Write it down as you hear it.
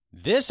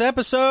This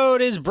episode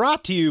is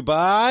brought to you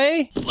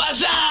by...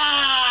 What's up?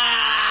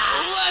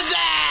 What's up?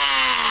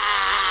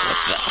 What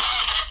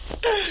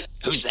the?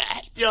 Who's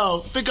that?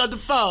 Yo, pick up the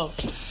phone.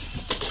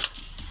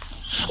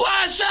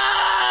 What's up?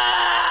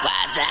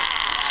 What's up?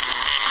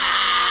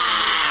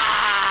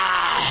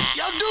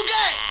 Yo,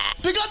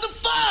 Duque, pick up the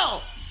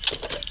phone.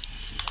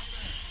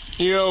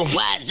 Yo.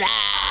 What's up?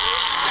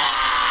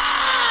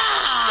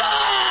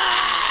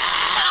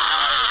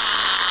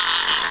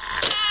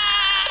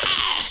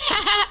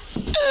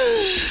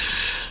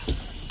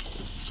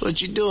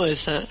 What you doing,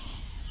 son?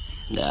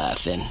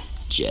 Nothing.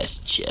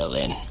 Just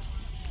chilling.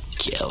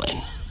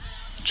 Killing.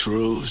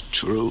 True.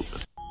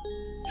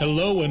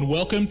 Hello and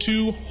welcome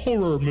to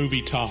Horror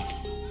Movie Talk.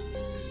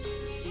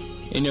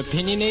 An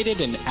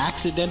opinionated and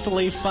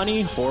accidentally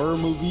funny horror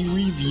movie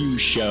review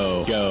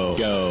show. Go. I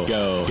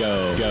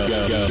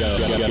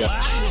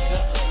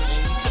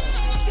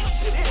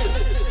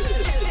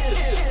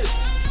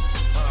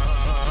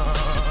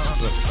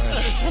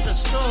just had to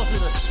stroll through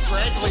the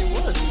scraggly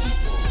woods.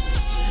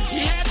 He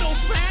had no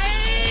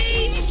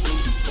face!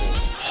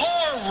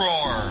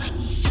 Horror!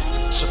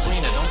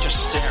 Sabrina, don't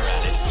just stare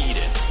at it, eat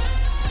it.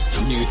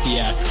 New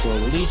theatrical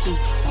releases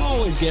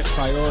always get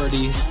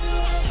priority.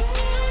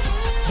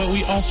 But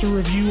we also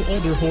review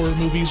older horror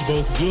movies,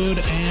 both good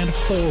and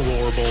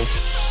horrible.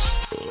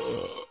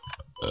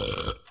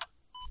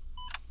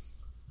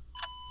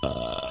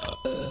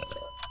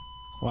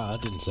 Wow,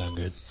 that didn't sound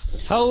good.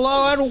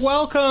 Hello and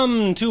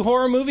welcome to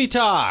Horror Movie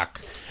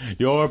Talk.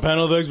 Your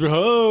panel of expert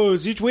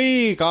hosts each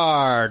week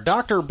are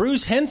Dr.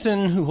 Bruce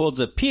Henson, who holds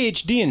a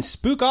PhD in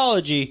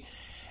spookology,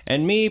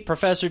 and me,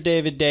 Professor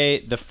David Day,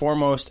 the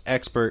foremost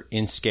expert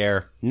in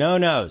scare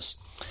no-nos.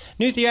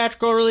 New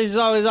theatrical releases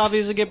always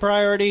obviously get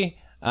priority.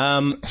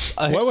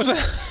 What was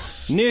that?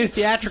 New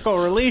theatrical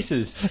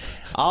releases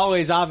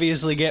always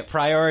obviously get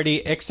priority,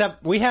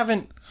 except we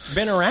haven't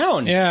been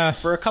around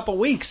for a couple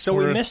weeks, so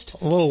we missed...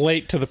 A little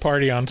late to the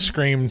party on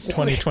Scream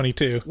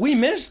 2022. We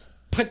missed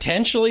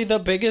potentially the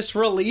biggest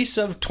release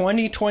of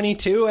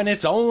 2022, and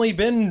it's only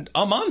been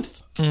a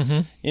month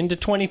into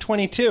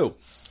 2022.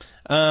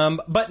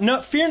 But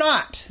no, fear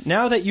not.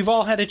 Now that you've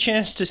all had a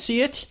chance to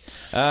see it,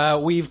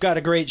 we've got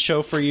a great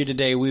show for you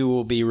today. We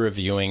will be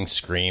reviewing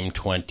Scream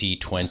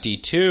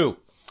 2022.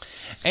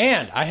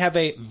 And I have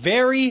a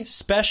very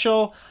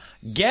special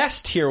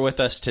guest here with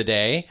us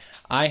today.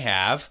 I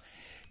have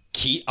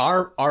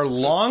our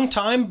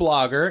longtime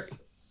blogger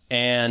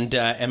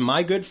and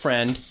my good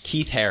friend,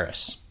 Keith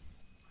Harris.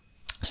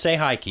 Say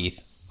hi, Keith.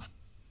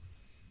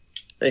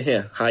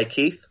 Hey, hi,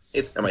 Keith.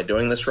 Am I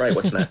doing this right?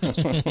 What's next?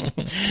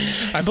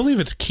 I believe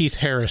it's Keith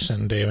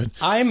Harrison, David.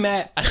 I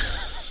met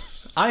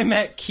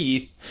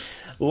Keith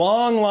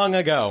long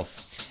ago,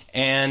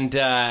 and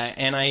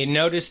I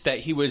noticed that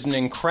he was an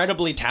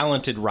incredibly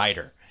talented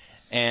writer,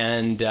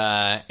 and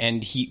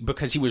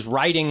because he was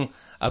writing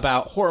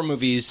about horror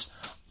movies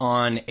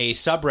on a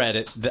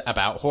subreddit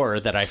about horror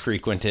that I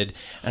frequented,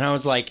 and I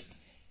was like,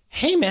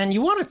 "Hey, man,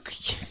 you want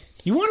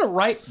to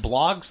write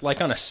blogs like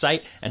on a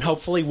site, and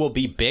hopefully we'll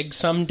be big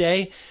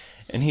someday?"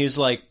 And he was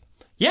like,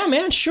 "Yeah,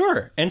 man,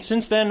 sure." And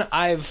since then,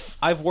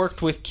 I've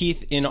worked with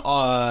Keith in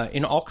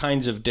all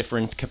kinds of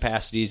different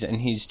capacities,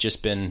 and he's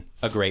just been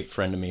a great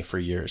friend to me for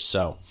years.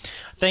 So,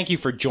 thank you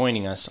for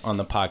joining us on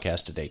the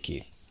podcast today,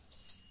 Keith.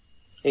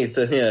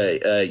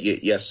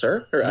 Yes,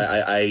 sir.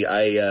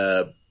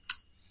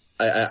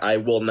 I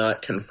will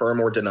not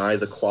confirm or deny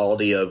the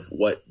quality of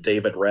what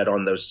David read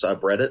on those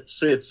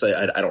subreddits.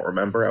 I don't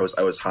remember. I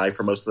was high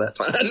for most of that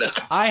time.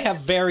 I have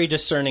very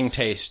discerning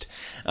taste,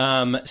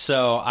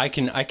 so I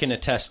can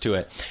attest to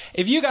it.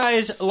 If you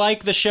guys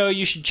like the show,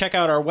 you should check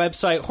out our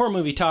website,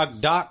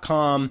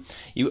 horrormovietalk.com.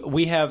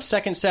 We have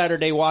second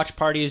Saturday watch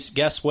parties.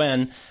 Guess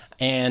when?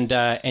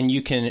 And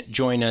you can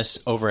join us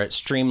over at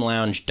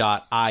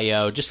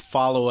streamlounge.io. Just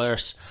follow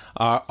us,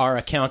 our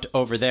account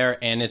over there,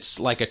 and it's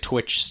like a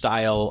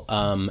Twitch-style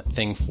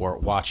thing for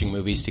watching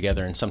movies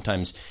together, and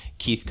sometimes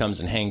Keith comes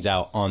and hangs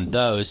out on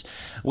those.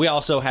 We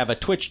also have a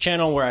Twitch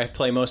channel where I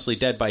play mostly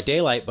Dead by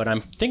Daylight, but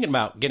I'm thinking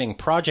about getting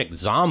Project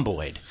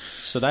Zomboid,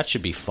 so that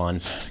should be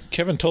fun.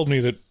 Kevin told me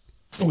that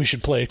we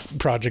should play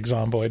Project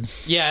Zomboid.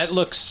 Yeah, it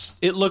looks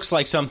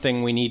like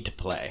something we need to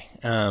play,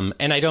 and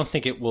I don't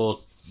think it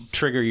will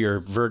trigger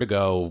your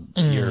vertigo,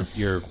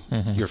 your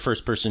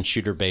first-person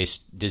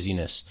shooter-based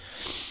dizziness.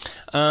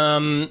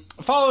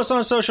 Follow us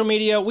on social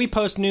media. We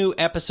post new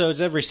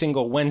episodes every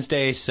single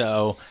Wednesday,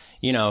 so,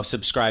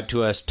 subscribe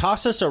to us.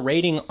 Toss us a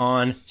rating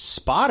on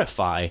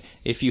Spotify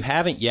if you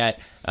haven't yet.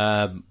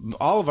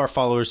 All of our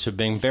followers have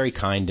been very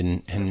kind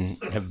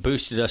and have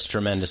boosted us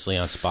tremendously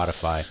on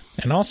Spotify.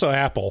 And also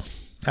Apple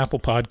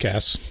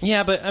Podcasts.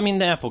 Yeah, but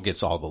the Apple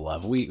gets all the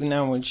love. We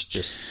should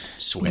just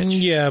switch.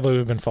 Yeah, but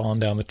we've been falling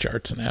down the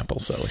charts in Apple,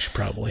 so we should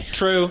probably...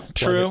 True.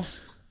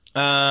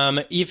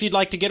 If you'd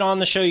like to get on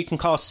the show, you can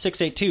call us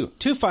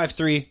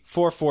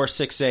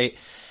 682-253-4468.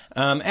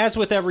 As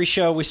with every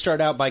show, we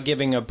start out by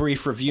giving a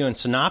brief review and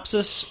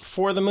synopsis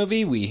for the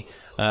movie. We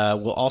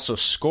will also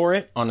score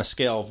it on a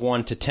scale of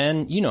 1 to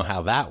 10. You know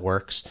how that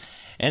works.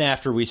 And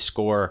after we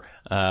score,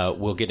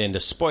 we'll get into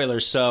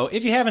spoilers. So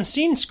if you haven't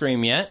seen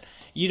Scream yet,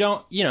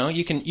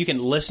 you can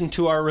listen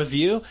to our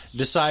review,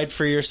 decide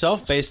for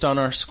yourself based on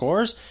our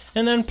scores,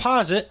 and then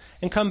pause it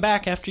and come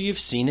back after you've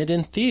seen it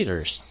in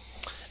theaters.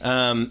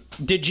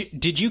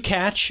 Did you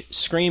catch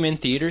Scream in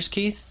theaters,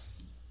 Keith?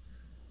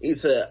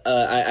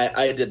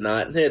 I did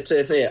not.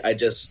 I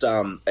just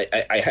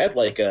I had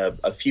like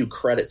a few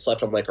credits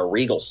left on like a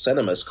Regal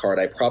Cinemas card.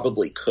 I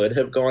probably could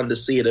have gone to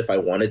see it if I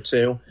wanted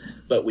to,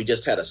 but we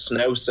just had a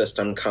snow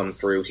system come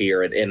through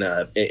here in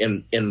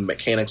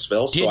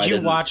Mechanicsville. Did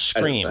you watch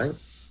Scream?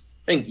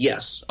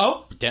 Yes.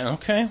 Oh,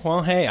 okay.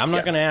 Well, hey, I'm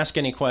not going to ask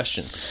any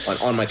questions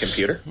on my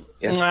computer.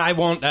 Yeah. I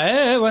won't.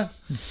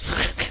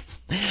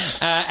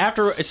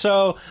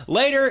 So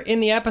later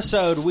in the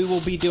episode, we will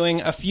be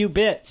doing a few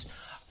bits.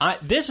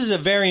 This is a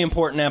very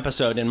important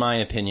episode, in my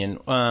opinion.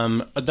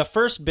 The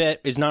first bit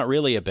is not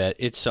really a bit.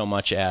 It's so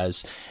much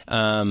as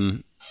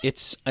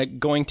it's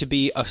going to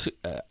be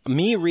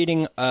me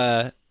reading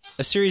a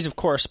series of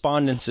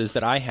correspondences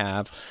that I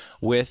have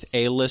with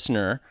a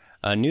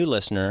new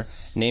listener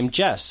named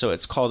Jess. So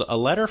it's called A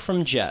Letter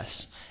from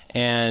Jess.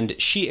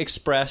 And she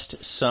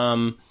expressed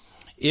some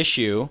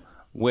issue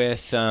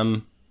with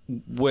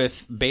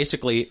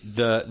basically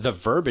the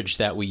verbiage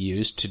that we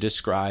use to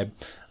describe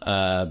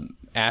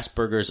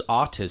Asperger's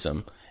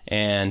autism,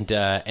 and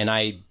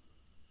I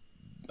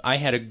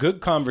had a good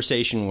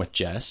conversation with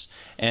Jess,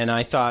 and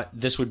I thought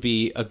this would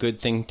be a good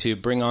thing to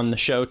bring on the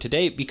show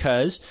today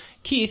because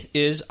Keith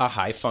is a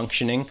high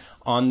functioning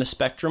on the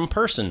spectrum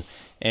person,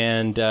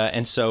 and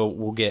so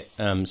we'll get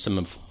some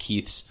of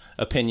Keith's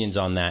opinions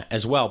on that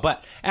as well.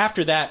 But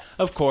after that,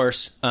 of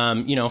course,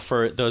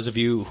 for those of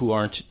you who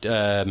aren't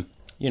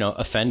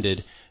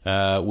offended,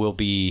 we'll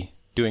be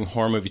doing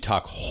Horror Movie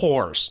Talk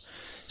Whores.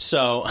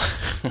 So,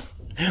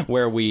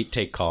 where we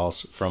take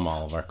calls from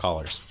all of our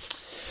callers.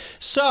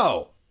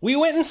 So, we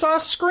went and saw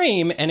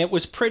Scream, and it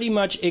was pretty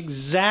much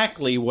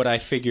exactly what I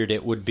figured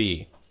it would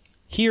be.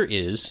 Here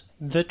is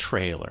the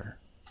trailer.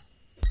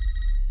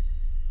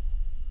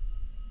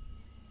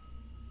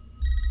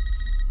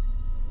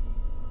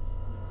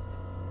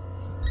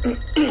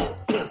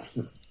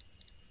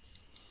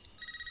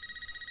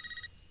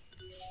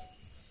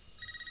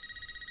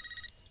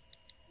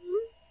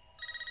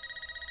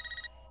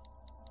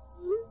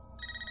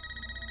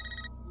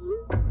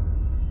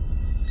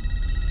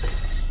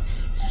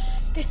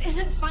 This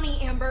isn't funny,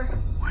 Amber.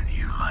 Would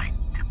you like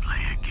to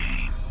play a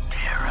game,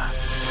 Tara?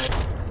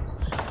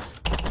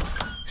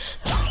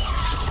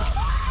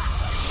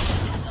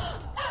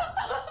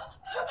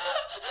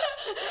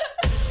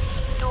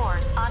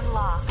 Doors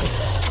unlocked.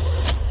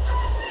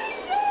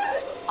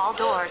 All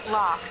doors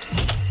locked.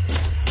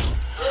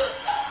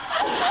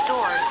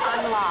 Doors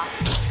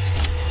unlocked.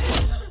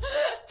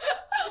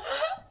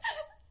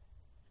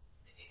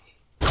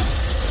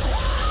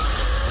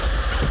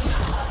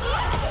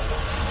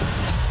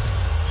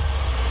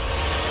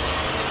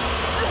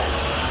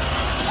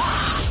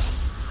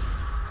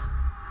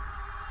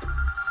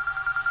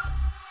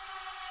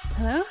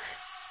 Hello?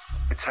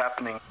 It's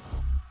happening.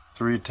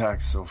 3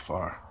 attacks so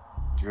far.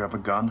 Do you have a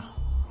gun?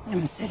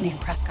 I'm Sydney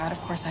Prescott. Of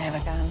course I have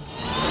a gun.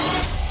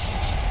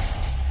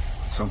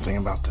 Something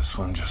about this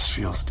one just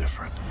feels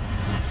different.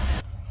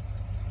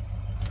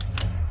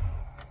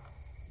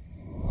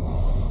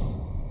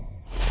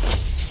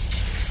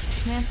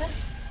 Samantha?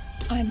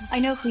 I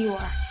know who you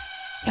are.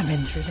 I've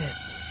been through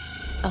this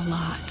a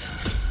lot.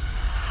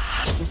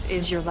 This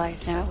is your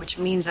life now, which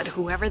means that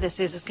whoever this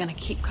is going to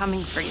keep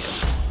coming for you.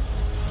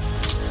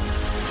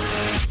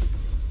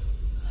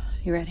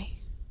 You ready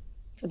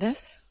for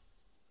this?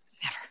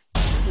 Never.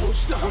 Oh,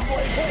 stop. Wait.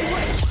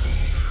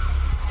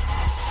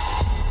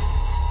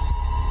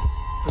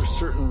 There's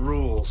certain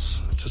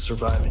rules to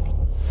surviving.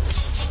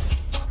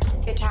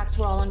 The attacks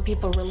were all on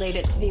people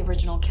related to the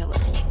original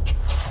killers.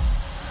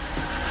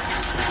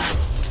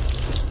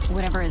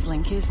 Whatever his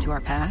link is to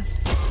our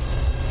past,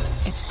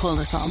 it's pulled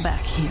us all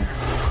back here.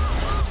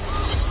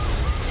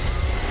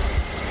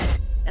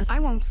 And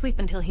I won't sleep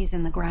until he's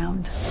in the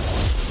ground.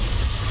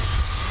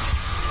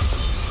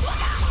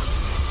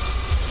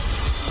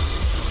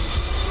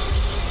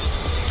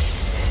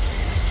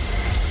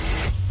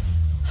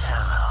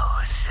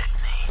 Hello,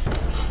 Sydney.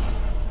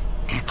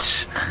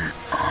 It's an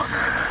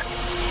honor.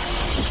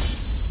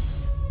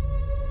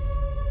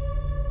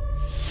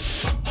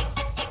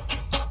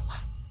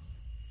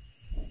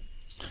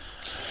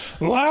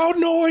 Loud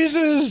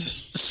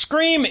noises!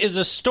 Scream is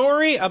a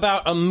story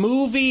about a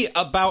movie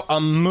about a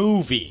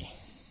movie.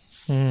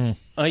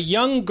 A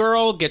young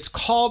girl gets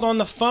called on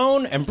the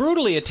phone and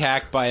brutally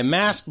attacked by a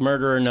masked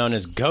murderer known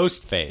as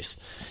Ghostface.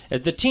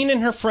 As the teen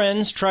and her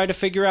friends try to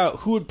figure out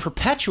who would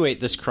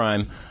perpetuate this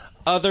crime,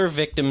 other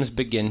victims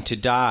begin to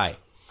die.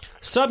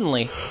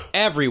 Suddenly,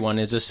 everyone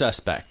is a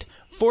suspect.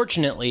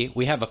 Fortunately,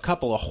 we have a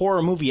couple of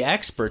horror movie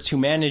experts who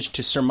managed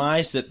to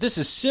surmise that this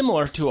is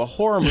similar to a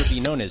horror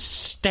movie known as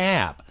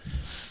Stab.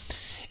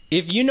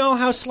 If you know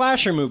how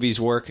slasher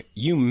movies work,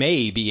 you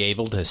may be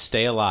able to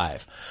stay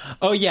alive.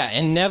 Oh yeah,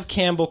 and Neve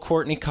Campbell,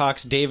 Courtney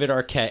Cox, David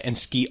Arquette, and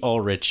Skeet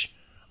Ulrich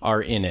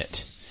are in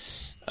it.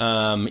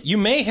 You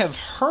may have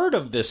heard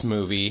of this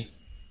movie.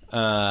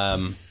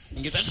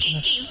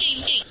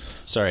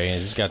 Sorry,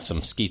 it's got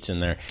some skeets in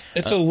there.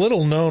 It's a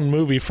little-known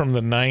movie from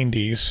the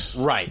 90s.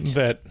 Right.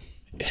 That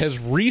has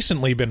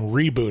recently been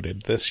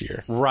rebooted this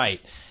year.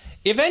 Right.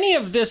 If any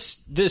of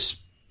this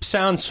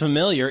sounds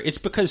familiar, it's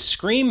because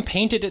Scream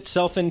painted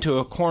itself into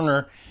a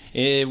corner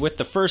with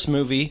the first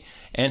movie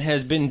and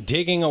has been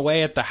digging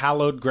away at the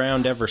hallowed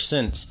ground ever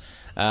since.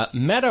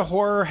 Meta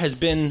horror has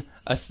been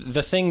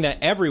the thing that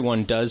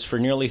everyone does for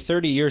nearly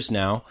 30 years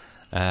now,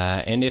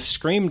 and if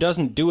Scream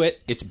doesn't do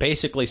it, it's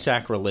basically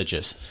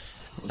sacrilegious.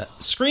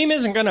 Scream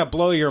isn't going to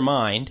blow your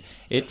mind.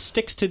 It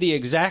sticks to the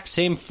exact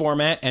same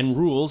format and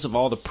rules of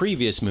all the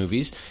previous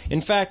movies.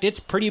 In fact, it's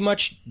pretty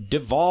much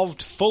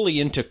devolved fully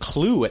into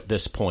Clue at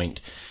this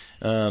point.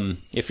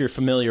 If you're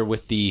familiar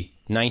with the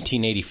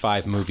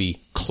 1985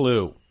 movie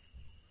Clue,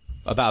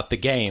 about the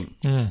game,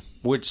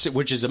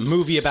 which is a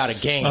movie about a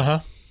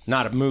game,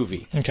 not a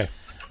movie. Okay.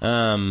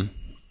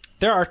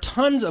 There are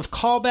tons of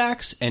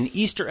callbacks and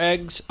Easter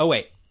eggs. Oh,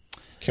 wait.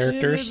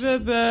 Characters?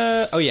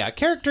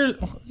 Characters.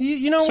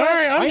 You know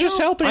Sorry, what? I'm just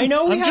helping. I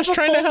know we I'm have just a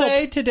trying full to help.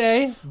 day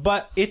today,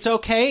 but it's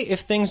okay if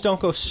things don't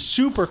go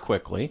super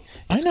quickly.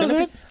 I know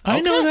that.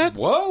 I know that.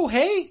 Whoa,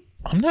 hey.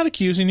 I'm not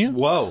accusing you.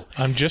 Whoa.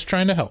 I'm just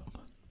trying to help.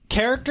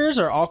 Characters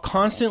are all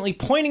constantly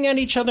pointing at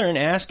each other and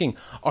asking,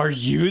 "Are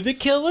you the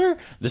killer?"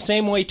 The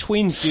same way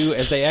tweens do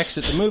as they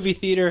exit the movie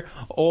theater,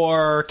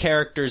 or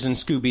characters in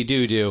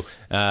Scooby-Doo do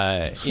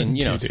in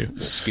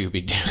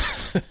Scooby-Doo.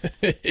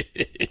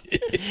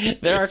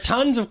 There are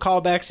tons of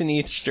callbacks and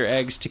Easter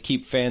eggs to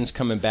keep fans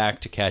coming back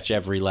to catch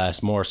every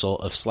last morsel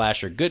of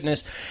slasher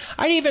goodness.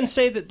 I'd even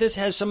say that this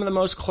has some of the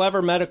most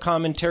clever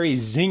meta-commentary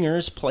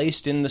zingers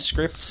placed in the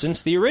script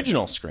since the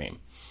original Scream.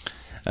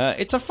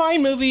 It's a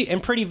fine movie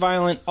and pretty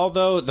violent,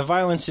 although the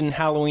violence in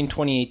Halloween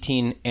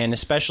 2018, and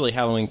especially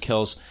Halloween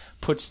Kills,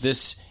 puts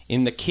this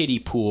in the kiddie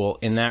pool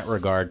in that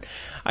regard.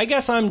 I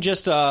guess I'm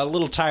just a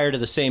little tired of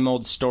the same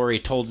old story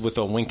told with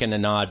a wink and a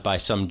nod by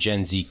some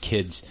Gen Z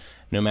kids,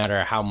 no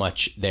matter how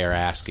much they're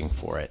asking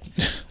for it.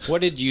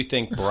 What did you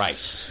think,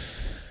 Bryce?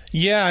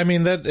 Yeah, I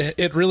mean, that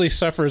it really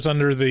suffers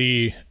under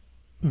the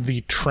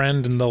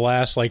trend in the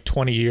last,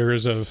 20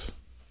 years of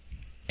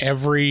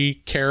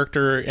every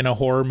character in a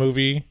horror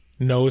movie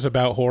knows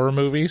about horror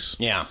movies.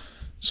 Yeah.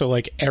 So,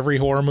 every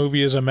horror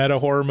movie is a meta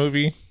horror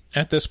movie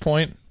at this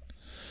point.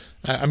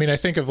 I mean, I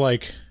think of,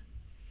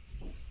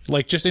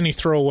 just any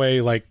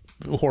throwaway,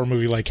 horror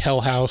movie like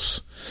Hell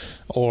House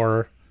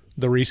or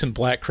the recent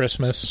Black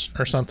Christmas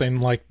or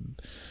something.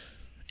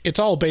 It's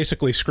all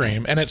basically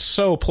Scream. And it's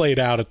so played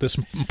out at this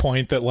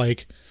point that,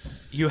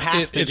 you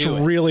have to do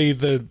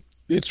it.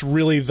 It's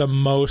really the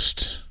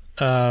most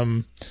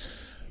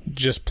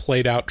just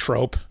played out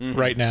trope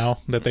right now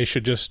that they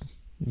should just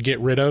get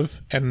rid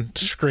of, and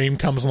Scream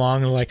comes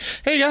along and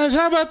hey guys,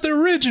 how about the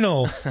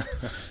original?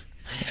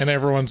 And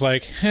everyone's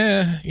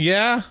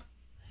yeah,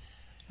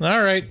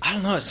 all right. I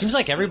don't know, it seems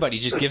like everybody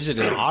just gives it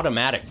an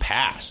automatic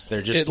pass.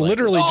 They're just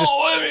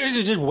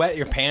just wet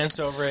your pants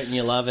over it and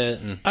you love it.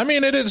 And I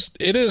mean, it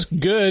is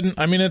good.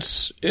 I mean,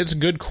 it's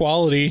good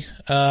quality.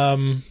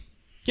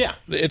 Yeah,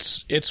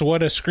 it's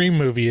what a Scream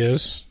movie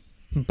is,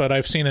 but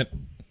I've seen it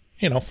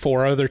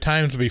 4 other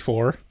times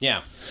before.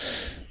 Yeah,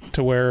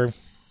 to where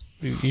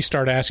you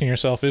start asking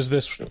yourself, is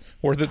this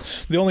worth it?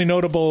 The only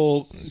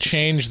notable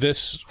change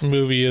this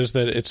movie is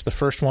that it's the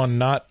first one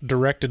not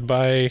directed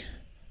by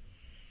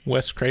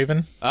Wes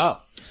Craven.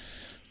 Oh.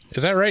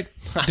 Is that right?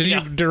 Did you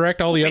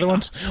direct all the other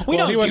ones? We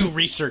don't do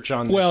research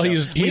on this show.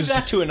 He's leave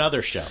that to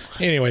another show.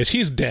 Anyways,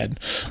 he's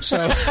dead.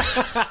 So,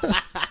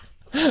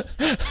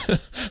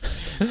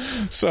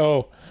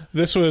 so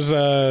this was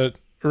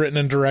written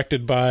and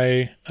directed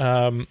by,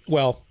 it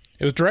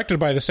was directed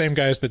by the same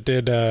guys that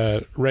did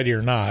Ready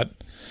or Not.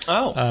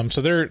 Oh.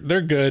 So they're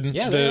good.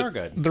 Yeah, they are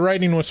good. The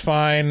writing was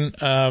fine.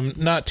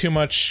 Not too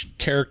much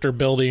character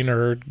building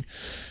or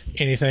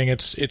anything.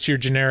 It's your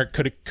generic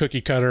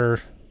cookie cutter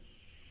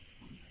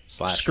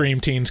Scream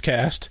Teens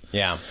cast.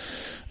 Yeah.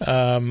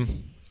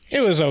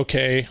 It was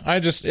okay.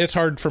 It's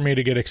hard for me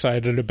to get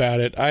excited about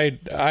it.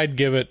 I'd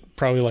give it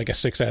probably a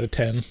 6 out of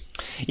 10.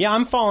 Yeah,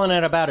 I'm falling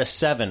at about a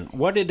 7.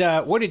 What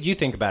did you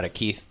think about it,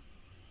 Keith?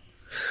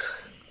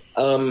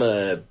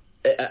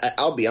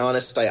 I'll be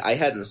honest, I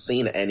hadn't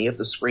seen any of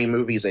the Scream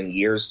movies in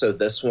years, so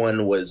this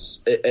one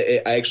was...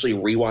 I actually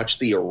rewatched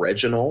the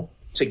original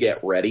to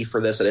get ready for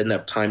this. I didn't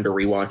have time to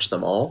rewatch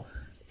them all.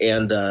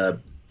 And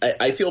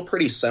I feel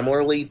pretty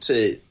similarly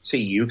to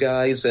you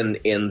guys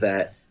in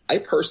that I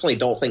personally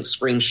don't think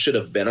Scream should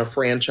have been a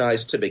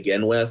franchise to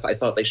begin with. I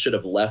thought they should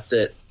have left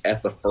it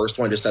at the first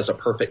one just as a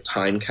perfect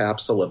time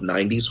capsule of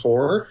 90s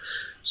horror.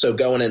 So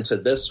going into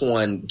this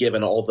one,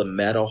 given all the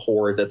meta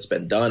horror that's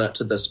been done up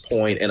to this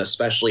point, and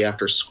especially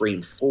after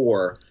Scream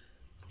 4,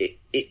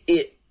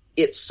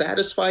 it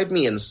satisfied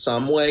me in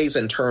some ways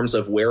in terms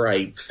of where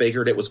I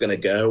figured it was going to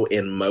go.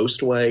 In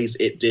most ways,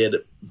 it did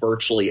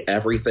virtually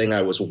everything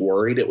I was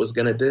worried it was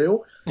going to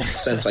do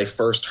since I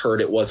first heard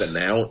it was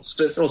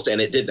announced. And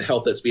it didn't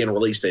help that it's being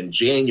released in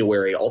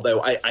January,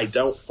 although I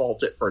don't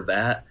fault it for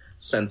that,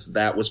 since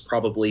that was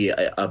probably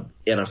an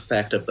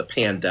effect of the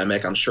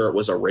pandemic. I'm sure it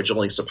was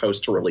originally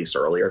supposed to release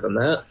earlier than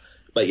that.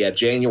 But yeah,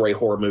 January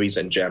horror movies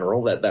in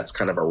general, that's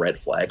kind of a red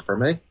flag for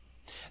me.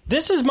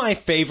 This is my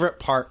favorite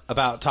part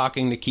about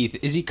talking to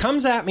Keith, is he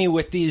comes at me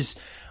with these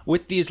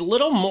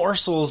little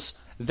morsels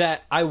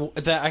that I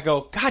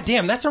go, God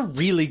damn, that's a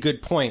really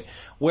good point.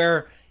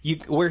 Where you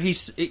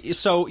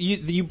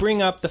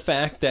bring up the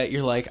fact that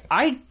you're like,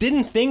 I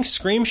didn't think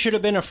Scream should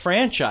have been a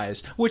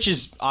franchise, which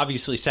is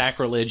obviously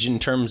sacrilege in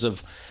terms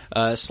of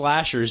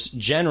slashers,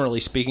 generally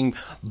speaking.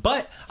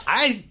 But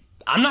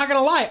I'm not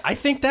gonna lie, I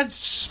think that's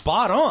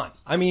spot on.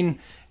 I mean,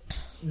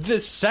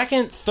 the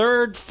second,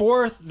 third,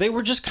 fourth, they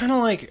were just kind of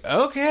like,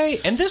 okay.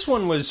 And this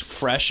one was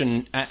fresh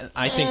and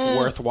I think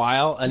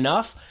worthwhile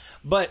enough.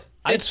 But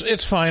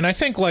it's fine. I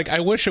think, like, I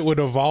wish it would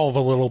evolve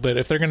a little bit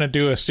if they're going to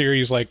do a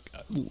series. Like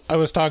I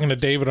was talking to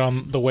David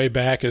on the way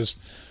back, is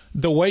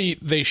the way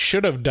they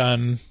should have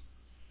done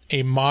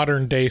a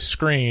modern day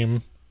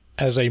Scream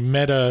as a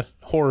meta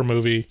horror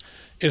movie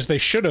is they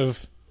should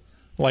have,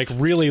 like,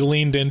 really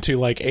leaned into,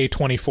 like,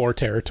 A24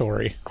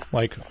 territory.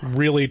 Like,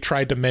 really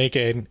tried to make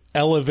an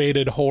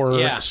elevated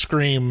horror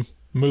Scream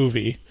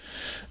movie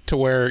to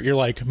where you're,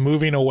 like,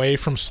 moving away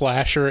from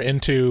slasher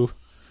into,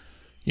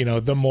 you know,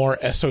 the more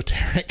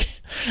esoteric.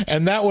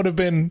 And that would have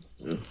been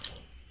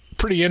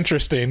pretty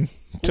interesting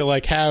to,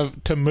 like,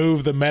 have to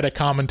move the meta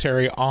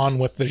commentary on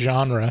with the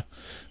genre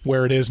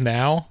where it is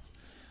now.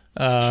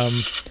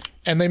 And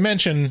they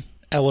mention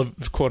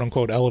quote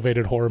unquote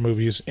elevated horror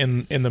movies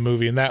in the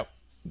movie, and that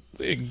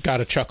it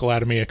got a chuckle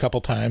out of me a couple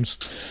times,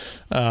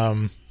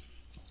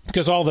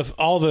 because all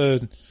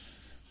the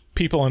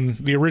people in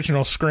the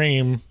original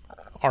Scream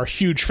are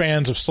huge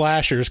fans of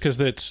slashers because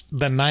it's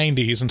the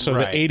 90s, and so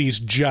the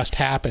 80s just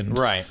happened,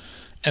 right?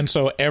 And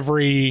so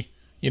every,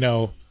 you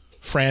know,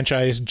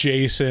 franchise,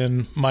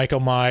 Jason,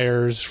 Michael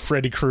Myers,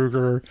 Freddy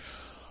Krueger,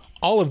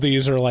 all of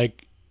these are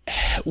like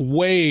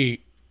way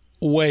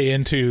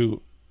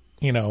into,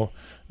 you know,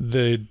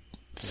 the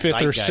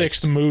fifth or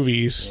sixth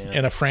movies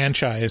in a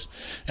franchise,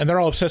 and they're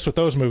all obsessed with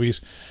those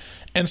movies.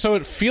 And so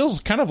it feels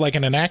kind of like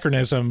an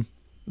anachronism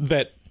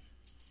that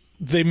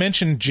they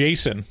mentioned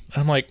Jason.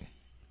 I'm like,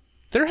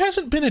 there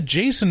hasn't been a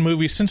Jason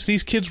movie since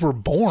these kids were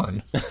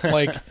born.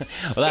 Like,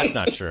 well, that's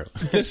not true.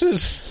 This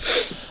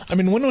is, I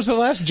mean, when was the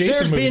last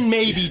Jason movie? There's been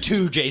maybe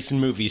 2 Jason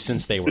movies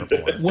since they were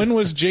born. When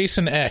was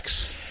Jason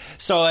X?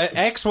 So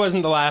X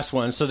wasn't the last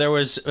one. So there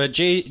was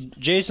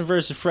Jason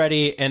versus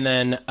Freddy, and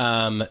then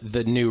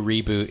the new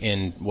reboot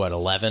in, what,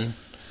 11?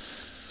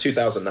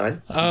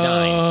 2009.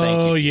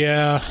 Oh,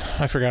 yeah.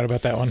 I forgot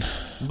about that one.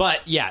 But,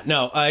 yeah,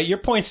 no, your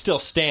point still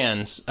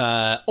stands.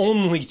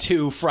 Only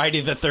 2 Friday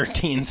the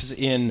 13th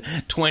in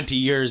 20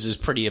 years is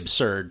pretty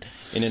absurd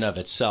in and of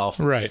itself.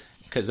 Right.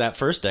 Because that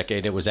first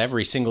decade, it was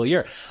every single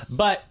year.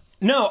 But,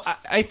 no,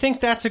 I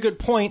think that's a good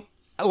point.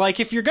 Like,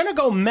 if you're going to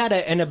go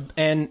meta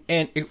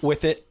and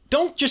with it,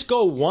 don't just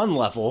go one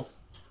level.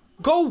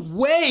 Go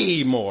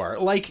way more.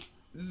 Like,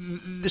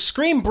 the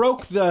Scream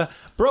broke the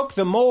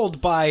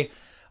mold by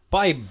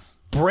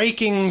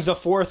breaking the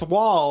fourth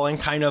wall and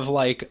kind of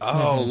like,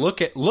 oh,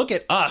 look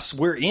at us,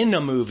 we're in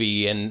a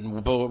movie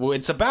and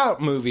it's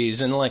about movies,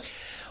 and like,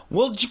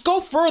 well,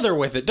 go further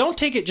with it. Don't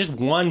take it just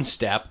one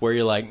step where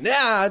you're like,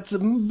 nah, it's a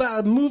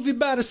movie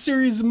about a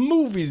series of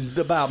movies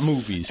about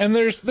movies. And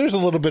there's a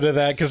little bit of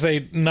that because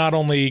they not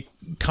only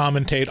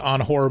commentate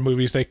on horror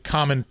movies, they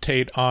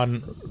commentate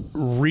on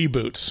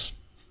reboots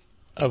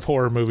of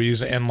horror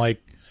movies and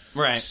like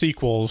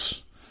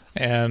sequels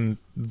and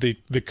the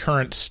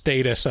current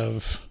status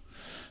of,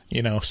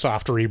 you know,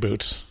 soft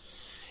reboots.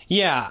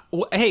 Yeah.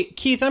 Hey,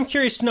 Keith, I'm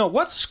curious to know,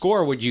 what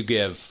score would you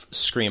give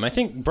Scream? I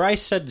think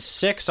Bryce said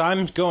 6.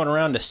 I'm going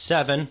around to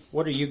 7.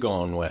 What are you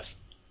going with?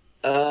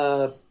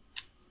 I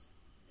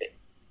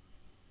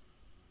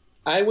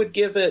would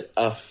give it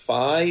a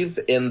 5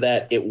 in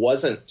that it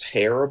wasn't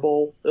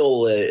terrible.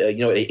 You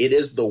know, it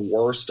is the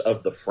worst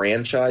of the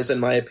franchise, in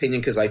my opinion,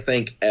 because I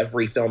think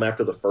every film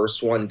after the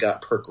first one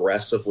got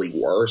progressively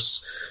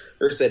worse.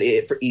 Or said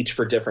it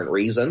for different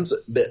reasons,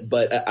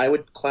 but I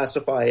would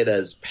classify it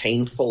as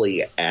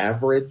painfully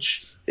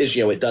average. Is,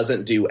 you know, it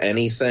doesn't do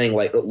anything,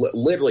 like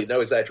literally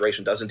no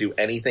exaggeration, doesn't do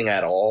anything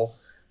at all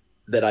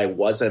that I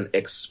wasn't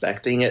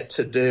expecting it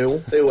to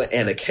do.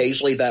 And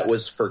occasionally that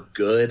was for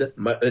good.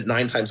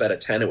 9 times out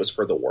of 10 it was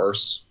for the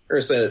worse.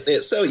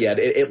 So yeah,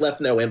 it left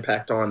no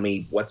impact on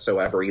me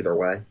whatsoever either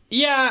way.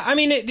 Yeah, I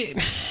mean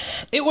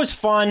it was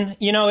fun.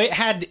 You know, it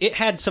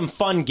had some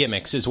fun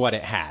gimmicks is what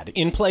it had.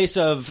 In place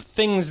of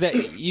things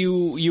that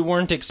you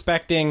weren't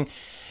expecting.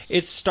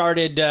 it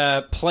started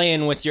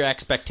playing with your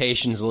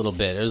expectations a little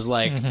bit. It was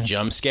like,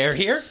 jump scare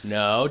here?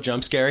 No.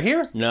 Jump scare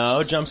here?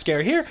 No. Jump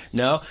scare here?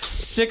 No.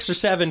 6 or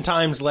 7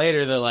 times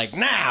later, they're like,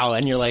 now!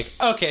 And you're like,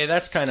 okay,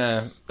 that's kind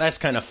of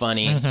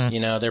funny. You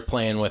know, they're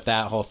playing with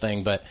that whole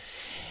thing. But,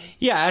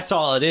 yeah, that's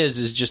all it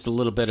is just a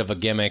little bit of a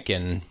gimmick.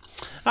 And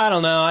I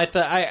don't know.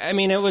 I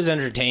mean, it was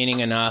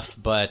entertaining enough.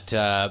 But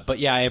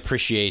yeah, I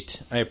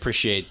appreciate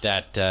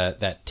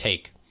that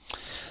take.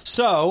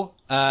 So,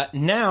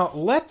 now,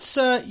 let's,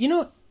 you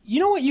know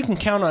what you can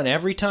count on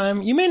every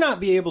time? You may not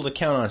be able to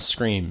count on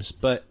Screams,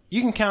 but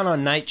you can count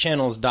on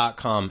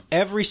nightchannels.com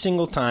every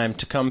single time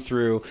to come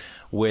through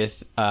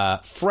with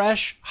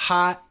fresh,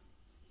 hot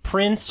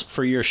prints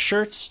for your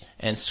shirts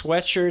and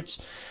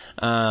sweatshirts.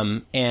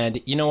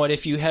 And you know what?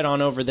 If you head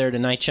on over there to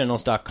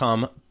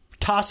nightchannels.com,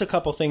 toss a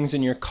couple things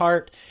in your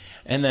cart,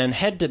 and then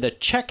head to the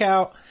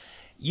checkout.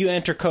 You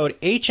enter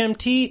code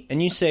HMT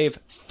and you save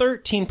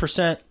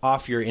 13%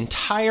 off your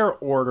entire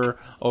order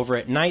over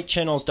at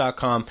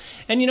nightchannels.com.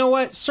 And you know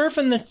what?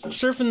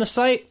 Surfing the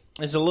site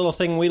is a little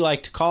thing we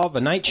like to call the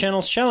Night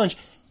Channels Challenge.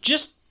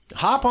 Just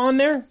hop on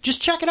there.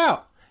 Just check it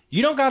out.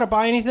 You don't got to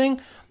buy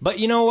anything, but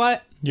you know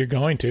what? You're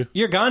going to.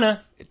 You're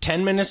gonna.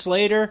 10 minutes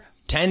later,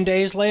 10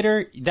 days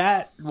later,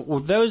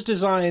 those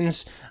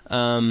designs,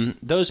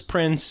 those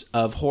prints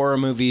of horror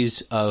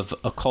movies, of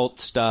occult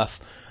stuff,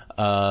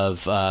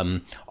 of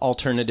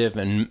alternative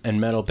and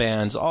metal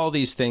bands, all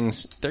these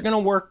things, they're going to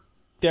work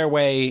their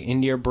way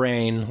into your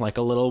brain like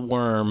a little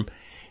worm,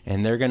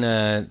 and they're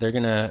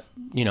gonna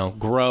you know,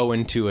 grow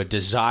into a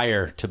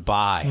desire to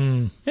buy.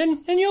 And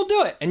you'll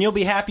do it, and you'll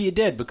be happy you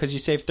did, because you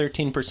save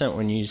 13%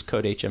 when you use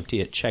code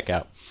HMT at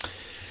checkout.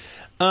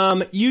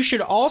 You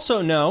should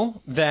also know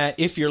that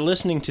if you're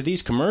listening to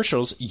these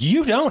commercials,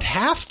 you don't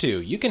have to.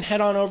 You can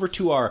head on over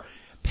to our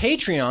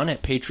Patreon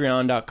at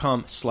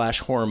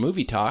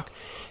patreon.com/horrormovietalk.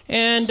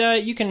 And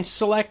you can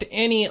select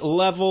any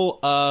level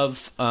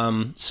of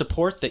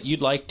support that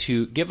you'd like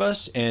to give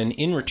us. And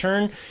in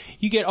return,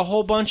 you get a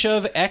whole bunch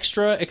of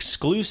extra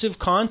exclusive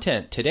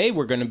content. Today,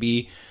 we're going to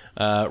be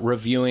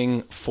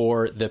reviewing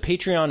for the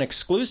Patreon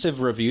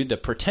exclusive review, the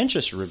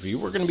Pretentious review.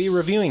 We're going to be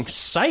reviewing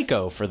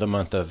Psycho for the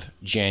month of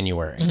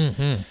January.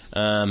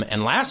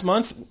 And last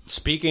month,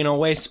 speaking of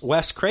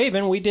Wes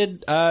Craven, we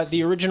did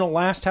the original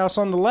Last House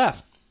on the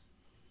Left.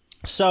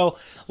 So,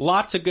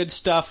 lots of good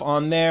stuff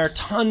on there.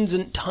 Tons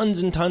and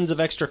tons and tons of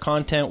extra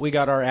content. We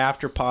got our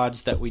after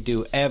pods that we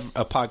do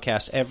a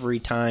podcast every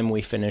time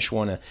we finish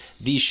one of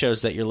these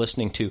shows that you're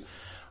listening to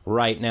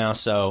right now.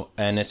 So,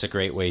 and it's a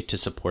great way to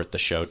support the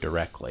show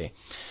directly.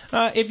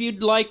 If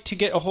you'd like to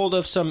get a hold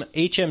of some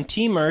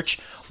HMT merch,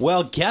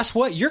 well, guess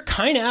what? You're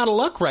kind of out of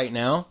luck right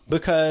now,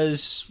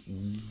 because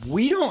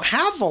we don't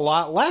have a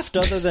lot left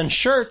other than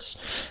shirts.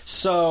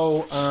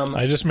 So,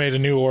 I just made a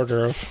new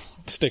order of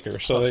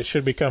stickers, so they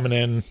should be coming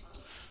in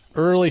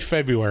early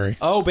February.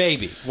 Oh,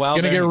 baby. Well,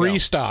 gonna get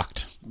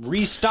restocked.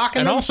 Restocking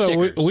and also,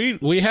 stickers.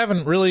 we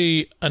haven't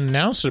really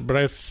announced it, but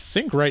I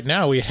think right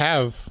now we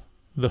have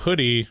the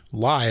hoodie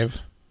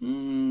live.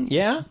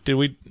 Yeah? Did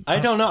we? I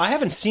don't know. I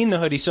haven't seen the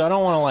hoodie, so I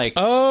don't want to,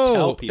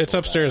 tell people. It's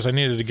upstairs. I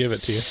needed to give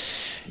it to you.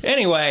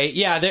 Anyway,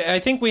 yeah, I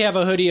think we have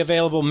a hoodie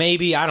available.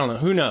 Maybe. I don't know.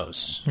 Who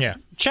knows? Yeah.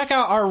 Check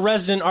out our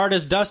resident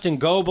artist, Dustin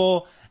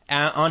Goebel,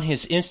 on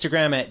his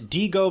Instagram at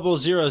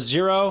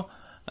dgoebel00.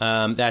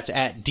 That's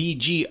at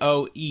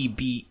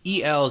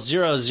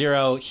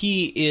DGOEBEL00.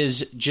 He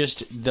is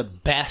just the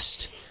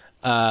best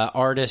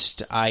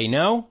artist I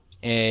know,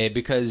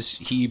 because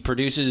he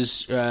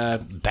produces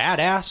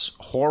badass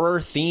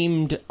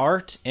horror-themed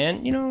art.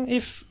 And, you know,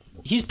 if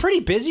he's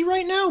pretty busy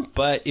right now,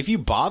 but if you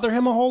bother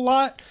him a whole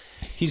lot,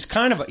 he's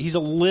a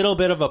little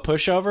bit of a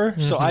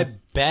pushover. So I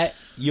bet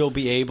you'll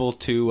be able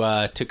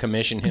to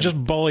commission him.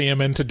 Just bully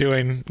him into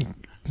doing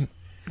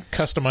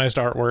customized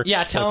artwork.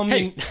 Yeah, tell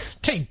him.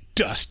 Hey,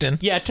 Dustin.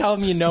 Yeah, tell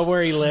him you know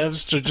where he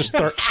lives. So just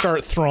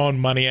start throwing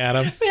money at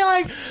him. Be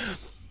like,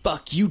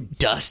 fuck you,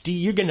 Dusty.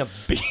 You're gonna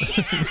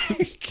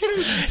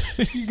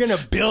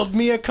build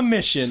me a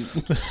commission,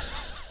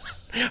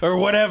 or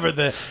whatever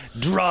the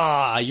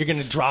draw. You're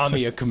gonna draw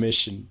me a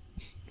commission.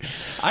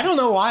 I don't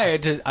know why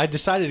I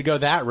decided to go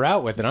that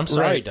route with it. I'm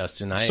sorry, right.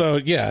 Dustin. So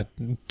yeah,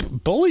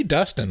 bully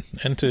Dustin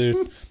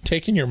into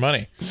taking your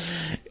money.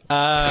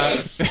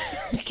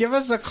 Give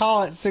us a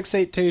call at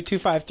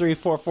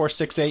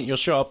 682-253-4468. You'll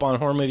show up on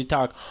Horror Movie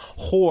Talk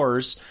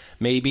Whores,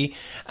 maybe.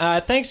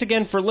 Thanks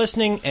again for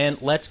listening,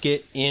 and let's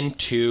get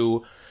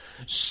into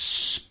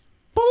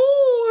spoilers.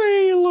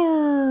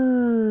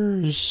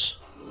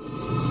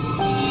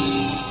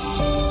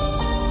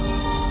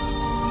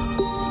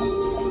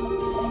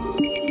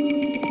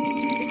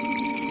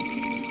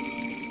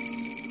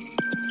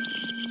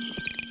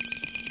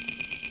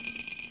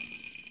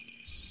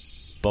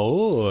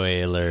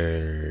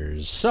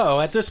 Spoilers.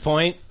 So, at this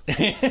point,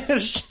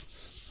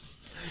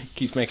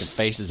 keeps making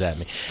faces at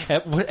me.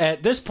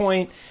 At this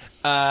point,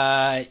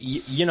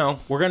 you know,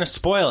 we're going to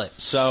spoil it.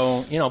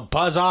 So, you know,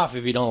 buzz off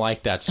if you don't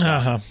like that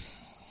stuff.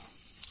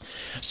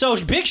 So,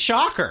 big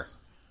shocker.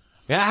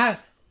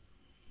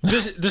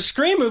 The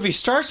Scream movie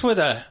starts with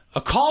a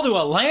call to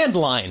a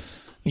landline.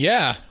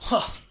 Yeah.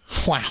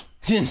 Wow.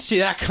 Didn't see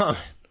that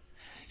coming.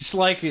 It's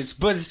like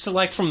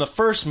from the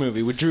first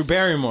movie with Drew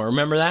Barrymore.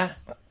 Remember that?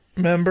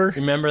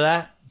 Remember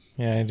that?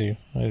 Yeah, I do.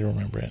 I do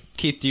remember it.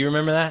 Keith, do you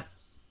remember that?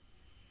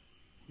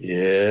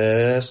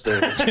 Yes,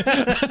 David.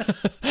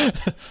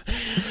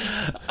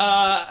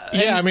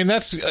 Yeah, I mean,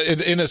 that's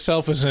in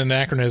itself is an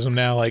anachronism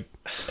now. Like,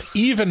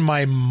 even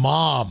my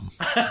mom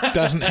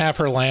doesn't have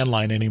her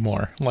landline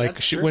anymore. Like,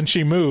 when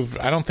she moved,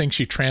 I don't think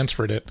she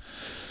transferred it.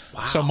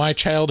 Wow. So my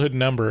childhood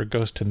number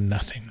goes to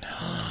nothing.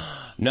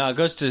 No, it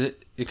goes to.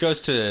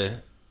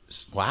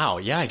 Wow,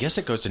 yeah, I guess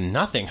it goes to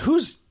nothing.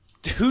 Who's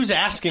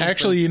asking?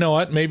 Actually, you know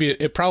what? Maybe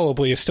it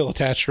probably is still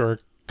attached to her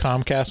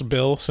Comcast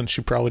bill, since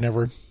she probably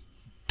never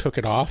took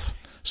it off.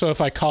 So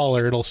if I call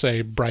her, it'll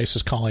say Bryce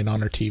is calling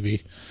on her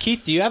TV.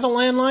 Keith, do you have a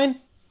landline?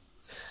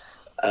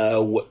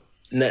 Not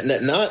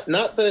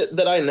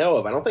that I know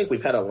of. I don't think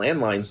we've had a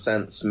landline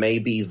since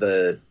maybe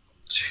the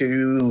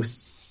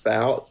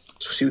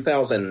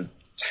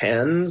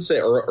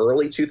 2010s or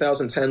early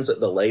 2010s at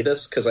the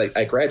latest, because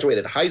I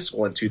graduated high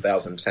school in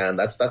 2010.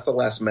 That's the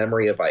last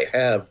memory I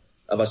have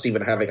of us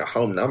even having a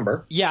home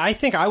number. Yeah, I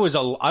think I was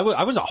a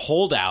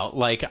holdout.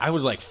 Like, I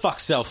was like, fuck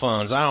cell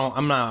phones.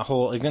 I'm not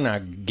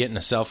getting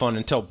a cell phone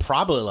until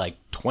probably like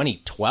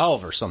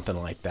 2012 or something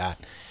like that.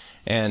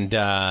 And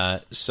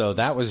so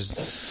that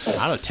was,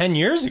 I don't know, 10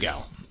 years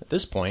ago at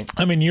this point.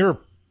 I mean, you're a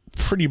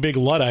pretty big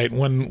Luddite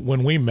when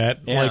we met.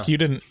 Yeah. Like,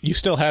 you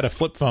still had a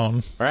flip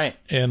phone. Right.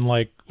 In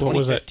like, what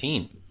was it?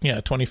 2015. Yeah,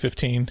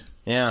 2015.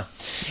 Yeah.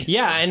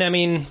 Yeah, and I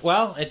mean,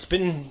 well, it's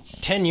been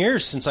 10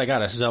 years since I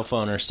got a cell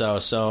phone or so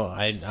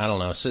I don't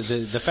know. So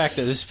the fact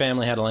that this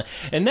family had a line,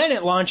 and then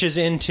it launches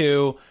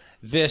into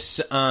this,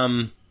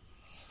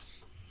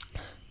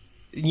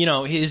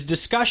 his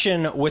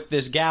discussion with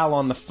this gal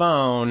on the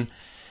phone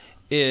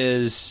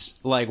is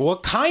like,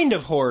 what kind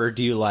of horror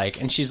do you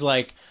like? And she's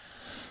like,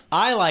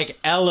 I like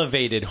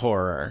elevated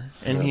horror.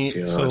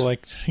 And so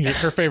like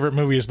her favorite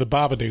movie is The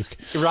Babadook.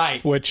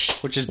 Right. Which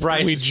is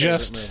Bryce's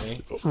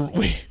favorite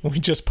movie. We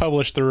just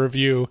published the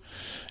review,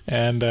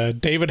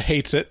 and David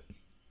hates it,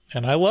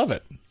 and I love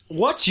it.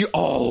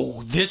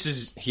 This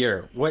is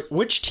here.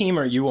 Which team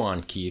are you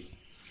on, Keith?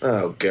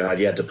 Oh God,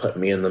 you had to put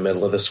me in the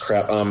middle of this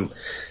crap. I'm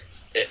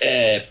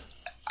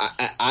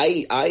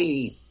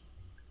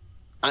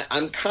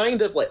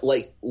kind of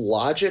like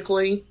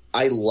logically,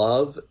 I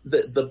love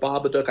the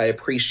Babadook. I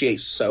appreciate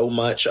so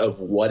much of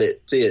what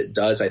it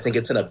does. I think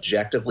it's an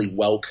objectively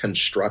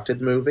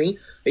well-constructed movie.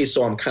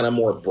 So I'm kind of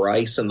more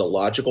Bryce in the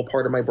logical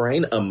part of my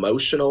brain.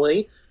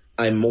 Emotionally,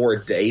 I'm more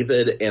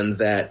David in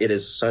that it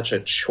is such a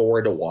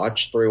chore to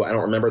watch through. I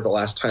don't remember the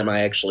last time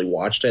I actually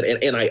watched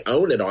it, and I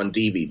own it on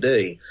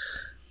DVD.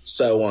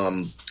 So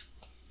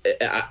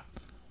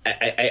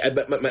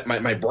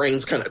my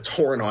brain's kind of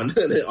torn on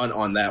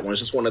that one. It's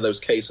just one of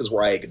those cases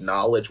where I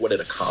acknowledge what it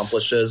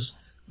accomplishes,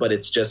 but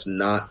it's just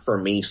not for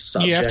me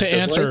subjectively. You have to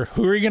answer,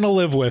 who are you going to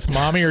live with,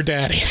 mommy or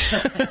daddy?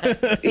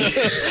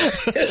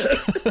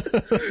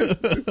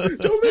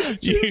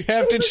 You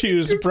have to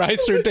choose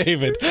Bryce or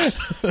David.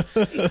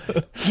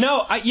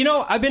 No,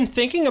 I've been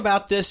thinking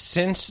about this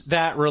since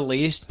that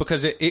released,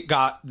 because it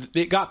got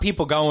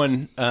people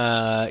going,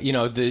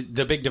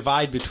 the big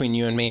divide between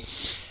you and me.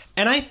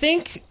 And I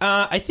think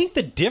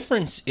the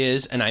difference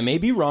is, and I may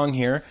be wrong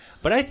here,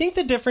 but I think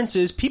the difference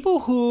is people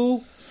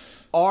who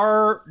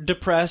are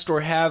depressed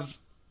or have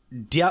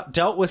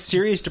dealt with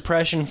serious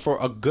depression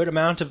for a good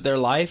amount of their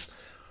life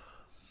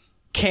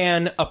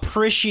can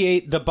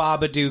appreciate the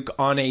Babadook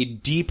on a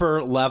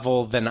deeper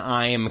level than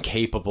I am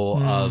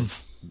capable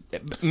of.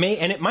 It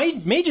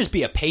may just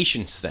be a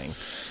patience thing.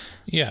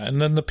 Yeah,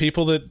 and then the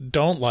people that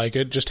don't like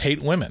it just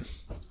hate women.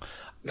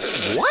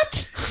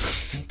 What?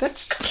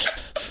 That's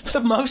the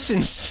most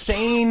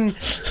insane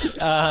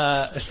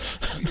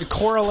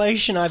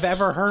correlation I've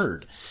ever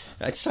heard.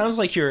 It sounds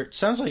like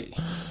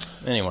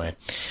anyway.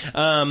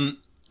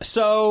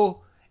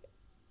 So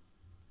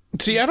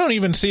see, I don't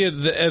even see it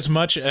as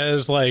much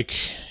as like,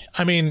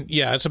 I mean,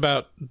 yeah, it's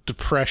about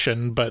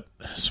depression, but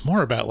it's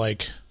more about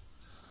like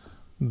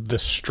the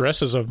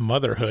stresses of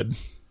motherhood.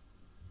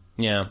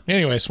 Yeah.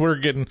 Anyways, we're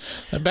getting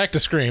back to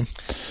Scream.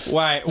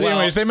 Why? So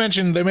anyways, they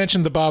mentioned the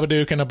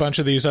Babadook and a bunch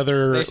of these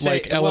other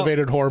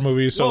elevated horror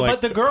movies. So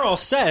but the girl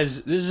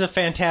says this is a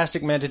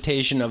fantastic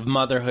meditation of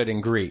motherhood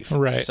and grief.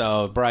 Right.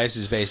 So Bryce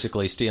is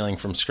basically stealing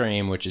from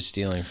Scream, which is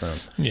stealing from.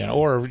 Yeah,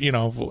 or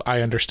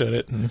I understood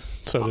it, and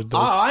so did the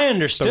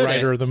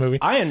writer of the movie.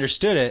 I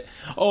understood it.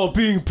 Oh,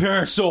 being a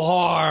parent's so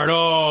hard.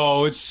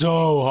 Oh, it's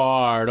so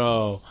hard.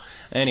 Oh,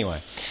 anyway.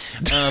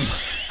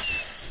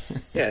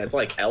 Yeah, it's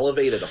like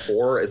elevated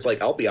horror. It's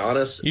like, I'll be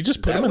honest. You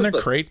just put them in their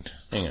crate.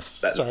 Hang on.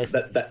 Sorry.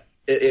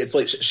 It's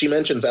like she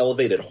mentions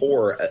elevated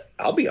horror.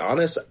 I'll be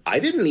honest. I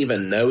didn't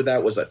even know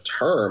that was a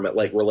term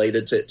like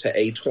related to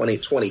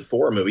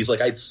A24 movies.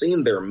 Like, I'd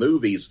seen their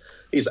movies.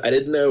 I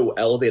didn't know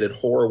elevated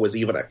horror was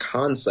even a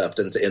concept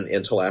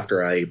until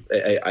after I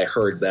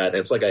heard that. And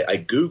it's like I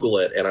Google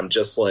it and I'm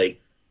just like,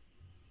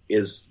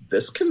 is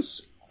this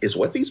is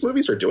what these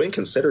movies are doing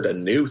considered a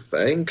new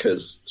thing?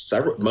 Because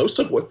most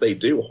of what they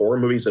do, horror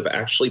movies have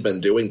actually been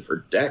doing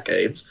for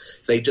decades.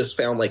 They just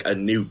found like a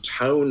new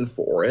tone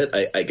for it,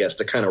 I guess,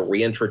 to kind of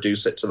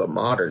reintroduce it to the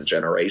modern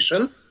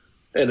generation.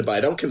 But I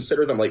don't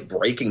consider them like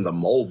breaking the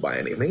mold by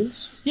any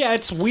means. Yeah,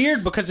 it's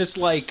weird because it's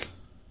like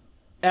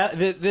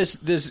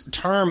this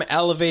term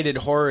elevated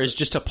horror is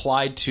just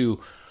applied to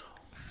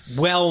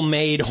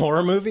well-made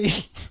horror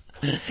movies.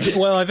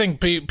 Well, I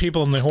think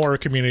people in the horror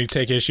community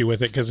take issue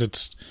with it because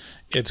it's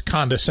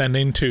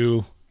condescending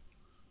to,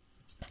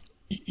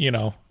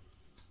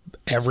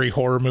 every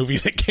horror movie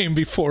that came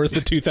before the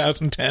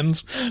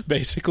 2010s,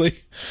 basically.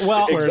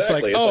 Well, where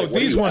exactly. It's like,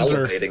 these ones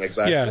are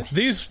exactly. Yeah,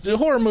 these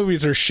horror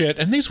movies are shit,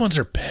 and these ones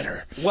are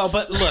better. Well,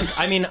 but look,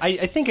 I mean, I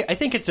think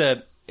it's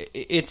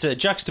a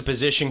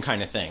juxtaposition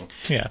kind of thing.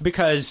 Yeah,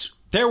 because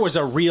there was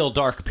a real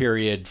dark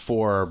period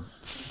for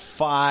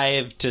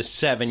 5 to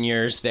 7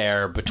 years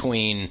there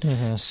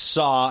between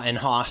Saw and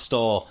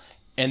Hostel,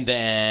 and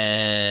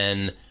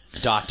then ...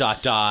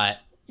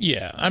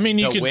 Yeah, I mean,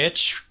 The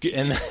Witch,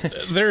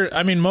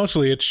 and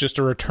mostly it's just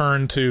a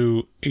return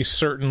to a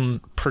certain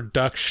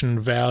production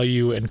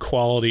value and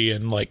quality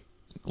and like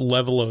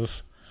level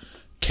of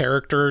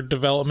character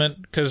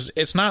development, because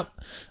it's not.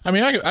 I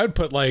mean, I would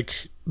put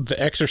like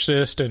The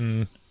Exorcist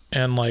and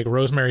like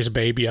Rosemary's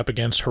Baby up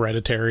against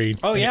Hereditary.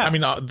 Oh yeah, I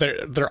mean,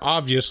 they're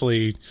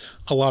obviously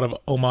a lot of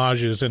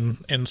homages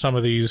in some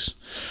of these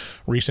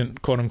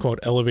recent quote unquote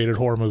elevated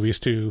horror movies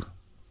to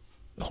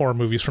horror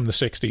movies from the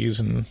 60s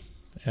and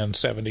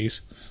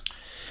 70s.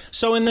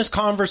 So in this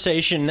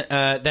conversation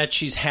that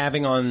she's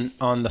having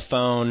on the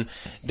phone,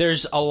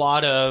 there's a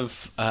lot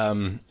of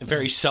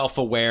very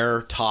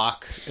self-aware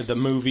talk. The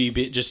movie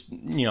just,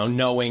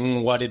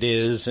 knowing what it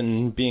is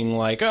and being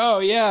like, oh,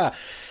 yeah,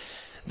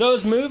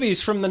 those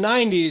movies from the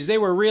 90s, they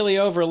were really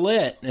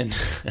overlit. And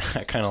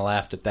I kind of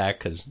laughed at that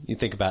because you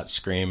think about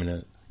Scream and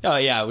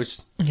it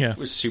was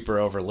super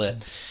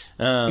overlit.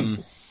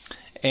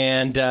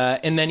 And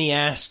then he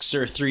asks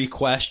her 3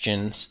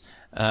 questions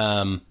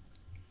about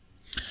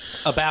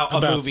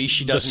a movie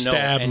she doesn't know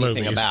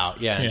anything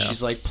about. Yeah, and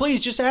she's like,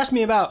 please just ask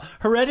me about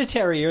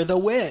Hereditary or The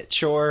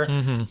Witch or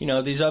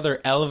these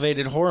other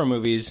elevated horror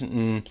movies.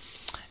 And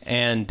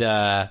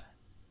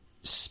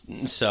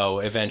so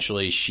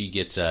eventually she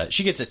gets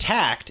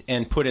attacked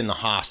and put in the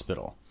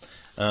hospital.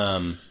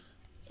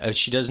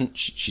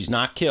 She's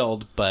not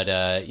killed, but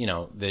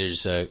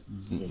there's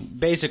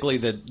basically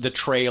the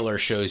trailer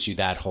shows you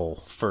that whole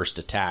first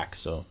attack.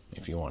 So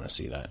if you want to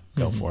see that,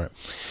 go for it.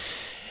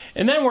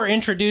 And then we're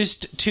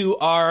introduced to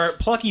our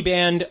plucky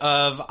band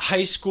of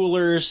high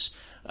schoolers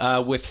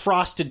with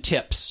frosted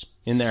tips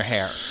in their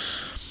hair.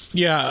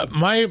 Yeah,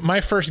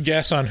 my first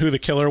guess on who the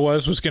killer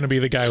was going to be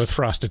the guy with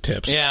frosted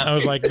tips. Yeah. I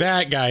was like,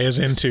 that guy is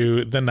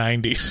into the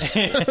 90s.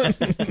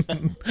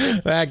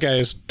 That guy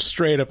is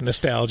straight up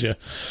nostalgia.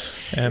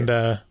 And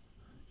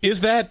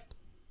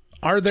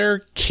are there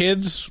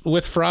kids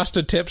with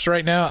frosted tips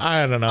right now?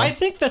 I don't know. I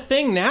think the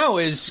thing now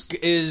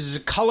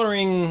is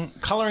coloring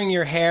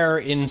your hair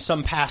in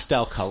some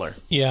pastel color.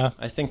 Yeah.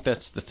 I think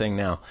that's the thing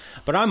now.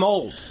 But I'm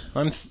old.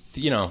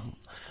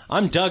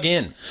 I'm dug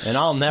in, and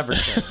I'll never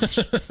change.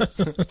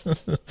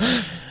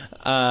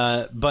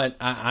 But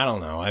I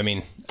don't know. I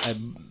mean,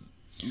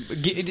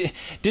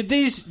 did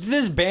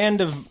this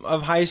band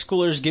of high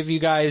schoolers give you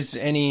guys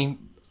any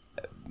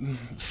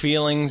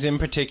feelings in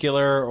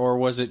particular, or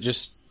was it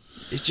just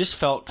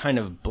felt kind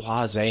of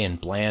blasé and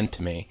bland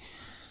to me?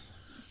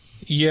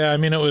 Yeah, I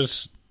mean,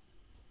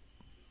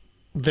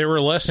 they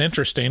were less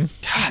interesting.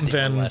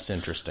 Than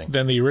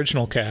the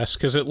original cast,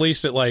 because at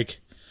least it like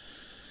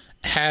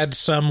had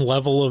some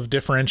level of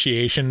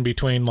differentiation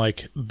between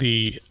like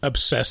the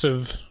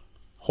obsessive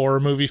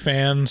horror movie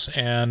fans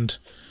and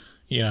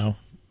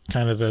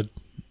kind of the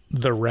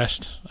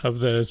rest of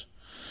the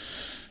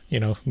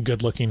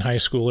good-looking high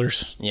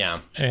schoolers. Yeah.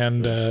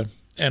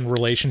 And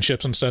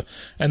relationships and stuff.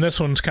 And this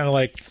one's kind of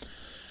like,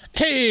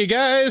 hey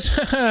guys,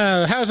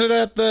 how's it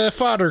at the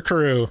fodder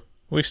crew?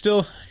 We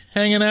still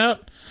hanging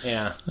out?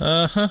 Yeah.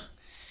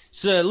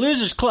 It's a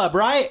losers club,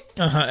 right?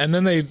 And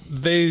then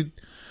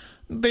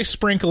they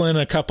sprinkle in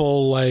a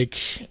couple like,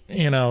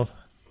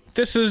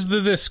 this is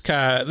this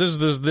guy.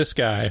 This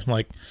guy. I'm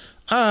like,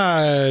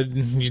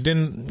 you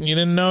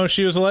didn't know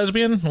she was a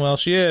lesbian? Well,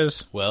 she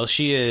is.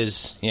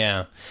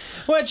 Yeah.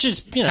 Which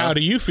is, How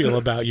do you feel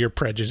about your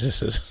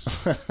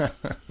prejudices?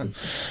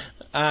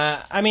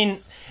 I mean,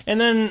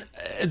 and then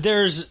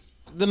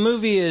the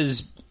movie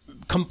is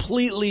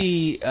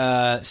completely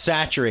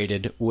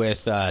saturated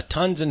with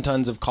tons and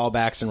tons of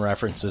callbacks and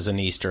references and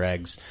Easter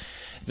eggs.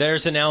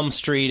 There's an Elm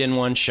Street in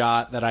one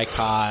shot that I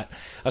caught.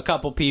 A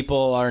couple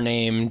people are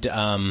named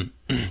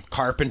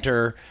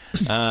Carpenter.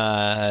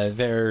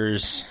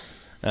 There's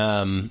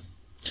well,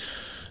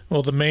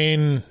 the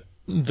main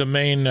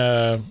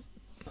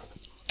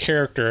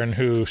character and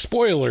who,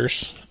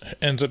 spoilers,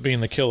 ends up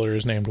being the killer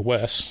is named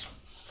Wes.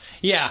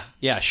 Yeah,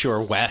 sure,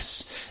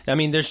 Wes. I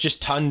mean, there's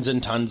just tons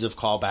and tons of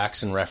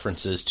callbacks and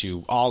references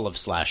to all of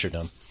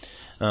slasherdom.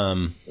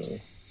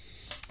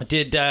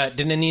 Did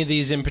any of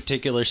these in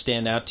particular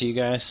stand out to you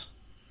guys?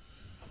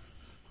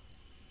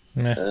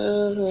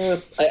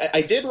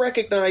 I did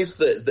recognize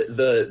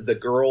the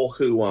girl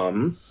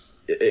who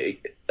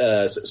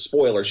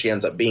spoiler, she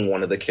ends up being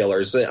one of the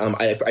killers.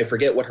 I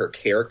forget what her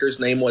character's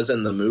name was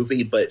in the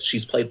movie, but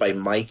she's played by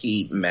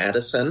Mikey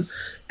Madison,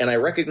 and I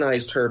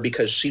recognized her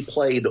because she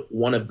played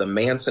one of the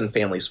Manson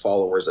family's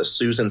followers, a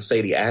Susan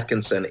Sadie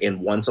Atkinson, in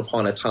Once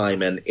Upon a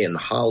Time in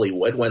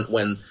Hollywood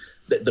when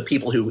the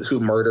people who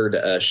murdered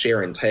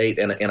Sharon Tate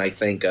and I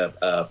think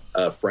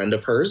a friend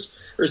of hers.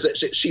 Or is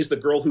it, she's the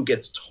girl who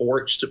gets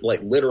torched,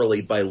 like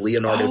literally by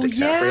Leonardo DiCaprio.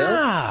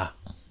 Yeah.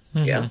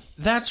 Mm-hmm. Yeah,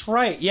 that's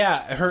right.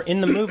 Yeah, her in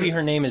the movie,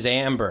 her name is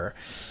Amber.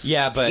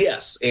 Yeah, but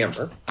yes,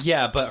 Amber.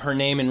 Yeah, but her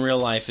name in real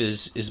life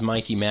is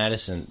Mikey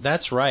Madison.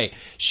 That's right.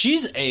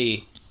 She's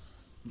a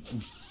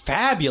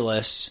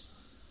fabulous.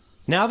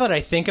 Now that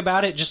I think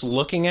about it, just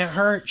looking at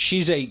her,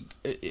 she's a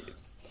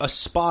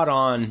spot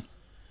on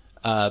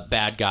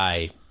bad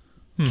guy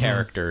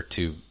character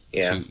to.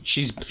 Yeah,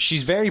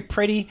 she's very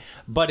pretty,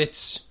 but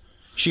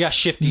she got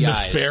shifty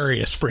eyes.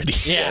 Nefarious pretty.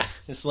 Yeah.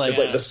 It's like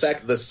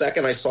the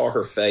second I saw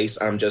her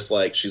face, I'm just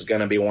like, she's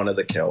going to be one of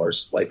the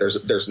killers. Like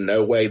there's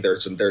no way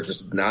there's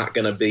just not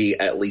going to be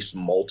at least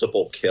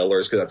multiple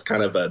killers, because that's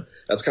kind of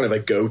a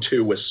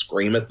go-to with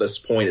Scream at this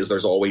point, is there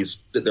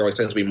always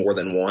tends to be more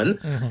than one.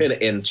 Mm-hmm.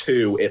 And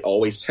two, it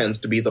always tends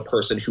to be the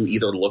person who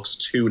either looks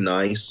too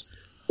nice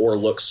or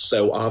looks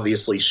so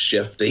obviously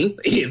shifty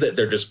that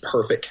they're just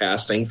perfect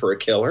casting for a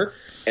killer.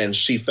 And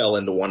she fell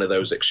into one of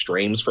those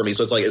extremes for me.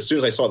 So it's like, as soon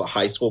as I saw the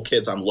high school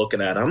kids, I'm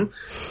looking at them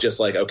just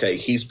like, okay,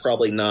 he's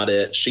probably not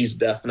it. She's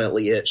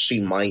definitely it.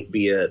 She might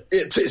be it.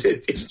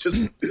 It's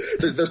just,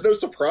 there's no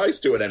surprise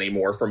to it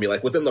anymore for me.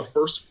 Like within the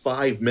first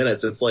 5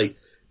 minutes, it's like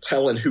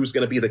telling who's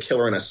going to be the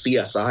killer in a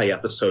CSI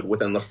episode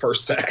within the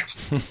first act.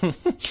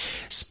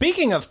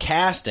 Speaking of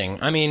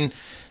casting, I mean,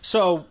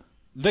 so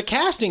the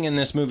casting in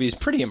this movie is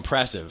pretty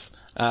impressive.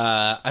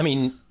 I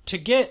mean, to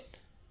get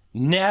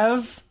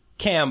Neve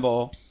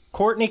Campbell,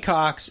 Courtney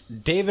Cox,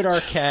 David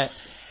Arquette,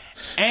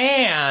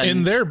 and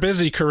in their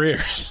busy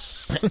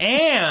careers,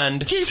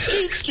 and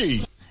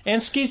Skeet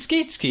and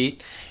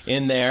Skeet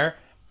in there.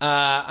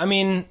 I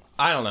mean,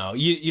 I don't know.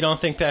 You don't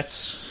think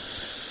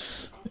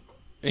that's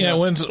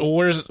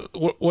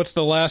what's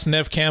the last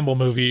Neve Campbell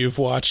movie you've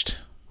watched?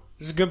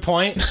 This is a good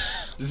point.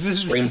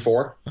 Scream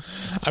 4.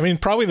 I mean,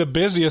 probably the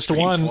busiest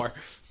one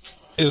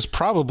is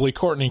probably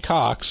Courtney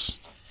Cox.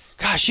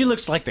 Gosh, she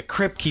looks like the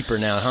Crypt Keeper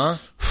now, huh?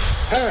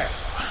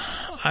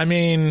 I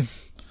mean,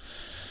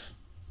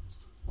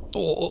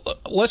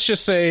 let's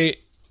just say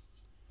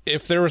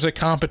if there was a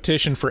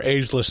competition for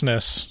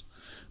agelessness,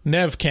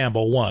 Neve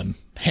Campbell won,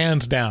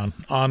 hands down,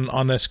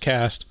 on this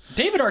cast.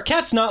 David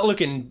Arquette's not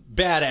looking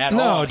bad at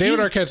all. No, David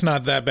Arquette's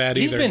not that bad either.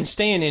 He's been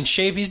staying in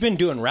shape. He's been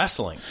doing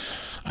wrestling.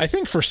 I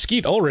think for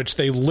Skeet Ulrich,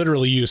 they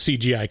literally use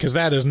CGI, because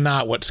that is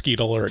not what Skeet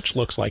Ulrich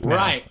looks like now.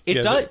 Right.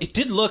 It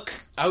did look...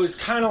 I was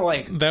kind of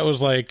like... That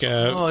was like...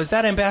 is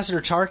that Ambassador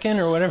Tarkin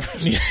or whatever?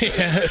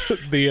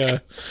 Yeah.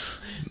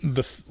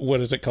 The what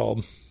is it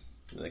called?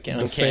 The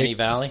Uncanny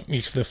Valley?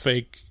 It's the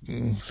fake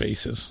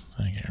faces.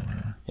 I can't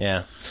remember.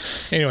 Yeah.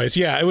 Anyways,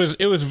 yeah, it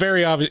was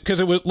very obvious, because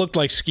it looked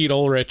like Skeet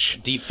Ulrich.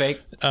 Deep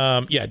fake?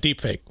 Yeah,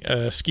 deep fake.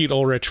 Skeet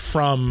Ulrich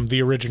from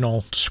the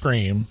original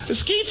Scream.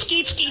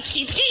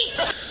 Skeet.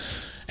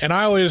 And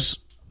I always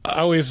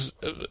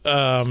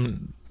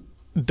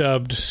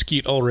dubbed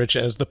Skeet Ulrich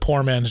as the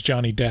poor man's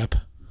Johnny Depp.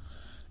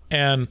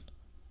 And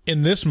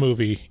in this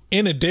movie,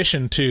 in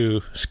addition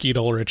to Skeet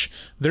Ulrich,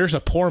 there's a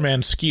poor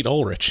man's Skeet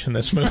Ulrich in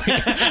this movie.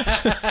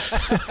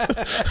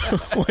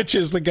 Which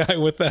is the guy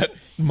with that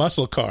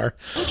muscle car.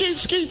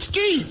 Skeet.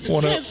 You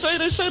can't say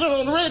they said it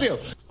on the radio.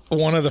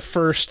 One of the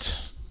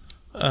first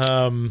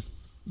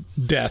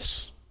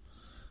deaths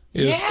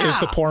is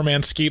the poor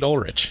man's Skeet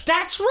Ulrich.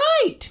 That's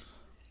right.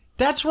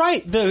 That's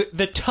right.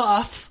 The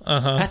tough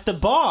at the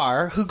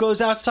bar who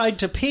goes outside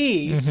to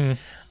pee,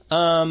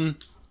 and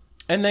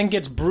then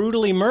gets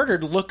brutally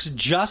murdered, looks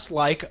just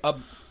like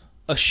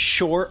a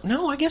short.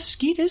 No, I guess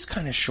Skeet is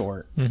kind of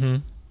short.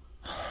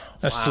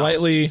 Mm-hmm.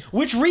 Slightly,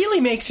 which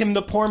really makes him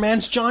the poor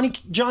man's Johnny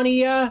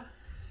Depp.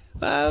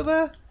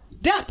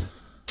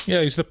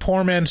 Yeah, he's the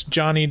poor man's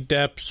Johnny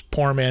Depp's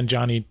poor man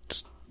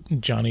Johnny's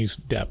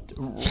Depp.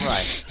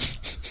 Right.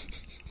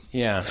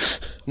 Yeah.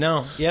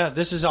 No. Yeah.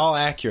 This is all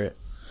accurate.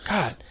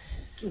 God,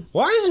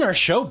 why isn't our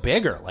show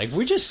bigger? Like,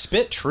 we just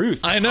spit truth.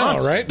 I know,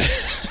 right?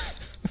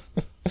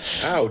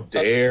 How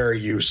dare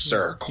you,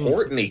 sir?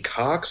 Courtney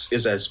Cox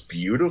is as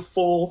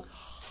beautiful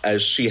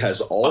as she has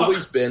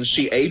always been.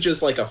 She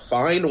ages like a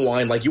fine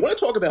wine. Like, you want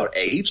to talk about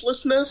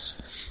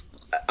agelessness?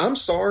 I'm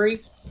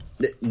sorry.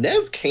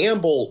 Neve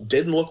Campbell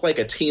didn't look like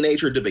a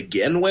teenager to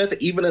begin with,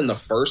 even in the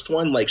first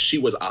one. Like, she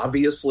was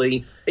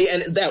obviously,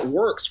 and that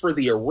works for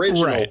the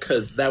original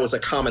because that was a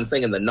common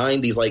thing in the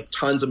 90s. Like,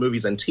 tons of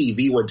movies and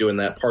TV were doing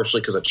that, partially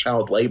because of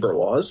child labor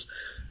laws.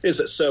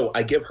 So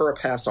I give her a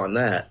pass on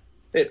that.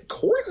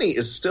 Courtney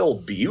is still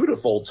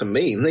beautiful to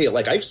me.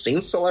 Like, I've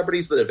seen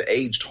celebrities that have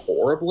aged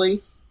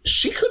horribly.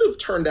 She could have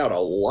turned out a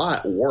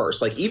lot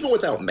worse. Like, even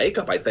without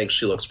makeup, I think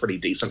she looks pretty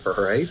decent for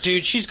her age.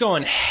 Dude, she's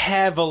going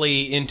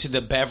heavily into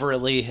the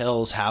Beverly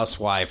Hills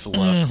housewife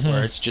look,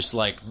 where it's just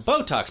like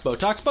Botox,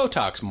 Botox,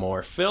 Botox,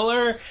 more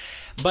filler.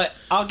 But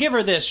I'll give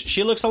her this.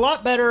 She looks a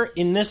lot better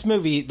in this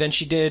movie than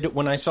she did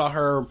when I saw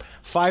her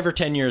 5 or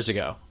 10 years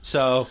ago.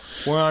 So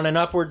we're on an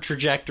upward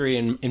trajectory,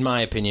 in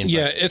my opinion.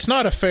 Yeah, it's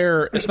not a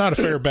fair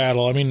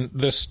battle. I mean,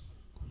 this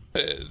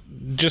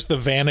just the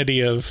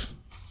vanity of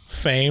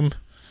fame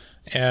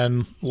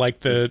and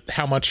like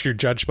how much you're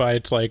judged by.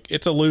 It's like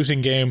it's a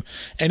losing game.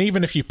 And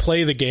even if you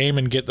play the game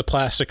and get the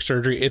plastic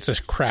surgery, it's a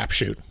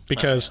crapshoot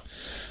because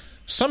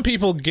some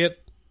people get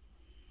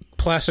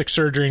plastic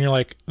surgery and you're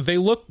like, they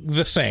look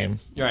the same.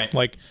 Right.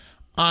 Like,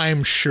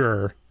 I'm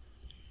sure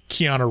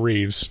Keanu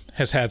Reeves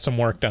has had some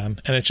work done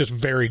and it's just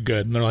very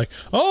good. And they're like,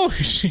 oh,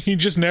 he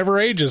just never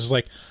ages. It's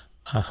like,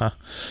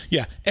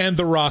 yeah. And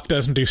The Rock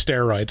doesn't do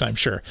steroids, I'm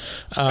sure.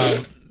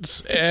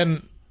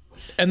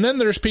 And then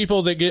there's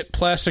people that get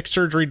plastic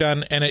surgery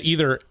done and it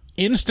either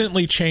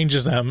instantly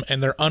changes them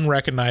and they're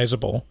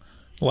unrecognizable,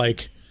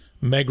 like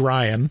Meg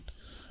Ryan,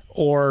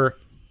 or...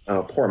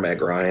 Oh, poor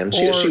Meg Ryan.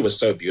 She was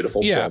so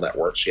beautiful for all that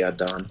work she had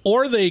done.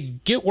 Or they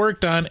get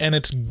work done and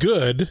it's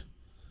good,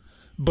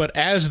 but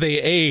as they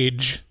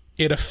age,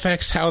 it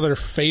affects how their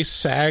face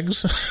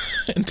sags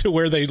into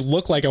where they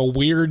look like a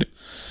weird...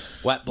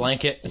 wet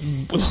blanket.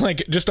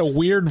 Like just a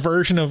weird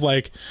version of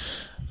like,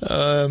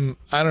 I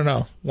don't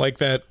know, like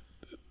that...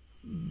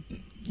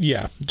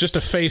 Yeah, just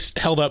a face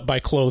held up by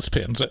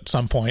clothespins at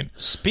some point.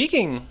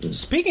 Speaking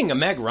of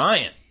Meg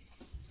Ryan,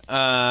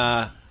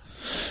 her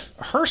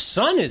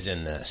son is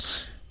in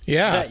this.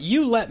 Yeah. That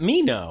you let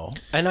me know.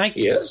 And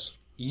Yes?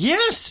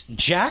 Yes,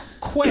 Jack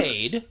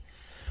Quaid,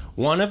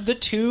 one of the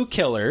two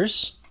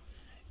killers,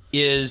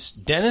 is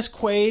Dennis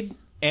Quaid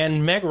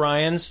and Meg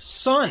Ryan's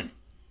son,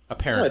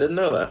 apparently. Oh, I didn't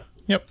know that.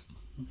 Yep.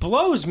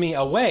 Blows me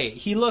away.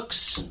 He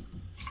looks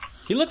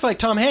like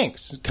Tom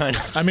Hanks, kind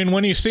of. I mean,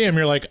 when you see him,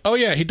 you're like, oh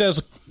yeah, he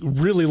does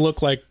really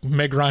look like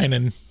Meg Ryan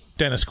and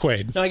Dennis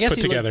Quaid No, I guess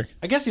put together.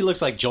 I guess he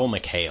looks like Joel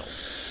McHale.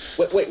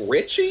 Wait,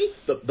 Richie?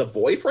 The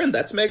boyfriend?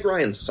 That's Meg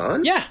Ryan's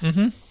son? Yeah.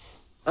 Mm-hmm.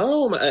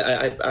 Oh,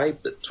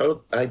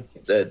 I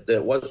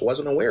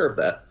wasn't aware of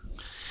that.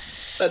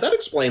 That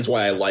explains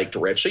why I liked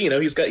Richie. You know,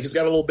 he's got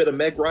a little bit of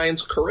Meg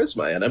Ryan's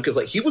charisma in him because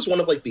like he was one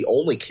of like the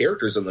only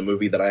characters in the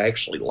movie that I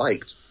actually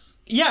liked.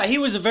 Yeah, he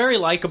was a very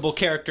likable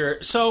character.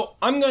 So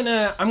I'm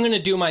gonna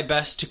do my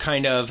best to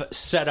kind of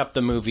set up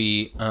the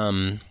movie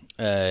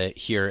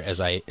here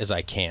as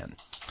I can.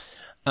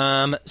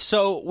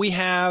 So we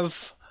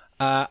have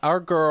our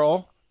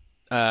girl.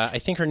 I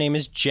think her name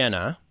is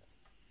Jenna,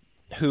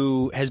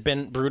 who has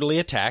been brutally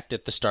attacked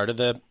at the start of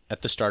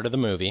the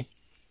movie.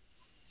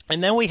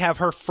 And then we have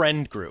her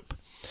friend group.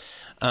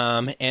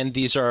 And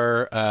these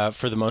are,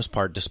 for the most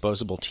part,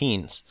 disposable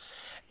teens.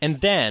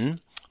 And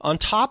then, on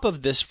top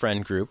of this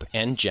friend group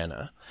and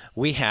Jenna,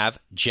 we have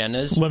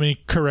Jenna's... Let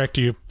me correct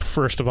you,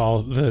 first of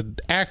all. The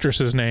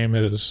actress's name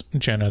is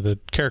Jenna. The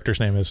character's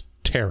name is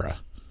Tara.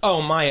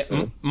 Oh,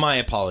 my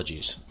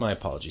apologies. My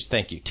apologies.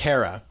 Thank you.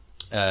 Tara,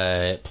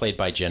 played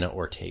by Jenna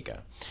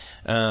Ortega.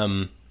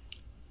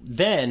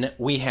 Then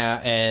we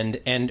have...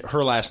 And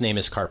her last name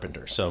is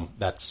Carpenter, so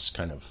that's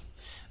kind of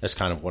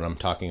what I'm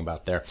talking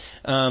about there.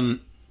 And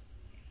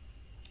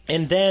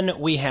then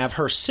we have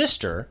her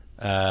sister,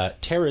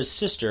 Tara's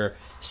sister,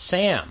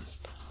 Sam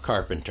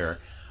Carpenter,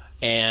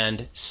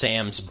 and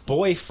Sam's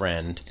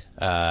boyfriend,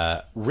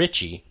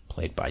 Richie,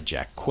 played by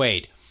Jack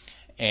Quaid.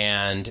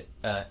 And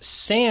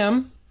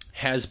Sam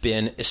has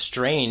been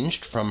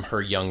estranged from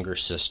her younger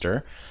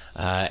sister,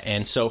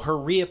 and so her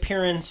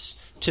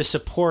reappearance to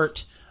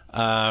support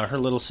her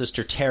little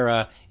sister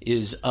Tara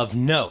is of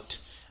note.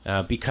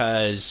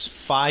 Because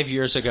 5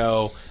 years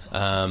ago,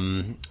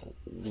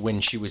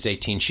 when she was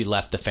 18, she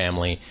left the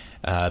family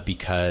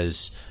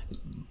because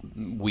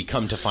we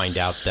come to find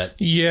out that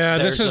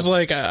this was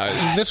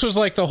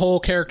like the whole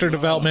character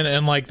development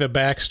and like the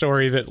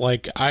backstory that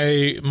like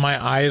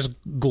my eyes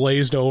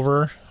glazed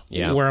over.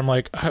 Yeah, where I'm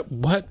like,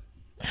 what?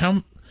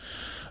 How?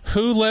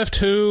 Who left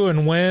who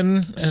and when?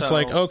 And it's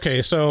like,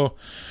 okay, so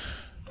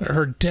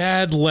her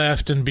dad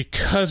left, and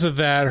because of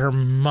that, her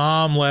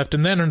mom left,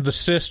 and then the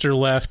sister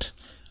left.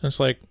 It's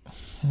like,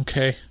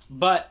 okay.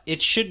 But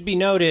it should be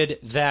noted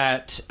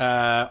that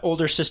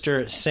older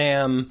sister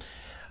Sam,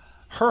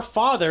 her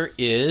father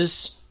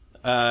is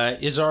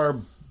our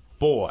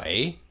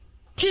boy.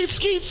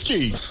 Skeet.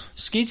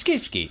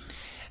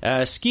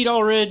 Skeet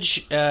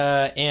Ulrich,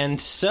 and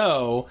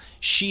so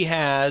she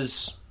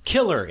has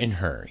killer in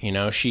her. You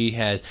know, she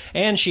has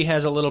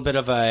a little bit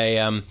of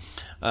a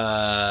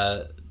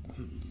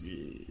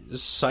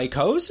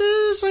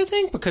psychosis, I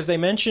think, because they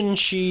mention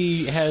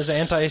she has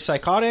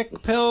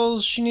antipsychotic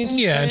pills she needs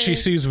to take. And she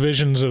sees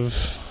visions of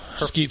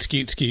skeet.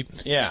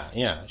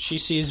 Yeah. She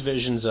sees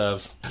visions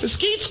of...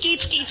 Skeet.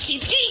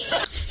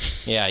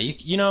 Yeah,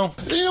 you know...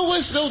 You know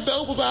what's so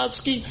dope about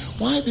skeet?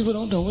 White people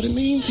don't know what it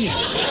means yet.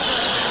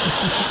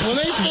 When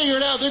they figure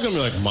it out, they're going to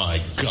be like, my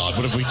God,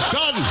 what have we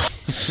done?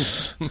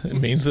 It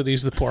means that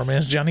he's the poor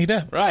man's Johnny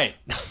Depp. Right.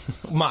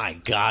 My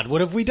God,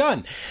 what have we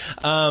done?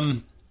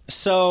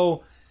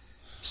 So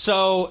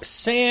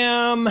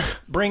Sam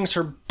brings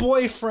her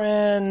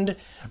boyfriend,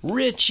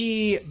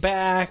 Richie,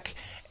 back.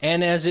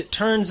 And as it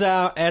turns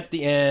out at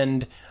the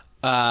end,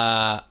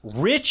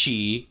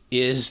 Richie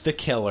is the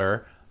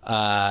killer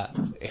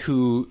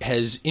who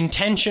has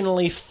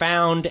intentionally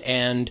found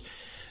and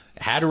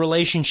had a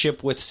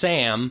relationship with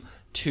Sam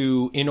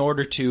in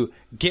order to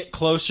get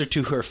closer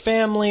to her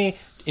family,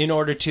 in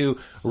order to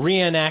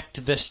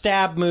reenact the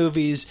Stab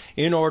movies,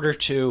 in order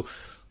to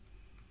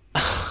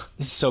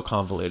this is so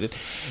convoluted.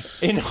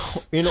 In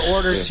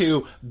order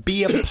to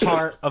be a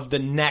part of the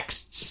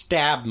next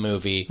Stab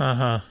movie.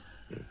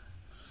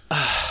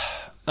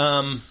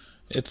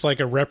 It's like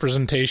a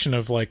representation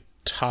of like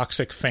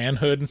toxic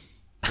fanhood.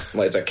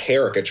 Like, it's a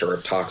caricature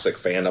of toxic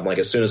fandom. Like,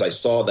 as soon as I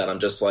saw that, I'm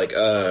just like,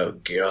 oh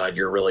God,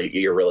 you're really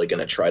going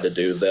to try to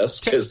do this?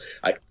 Because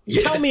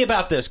tell me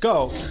about this.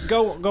 Go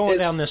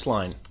down this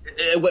line.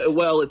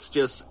 Well, it's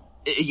just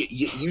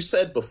you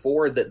said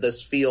before that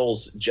this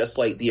feels just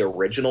like the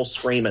original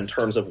Scream in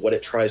terms of what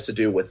it tries to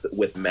do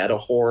with meta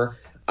horror.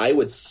 I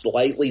would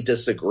slightly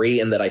disagree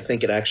in that I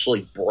think it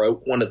actually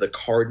broke one of the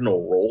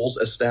cardinal rules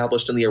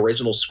established in the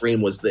original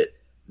Scream, was that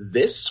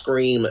this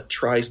Scream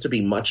tries to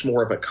be much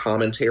more of a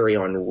commentary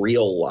on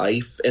real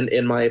life,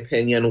 in my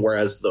opinion,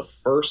 whereas the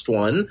first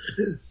one,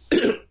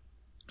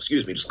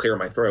 excuse me, just clear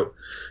my throat.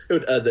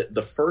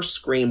 The first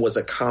Scream was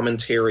a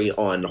commentary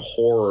on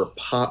horror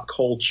pop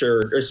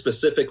culture, or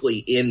specifically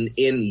in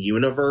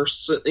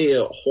universe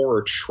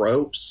horror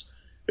tropes.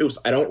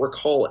 I don't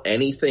recall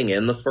anything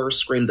in the first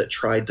Scream that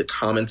tried to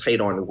commentate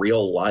on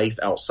real life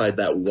outside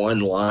that one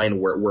line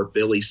where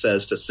Billy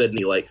says to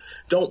Sidney, like,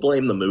 don't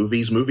blame the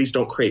movies. Movies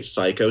don't create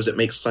psychos. It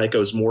makes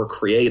psychos more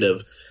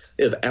creative.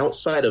 If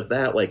outside of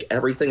that, like,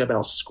 everything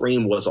about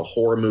Scream was a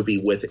horror movie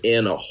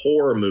within a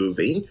horror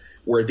movie,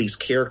 where these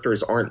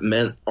characters aren't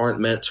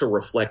meant to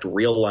reflect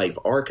real life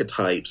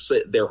archetypes.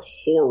 They're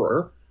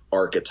horror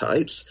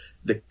archetypes.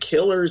 The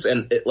killers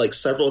and like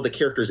several of the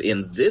characters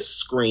in this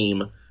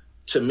Scream,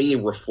 to me,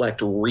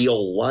 reflect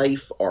real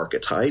life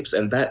archetypes,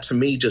 and that to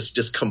me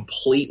just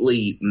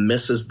completely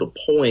misses the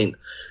point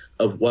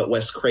of what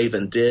Wes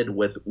Craven did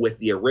with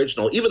the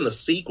original. Even the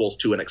sequels,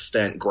 to an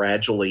extent,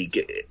 gradually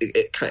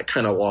it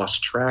kind of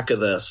lost track of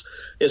this.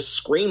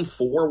 Scream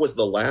 4 was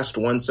the last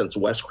one since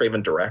Wes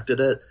Craven directed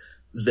it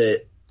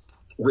that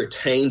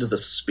retained the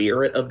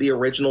spirit of the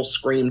original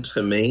Scream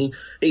to me.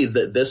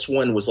 This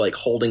one was like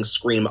holding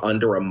Scream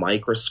under a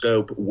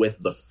microscope with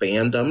the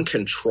fandom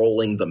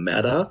controlling the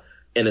meta.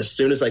 And as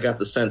soon as I got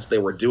the sense they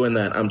were doing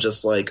that, I'm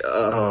just like,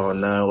 oh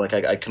no, like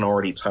I can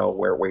already tell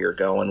where you're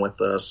going with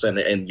this, and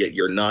yet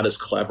you're not as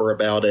clever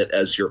about it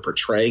as you're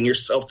portraying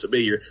yourself to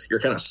be. You're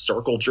kind of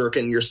circle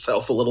jerking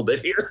yourself a little bit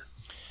here.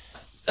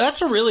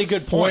 That's a really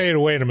good point.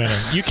 Wait a minute.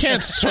 You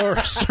can't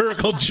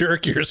circle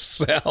jerk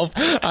yourself.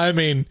 I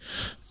mean,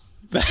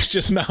 that's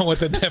just not what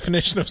the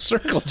definition of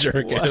circle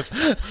jerk is.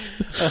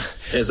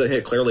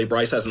 Clearly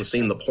Bryce hasn't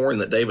seen the porn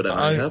that David and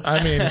I have.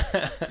 I mean,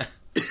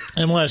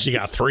 unless you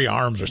got 3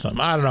 arms or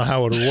something. I don't know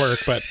how it would work,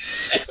 but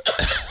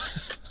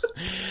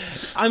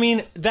I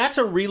mean, that's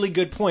a really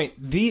good point.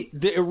 The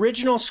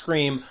original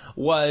Scream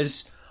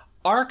was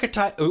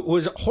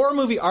horror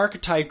movie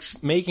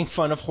archetypes making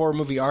fun of horror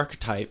movie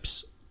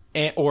archetypes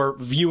or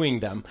viewing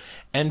them.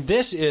 And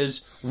this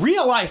is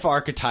real life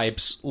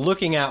archetypes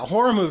looking at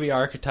horror movie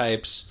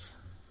archetypes.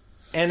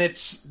 And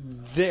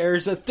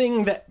there's a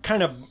thing that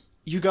kind of,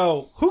 you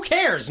go, who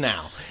cares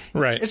now?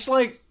 Right. It's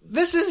like,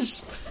 this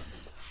is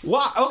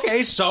what?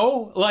 Okay,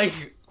 so like,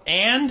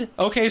 and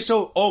okay,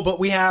 so but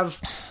we have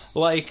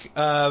like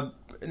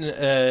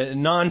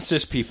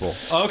non-cis people.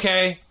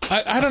 Okay,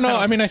 I don't know.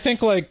 I mean, I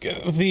think like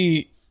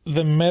the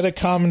meta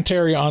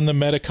commentary on the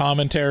meta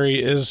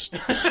commentary is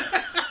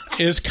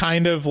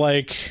kind of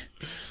like,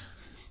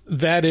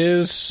 that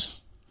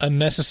is a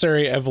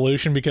necessary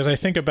evolution, because I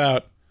think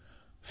about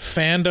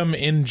fandom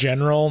in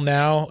general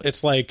now.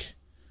 It's like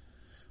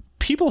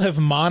people have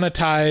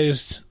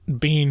monetized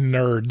being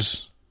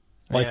nerds.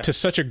 Like, to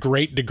such a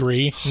great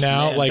degree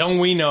now. Man, like, don't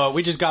we know it?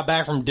 We just got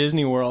back from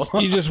Disney World.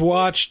 you just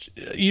watch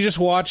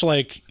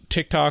like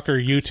TikTok or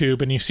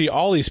YouTube, and you see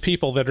all these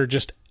people that are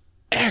just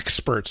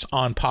experts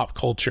on pop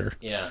culture.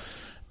 Yeah.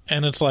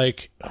 And it's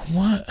like,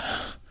 what?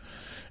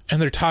 And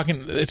they're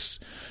talking, it's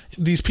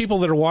these people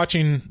that are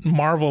watching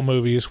Marvel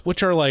movies,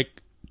 which are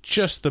like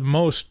just the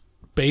most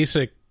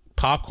basic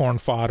popcorn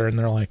fodder, and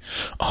they're like,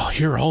 oh,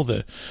 here are all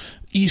the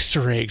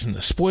Easter eggs and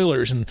the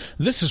spoilers, and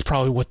this is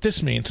probably what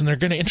this means, and they're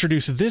going to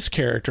introduce this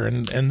character,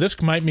 and this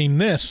might mean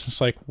this.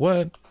 It's like,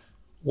 what?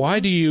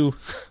 Why do you?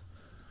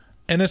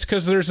 And it's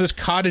because there's this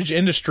cottage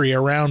industry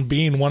around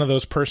being one of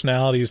those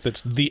personalities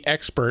that's the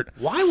expert.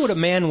 Why would a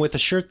man with a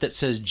shirt that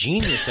says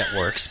genius at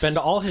work spend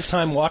all his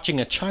time watching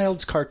a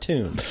child's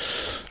cartoon?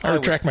 I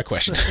retract my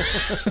question.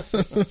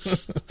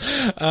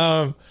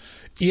 I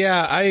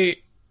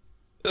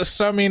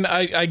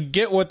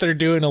get what they're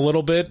doing a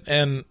little bit,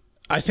 and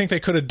I think they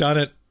could have done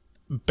it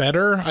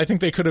better. I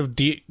think they could have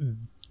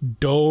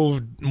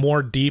dove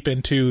more deep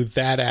into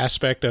that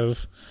aspect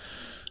of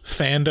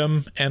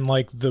fandom and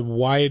like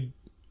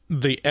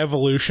the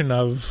evolution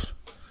of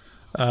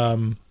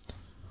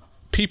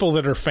people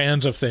that are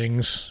fans of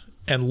things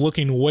and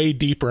looking way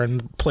deeper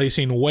and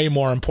placing way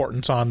more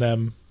importance on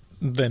them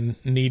than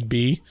need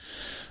be.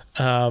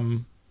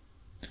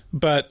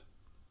 But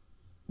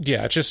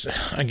yeah, it just,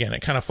 again,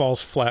 it kind of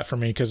falls flat for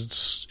me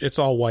because it's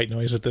all white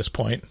noise at this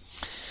point.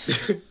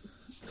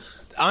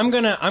 I'm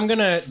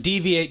gonna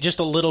deviate just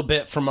a little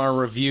bit from our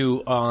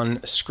review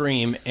on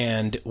Scream,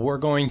 and we're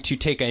going to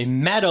take a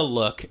meta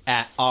look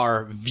at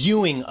our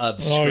viewing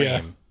of Scream. Oh,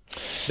 yeah.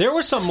 There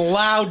was some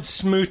loud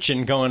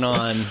smooching going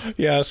on.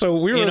 Yeah, so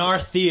we were in our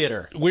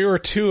theater. We were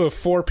 2 of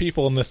 4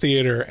 people in the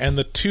theater, and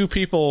the 2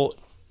 people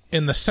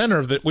in the center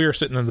of we were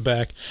sitting in the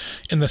back.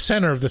 In the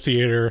center of the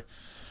theater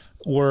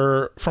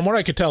were, from what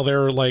I could tell,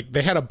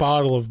 they had a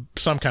bottle of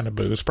some kind of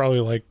booze,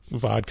 probably like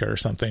vodka or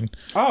something.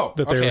 Oh,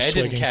 that they were I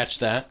swigging. didn't catch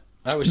that.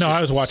 I was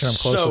watching them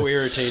closely. So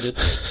irritated.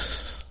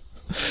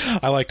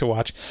 I like to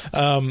watch.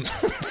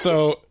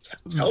 So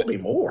tell me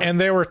more. And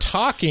they were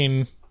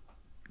talking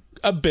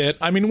a bit.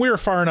 I mean, we were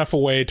far enough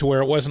away to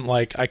where it wasn't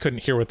like I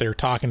couldn't hear what they were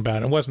talking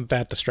about. It wasn't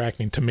that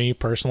distracting to me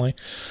personally.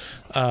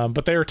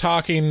 But they were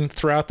talking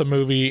throughout the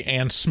movie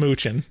and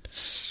smooching.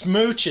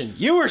 Smooching.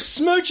 You were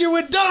smooching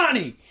with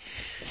Donnie.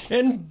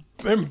 And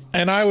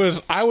I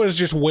was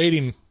just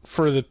waiting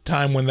for the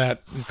time when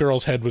that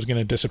girl's head was going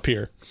to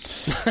disappear.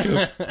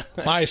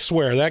 I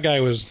swear, that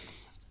guy was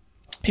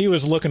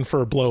looking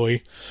for a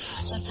blowy.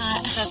 That's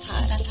hot. That's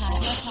hot. That's hot.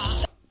 That's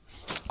hot.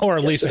 Or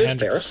at least a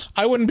hand job.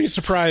 I wouldn't be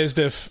surprised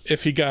if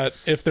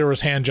there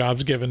was hand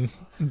jobs given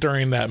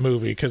during that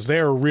movie, because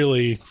they were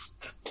really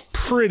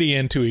pretty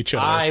into each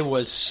other. I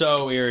was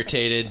so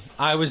irritated.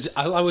 I was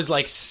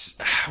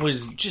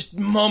just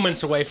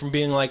moments away from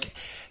being like,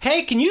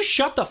 "Hey, can you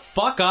shut the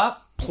fuck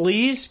up,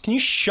 please? Can you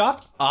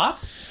shut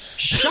up?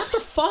 Shut the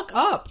fuck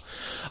up.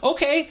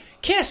 Okay,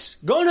 kiss,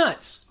 go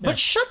nuts. But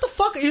shut the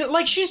fuck."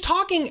 Like, she's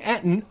talking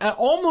at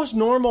almost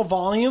normal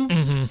volume.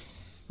 Mm-hmm.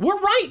 We're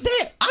right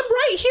there. I'm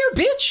right here,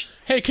 bitch.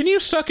 Hey, can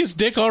you suck his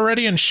dick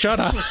already and shut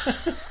up?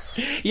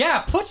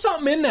 Yeah, put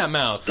something in that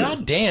mouth.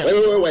 God damn.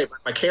 Wait.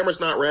 My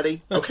camera's not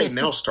ready. Okay,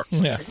 now start.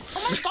 Yeah.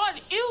 Oh my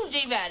god, ew,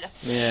 David.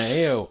 Yeah,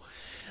 ew.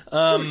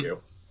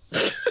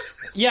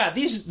 Yeah,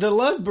 the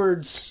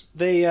lovebirds,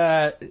 they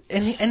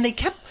and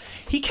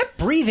he kept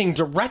breathing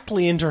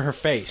directly into her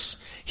face.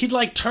 He'd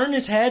like turn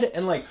his head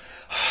and like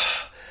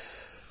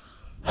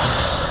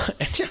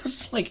and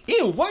just like,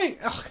 ew, why?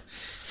 Ugh.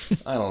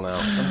 I don't know.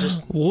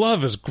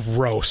 Love is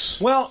gross.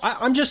 Well,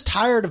 I'm just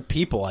tired of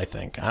people, I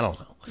think. I don't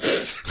know.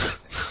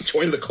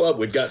 Join the club.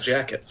 We've got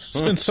jackets.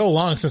 It's been so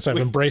long since I've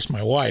embraced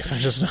my wife.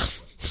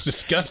 It's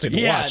disgusting to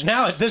watch. Yeah,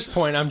 now at this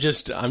point, I'm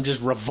just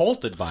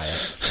revolted by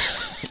it.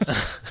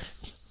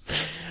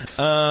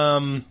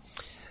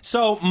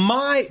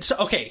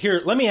 Okay,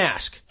 here, let me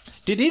ask.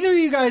 Did either of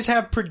you guys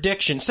have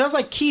predictions? Sounds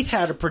like Keith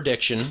had a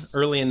prediction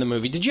early in the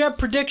movie. Did you have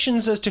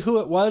predictions as to who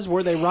it was?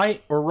 Were they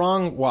right or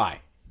wrong?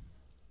 Why?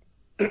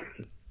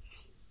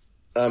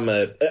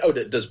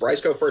 Does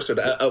Bryce go first?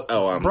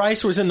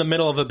 Bryce was in the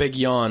middle of a big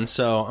yawn,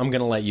 so I'm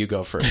going to let you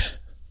go first.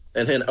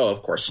 And then,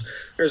 of course.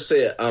 Like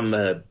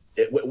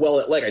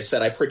I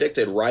said, I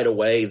predicted right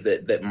away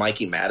that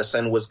Mikey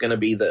Madison was going to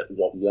be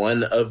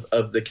one of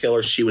the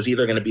killers. She was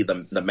either going to be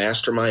the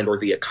mastermind or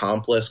the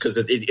accomplice, because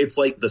it's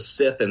like the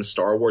Sith in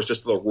Star Wars,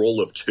 just the rule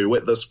of 2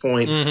 at this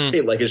point.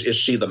 Mm-hmm. Like, is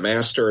she the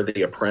master or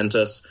the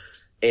apprentice?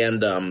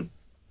 And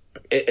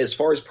as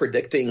far as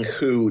predicting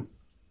who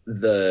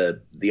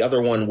the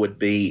other one would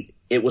be,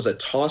 it was a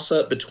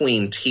toss-up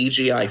between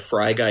TGI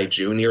Fry Guy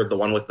Jr., the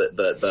one with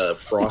the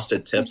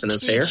frosted tips in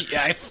his hair.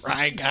 TGI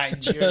Fry Guy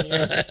Jr.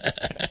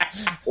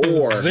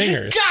 Or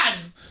Zingers. God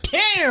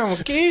damn,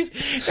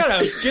 Keith.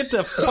 Gotta get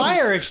the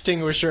fire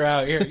extinguisher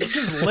out here. You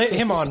just lit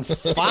him on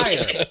fire.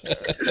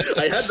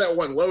 I had that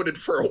one loaded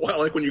for a while,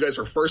 like when you guys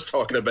were first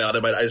talking about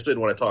him. I just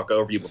didn't want to talk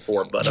over you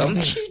before. But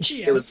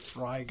TGI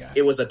Fry Guy.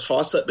 It was a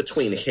toss-up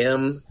between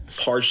him,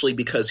 partially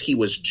because he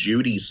was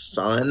Judy's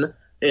son.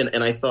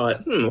 And I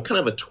thought, what kind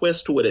of a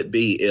twist would it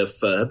be if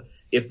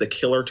the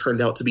killer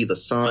turned out to be the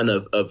son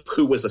of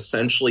who was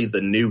essentially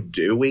the new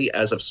Dewey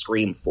as of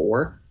Scream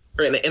 4?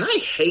 And I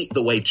hate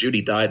the way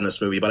Judy died in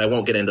this movie, but I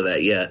won't get into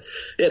that yet.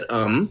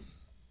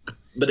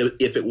 But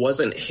if it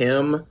wasn't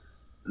him,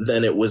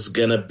 then it was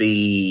gonna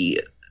be.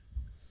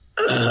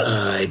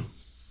 I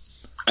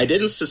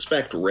didn't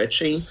suspect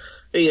Richie.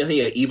 Yeah,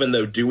 even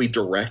though Dewey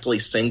directly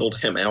singled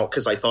him out,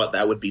 because I thought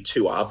that would be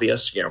too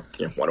obvious.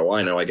 What do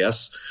I know? I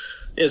guess.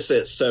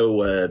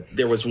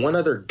 There was one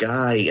other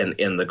guy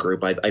in the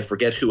group. I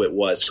forget who it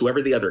was.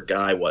 Whoever the other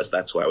guy was,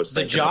 that's who I was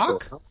thinking. The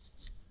jock?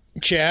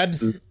 Chad?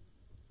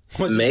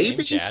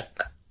 Maybe. Chad?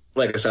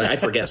 Like I said, I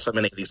forget so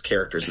many of these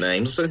characters'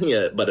 names.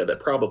 Yeah,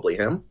 but probably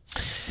him.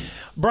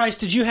 Bryce,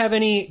 did you have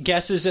any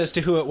guesses as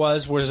to who it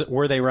was?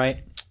 Were they right?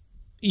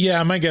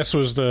 Yeah, my guess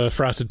was the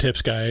Frosted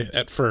Tips guy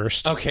at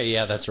first. Okay,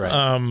 yeah, that's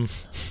right.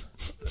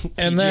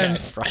 And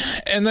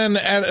then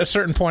at a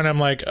certain point, I'm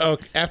like, oh,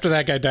 after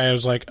that guy died, I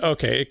was like,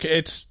 okay,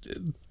 it's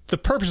the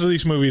purpose of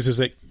these movies is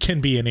it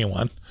can be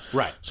anyone,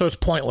 right? So it's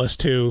pointless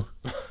to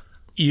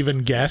even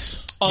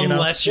guess,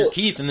 unless you're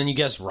Keith, and then you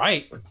guess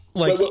right.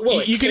 Like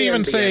you could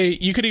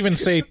even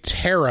say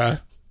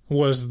Tara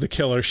was the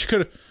killer.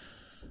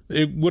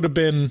 It would have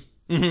been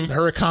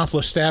her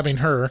accomplice stabbing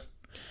her.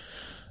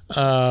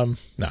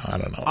 No, I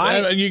don't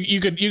know. You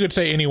could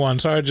say anyone,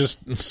 so I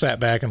just sat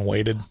back and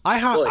waited.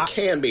 It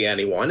can be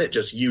anyone. It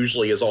just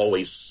usually is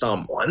always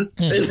someone.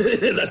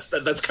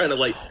 That's kind of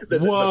like the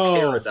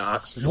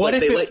paradox. What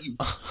like if they let you?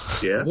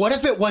 Yeah. What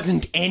if it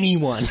wasn't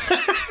anyone?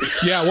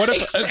 Yeah. What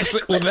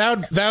if? Well,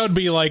 that would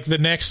be like the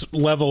next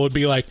level. Would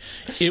be like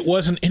it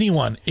wasn't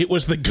anyone. It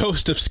was the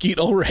ghost of Skeet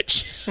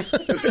Ulrich.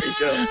 There you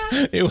go.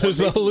 It was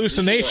the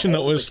hallucination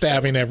that was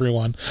stabbing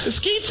everyone.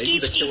 Skeet,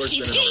 been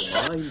in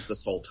our minds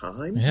this whole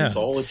time. Yeah. It's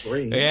all a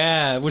dream.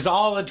 Yeah, it was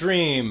all a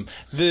dream.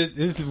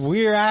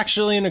 We're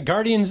actually in a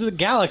Guardians of the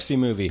Galaxy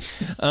movie.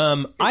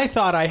 I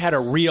thought I had a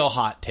real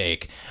hot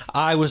take.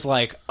 I was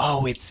like,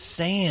 oh, it's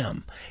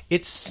Sam.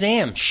 It's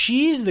Sam.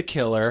 She's the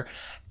killer,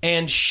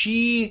 and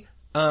she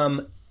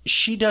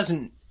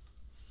doesn't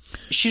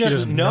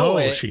know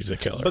it. She's a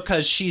killer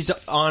because she's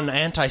on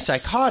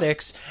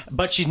antipsychotics,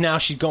 but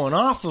she's going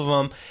off of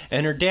them,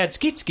 and her dad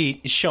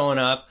Skeet is showing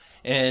up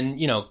and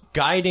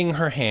guiding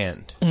her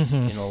hand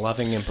in a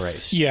loving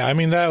embrace. Yeah, I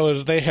mean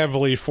they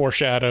heavily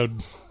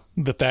foreshadowed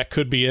that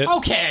could be it.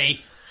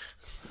 Okay,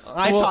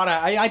 I thought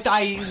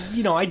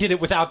I did it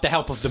without the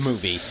help of the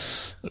movie.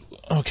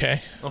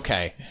 Okay.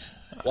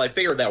 Well, I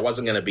figured that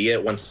wasn't going to be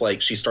it once,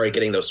 like, she started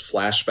getting those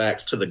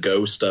flashbacks to the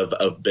ghost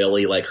of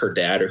Billy, like her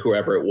dad or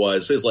whoever it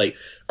was. Is like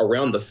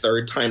around the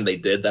third time they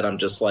did that, I'm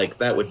just like,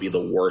 that would be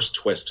the worst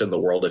twist in the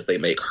world if they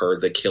make her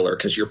the killer,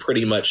 because you're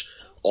pretty much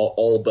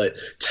all but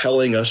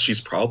telling us she's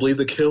probably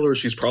the killer.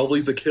 She's probably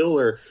the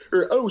killer.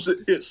 Or, oh,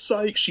 it's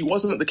psych. She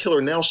wasn't the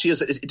killer. Now she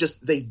is. It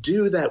just, they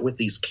do that with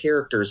these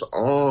characters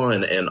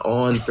on and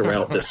on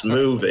throughout this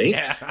movie.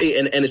 Yeah.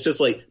 And it's just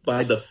like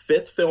by the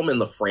fifth film in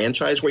the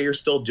franchise where you're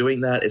still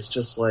doing that, it's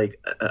just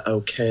like,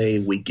 okay,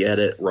 we get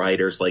it,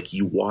 writers. Like,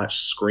 you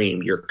watch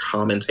Scream. You're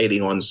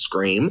commentating on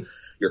Scream.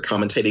 You're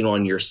commentating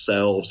on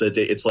yourselves.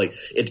 It's like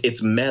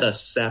it's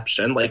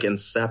metaception, like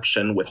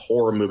Inception with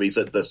horror movies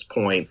at this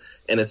point.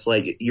 And it's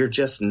like you're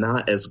just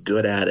not as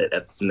good at it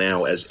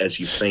now as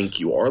you think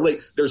you are.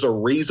 Like, there's a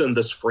reason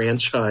this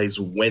franchise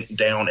went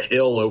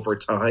downhill over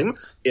time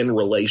in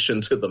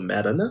relation to the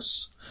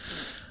meta-ness.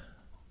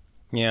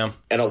 Yeah.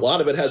 And a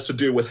lot of it has to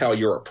do with how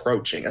you're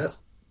approaching it.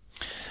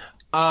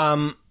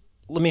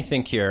 Let me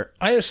think here.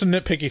 I have some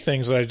nitpicky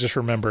things that I just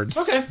remembered.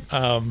 Okay.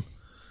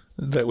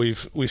 That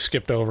we've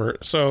skipped over.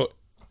 So,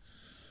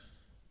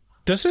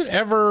 does it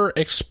ever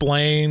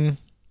explain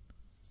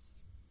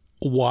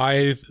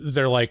why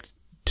they're like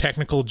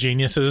technical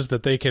geniuses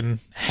that they can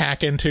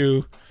hack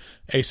into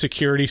a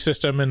security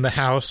system in the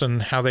house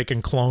and how they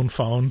can clone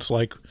phones?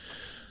 Like,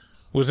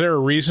 was there a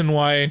reason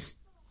why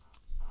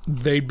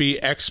they'd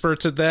be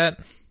experts at that?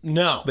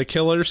 No. The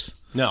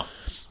killers? No.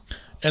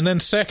 And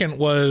then second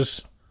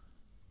was,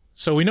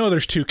 so we know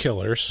there's two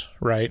killers,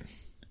 right?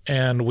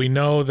 And we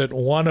know that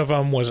one of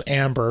them was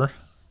Amber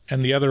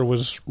and the other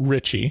was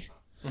Richie.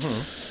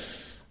 Mm-hmm.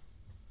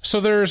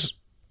 So there's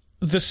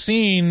the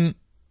scene,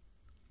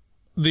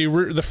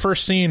 the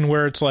first scene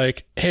where it's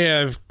like,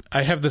 hey,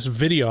 I have this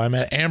video. I'm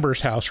at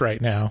Amber's house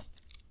right now.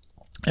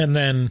 And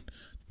then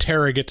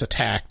Tara gets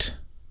attacked.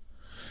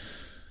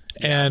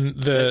 And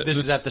this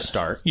is at the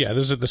start. Yeah,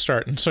 this is at the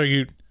start. And so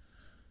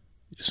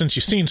since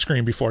you've seen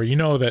Scream before, you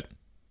know that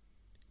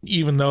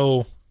even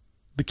though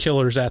the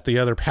killer's at the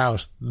other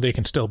house, they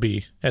can still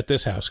be at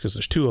this house because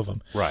there's two of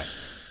them. Right.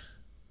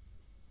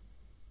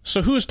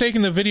 So who was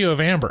taking the video of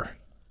Amber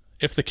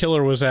if the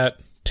killer was at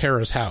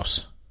Tara's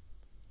house?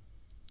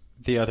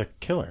 The other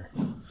killer.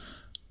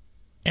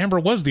 Amber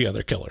was the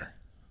other killer.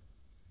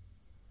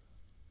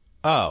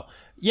 Oh.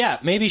 Yeah,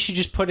 maybe she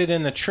just put it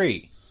in the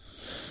tree.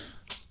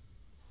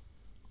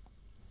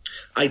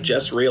 I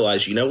just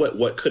realized, you know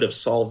what could have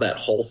solved that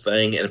whole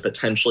thing and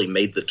potentially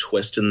made the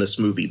twist in this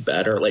movie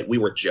better? Like, we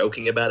were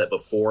joking about it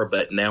before,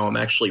 but now I'm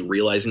actually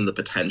realizing the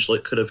potential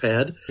it could have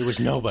had. It was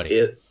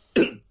nobody.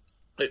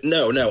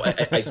 No.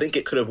 I think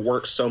it could have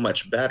worked so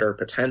much better,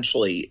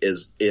 potentially,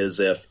 is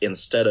if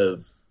instead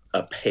of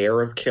a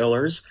pair of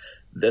killers,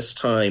 this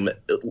time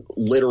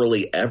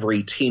literally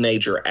every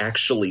teenager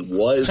actually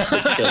was the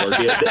killer.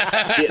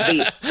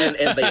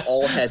 And they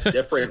all had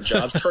different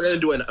jobs. Turn it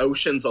into an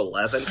Ocean's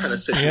 11 kind of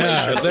situation.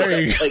 Yeah,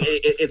 there you go. Like,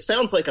 it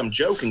sounds like I'm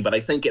joking, but I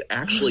think it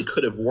actually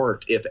could have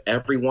worked if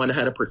everyone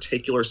had a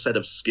particular set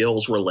of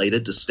skills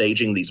related to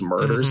staging these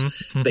murders.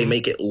 Mm-hmm. They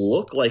make it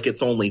look like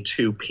it's only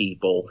two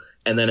people.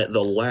 And then at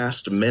the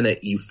last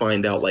minute, you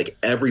find out, like,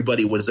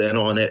 everybody was in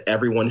on it.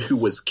 Everyone who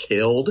was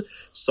killed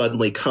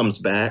suddenly comes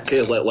back,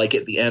 like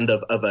at the end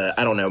of a,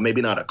 I don't know,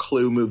 maybe not a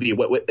Clue movie.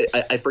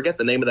 I forget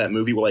the name of that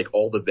movie where, like,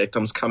 all the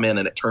victims come in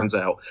and it turns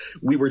out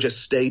we were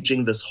just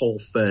staging this whole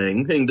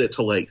thing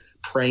to like,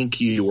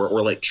 prank you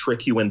or like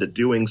trick you into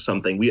doing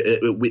something.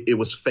 It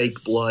was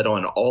fake blood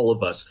on all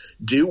of us.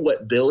 Do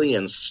what Billy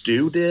and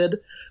Stu did,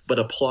 but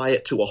apply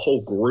it to a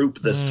whole group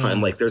this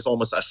time. Like there's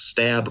almost a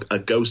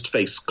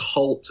Ghostface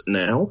cult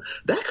now.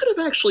 That could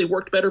have actually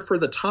worked better for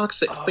the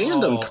toxic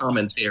fandom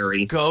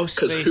commentary.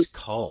 Ghostface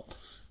cult.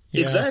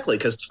 Yeah. Exactly,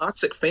 because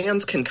toxic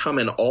fans can come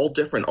in all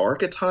different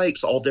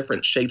archetypes, all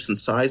different shapes and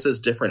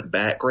sizes, different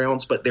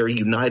backgrounds, but they're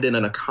united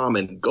in a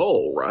common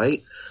goal,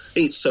 right?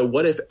 So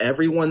what if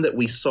everyone that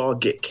we saw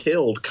get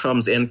killed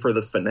comes in for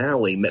the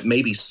finale?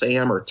 Maybe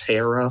Sam or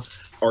Tara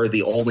are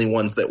the only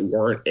ones that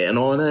weren't in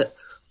on it.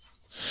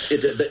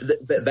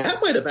 That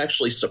might have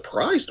actually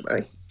surprised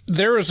me.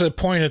 There was a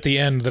point at the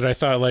end that I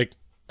thought, like,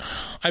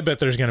 I bet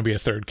there's going to be a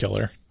third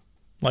killer.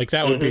 Like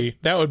that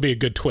would be a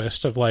good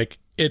twist of like,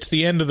 it's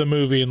the end of the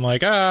movie and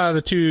like,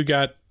 the two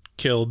got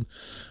killed,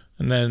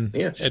 and then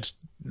it's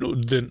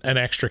an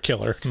extra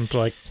killer. And it's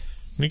like,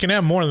 you can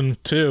have more than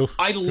two.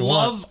 I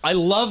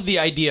love the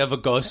idea of a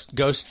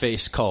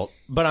Ghostface cult,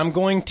 but I'm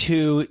going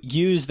to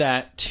use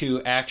that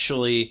to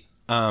actually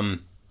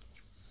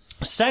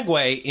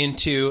segue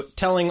into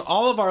telling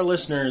all of our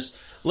listeners,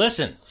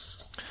 listen,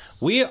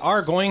 we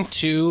are going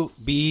to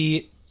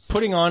be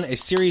putting on a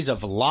series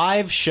of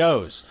live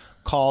shows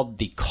called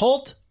The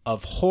Cult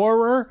of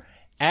Horror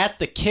at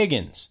the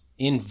Kiggins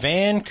in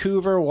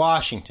Vancouver,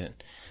 Washington.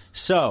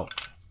 So,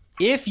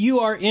 if you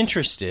are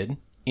interested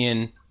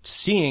in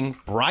seeing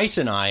Bryce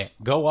and I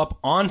go up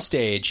on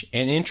stage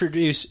and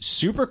introduce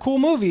super cool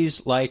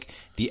movies like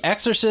The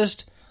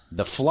Exorcist,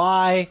 The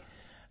Fly,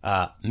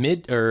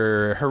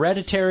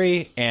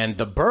 Hereditary, and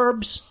The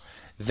Burbs,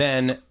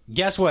 then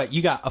guess what?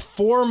 You got a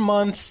 4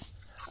 months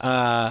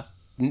of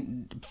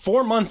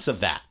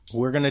that.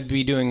 We're going to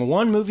be doing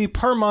one movie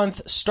per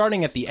month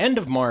starting at the end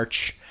of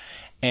March.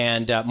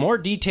 And more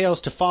details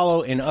to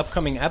follow in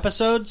upcoming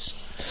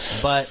episodes.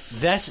 But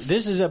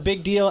this is a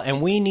big deal, and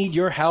we need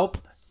your help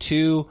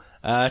to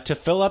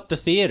fill up the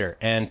theater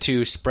and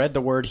to spread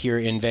the word here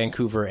in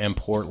Vancouver and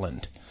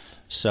Portland.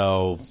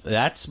 So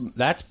that's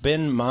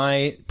been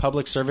my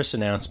public service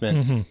announcement.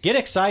 Mm-hmm. Get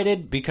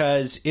excited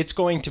because it's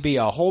going to be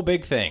a whole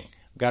big thing.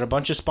 We've got a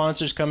bunch of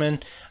sponsors coming.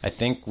 I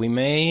think we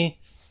may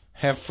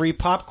have free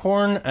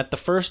popcorn at the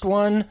first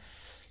one.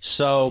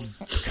 So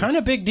kind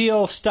of big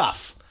deal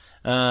stuff.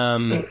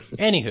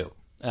 Anywho,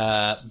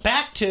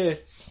 back to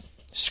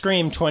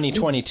Scream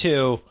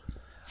 2022.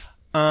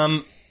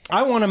 I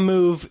want to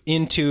move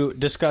into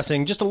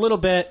discussing just a little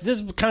bit.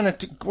 This is kind of,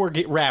 we're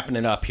wrapping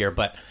it up here,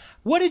 but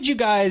what did you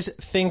guys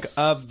think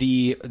of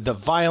the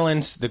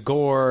violence, the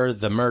gore,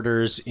 the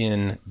murders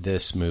in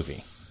this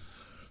movie?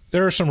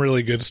 There was some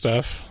really good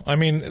stuff. I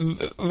mean,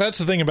 that's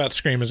the thing about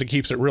Scream is it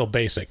keeps it real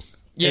basic.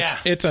 Yeah.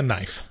 It's a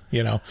knife,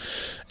 you know.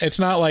 It's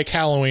not like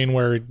Halloween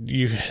where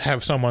you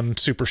have someone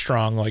super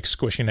strong like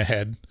squishing a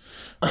head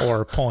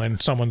or pulling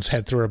someone's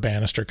head through a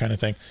banister kind of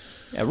thing.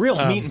 Yeah,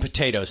 real meat and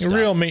potatoes stuff.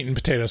 Real meat and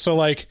potatoes. So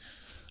like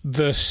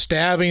the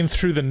stabbing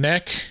through the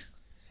neck,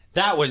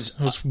 that was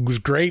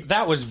great.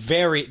 That was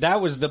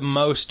the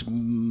most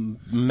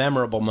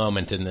memorable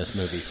moment in this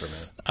movie for me.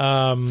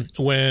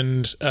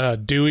 When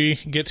Dewey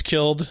gets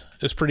killed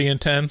is pretty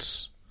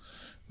intense.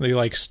 He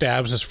like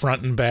stabs his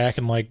front and back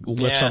and like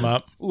lifts him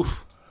up.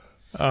 Oof.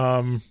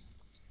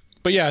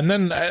 But yeah, and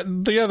then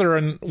the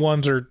other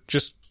ones are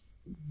just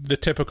the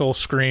typical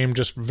Scream,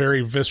 just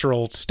very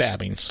visceral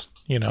stabbings.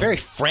 You know, very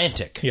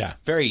frantic. Yeah,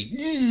 very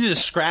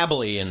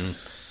scrabbly and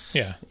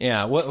yeah.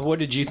 What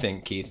did you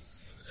think, Keith?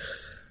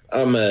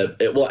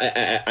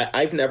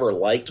 I've never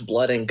liked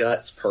blood and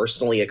guts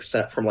personally,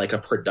 except from like a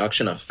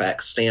production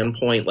effects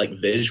standpoint. Like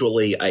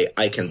visually,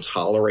 I can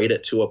tolerate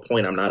it to a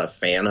point. I'm not a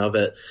fan of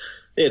it.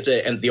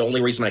 And the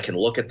only reason I can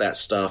look at that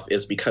stuff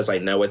is because I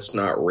know it's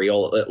not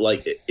real.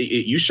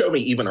 You show me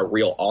even a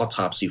real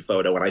autopsy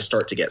photo and I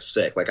start to get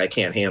sick. Like I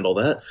can't handle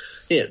that.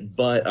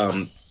 But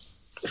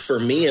for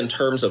me, in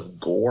terms of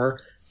gore,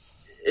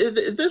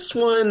 this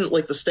one,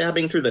 like the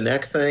stabbing through the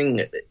neck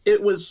thing,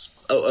 it was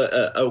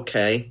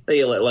okay.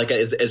 Like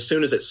as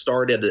soon as it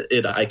started,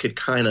 I could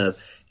kind of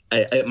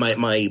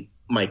my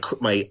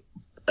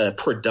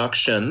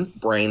production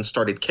brain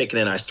started kicking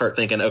in. I start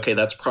thinking, okay,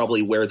 that's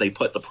probably where they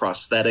put the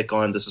prosthetic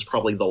on. This is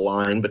probably the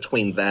line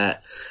between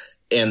that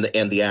and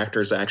the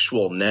actor's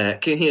actual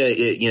neck.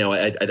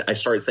 I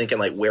started thinking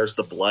like, where's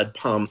the blood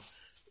pump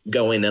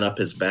going in up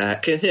his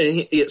back?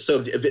 So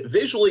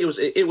visually,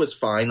 it was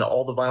fine.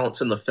 All the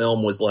violence in the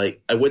film was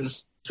like, I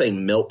wouldn't say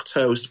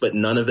milquetoast, but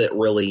none of it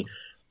really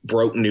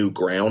broke new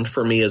ground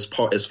for me as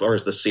far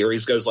as the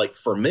series goes. Like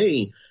for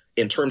me,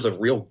 in terms of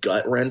real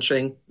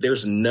gut-wrenching,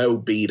 there's no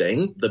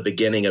beating the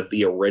beginning of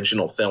the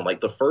original film.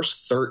 Like the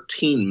first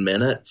 13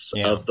 minutes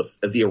of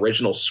the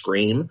original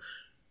Scream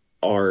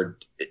are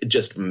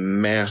just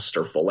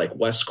masterful. Like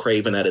Wes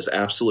Craven at his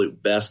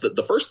absolute best.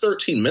 The first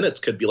 13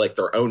 minutes could be like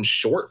their own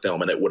short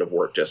film and it would have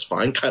worked just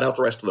fine. Cut out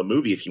the rest of the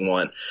movie if you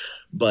want.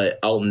 But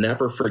I'll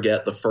never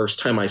forget the first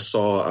time I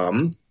saw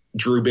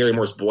Drew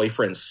Barrymore's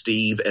boyfriend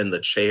Steve in the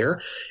chair,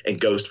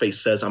 and Ghostface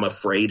says, "I'm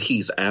afraid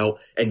he's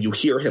out," and you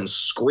hear him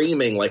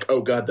screaming like,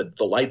 "Oh God,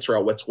 the lights are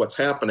out! What's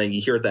happening?"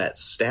 You hear that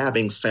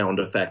stabbing sound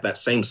effect, that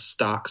same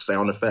stock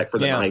sound effect for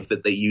the knife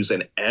that they use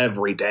in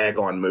every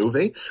daggone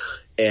movie,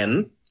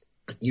 and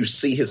you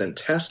see his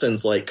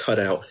intestines like cut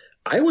out.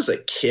 I was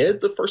a kid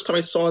the first time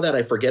I saw that.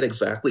 I forget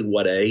exactly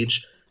what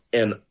age,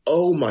 and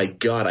oh my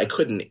God, I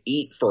couldn't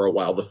eat for a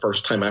while the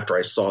first time after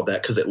I saw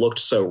that because it looked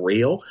so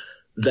real.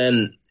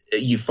 Then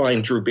you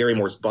find Drew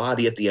Barrymore's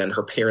body at the end.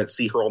 Her parents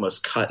see her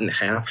almost cut in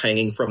half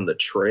hanging from the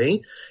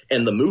tree.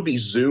 And the movie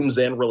zooms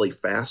in really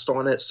fast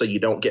on it, so you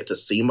don't get to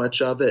see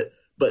much of it.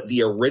 But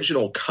the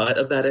original cut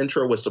of that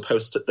intro was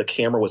the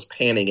camera was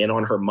panning in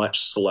on her much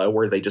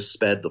slower. They just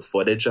sped the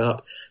footage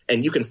up.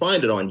 And you can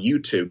find it on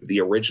YouTube, the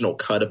original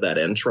cut of that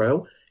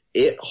intro.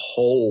 It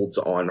holds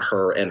on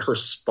her, and her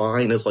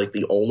spine is like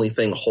the only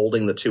thing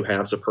holding the two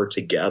halves of her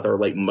together.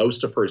 Like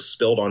most of her is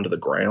spilled onto the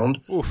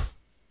ground. Oof.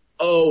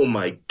 Oh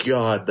my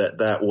God,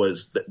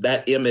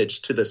 that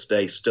image to this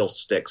day still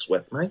sticks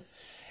with me.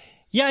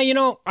 Yeah,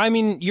 I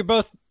mean, you're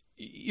both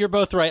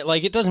right.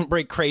 Like, it doesn't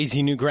break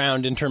crazy new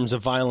ground in terms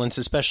of violence,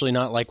 especially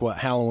not like what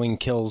Halloween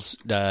Kills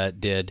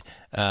did.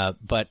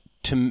 But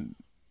to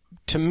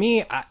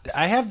me,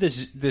 I have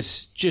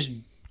this just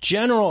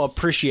general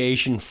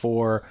appreciation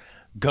for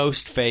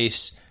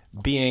Ghostface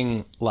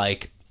being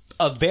like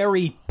a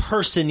very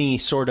person-y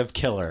sort of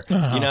killer.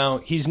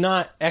 He's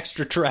not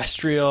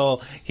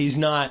extraterrestrial. He's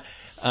not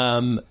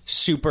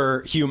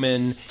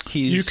superhuman.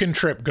 You can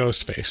trip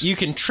Ghostface. You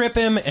can trip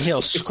him, and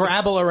he'll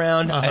scrabble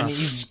around, and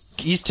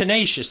he's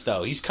tenacious,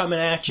 though. He's coming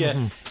at you,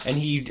 and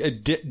he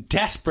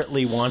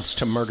desperately wants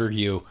to murder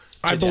you.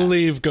 I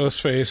believe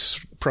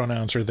Ghostface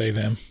pronouns are they,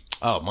 them.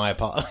 Oh, my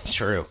apologies.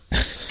 True.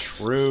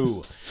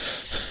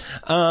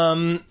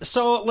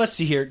 So let's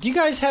see here. Do you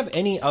guys have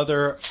any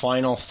other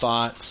final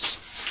thoughts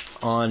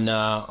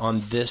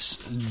on this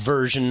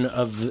version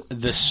of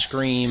the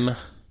Scream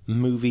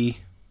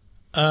movie?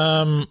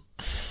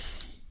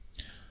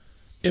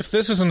 If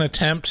this is an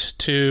attempt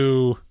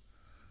to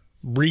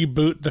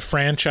reboot the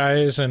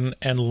franchise and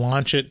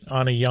launch it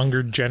on a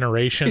younger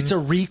generation, it's a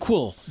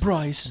requel,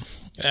 Bryce.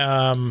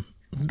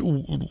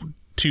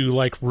 To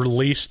like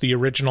release the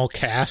original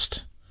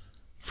cast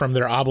from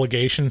their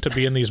obligation to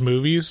be in these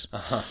movies,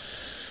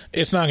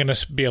 it's not going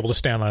to be able to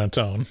stand on its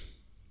own.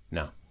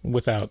 No,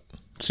 without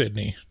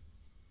Sidney.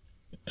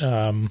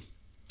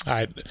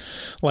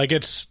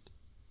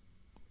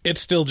 It's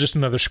still just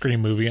another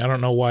Scream movie. I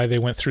don't know why they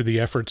went through the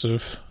efforts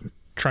of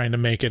trying to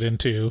make it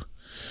into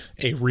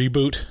a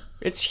reboot.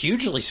 It's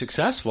hugely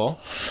successful.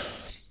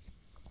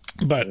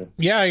 But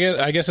yeah,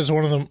 I guess it's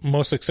one of the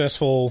most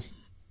successful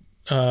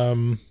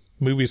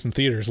movies in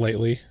theaters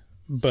lately.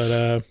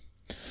 But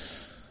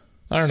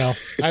I don't know.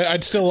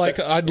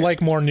 I'd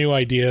like more new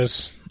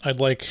ideas. I'd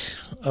like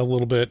a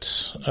little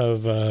bit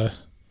of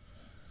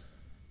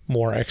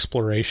more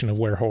exploration of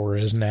where horror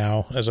is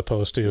now, as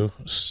opposed to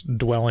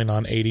dwelling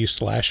on 80s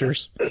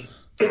slashers.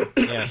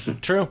 Yeah,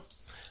 true.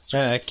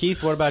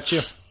 Keith, what about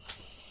you?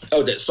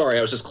 Oh, sorry,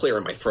 I was just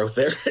clearing my throat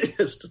there.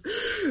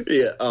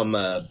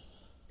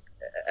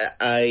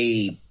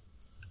 I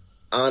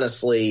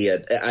honestly,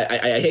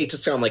 I hate to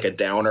sound like a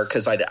downer,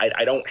 because I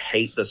don't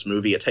hate this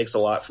movie. It takes a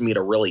lot for me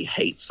to really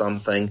hate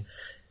something.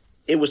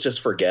 It was just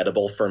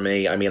forgettable for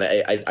me. I mean,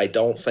 I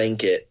don't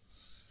think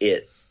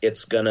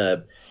it's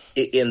gonna,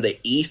 in the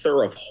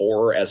ether of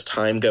horror as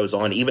time goes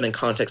on, even in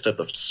context of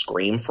the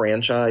Scream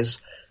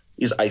franchise,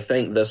 I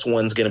think this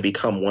one's going to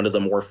become one of the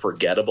more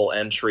forgettable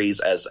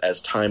entries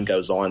as time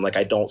goes on. Like,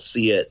 I don't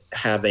see it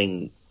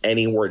having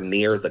anywhere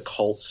near the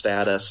cult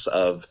status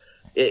of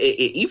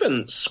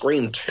even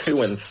Scream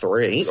 2 and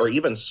 3, or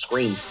even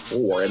Scream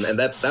 4, and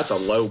that's a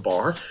low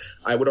bar.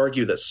 I would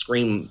argue that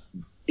Scream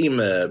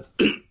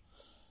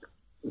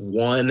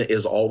 1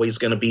 is always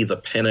going to be the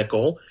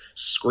pinnacle.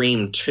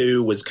 Scream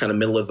 2 was kind of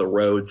middle of the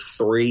road.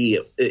 3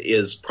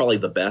 is probably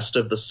the best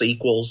of the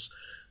sequels.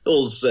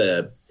 Those,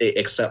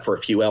 except for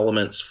a few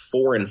elements,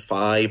 4 and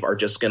 5 are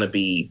just going to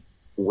be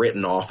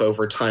written off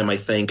over time, I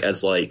think,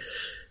 as like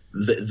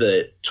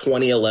the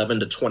 2011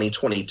 to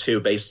 2022,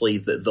 basically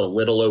the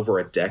little over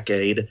a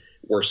decade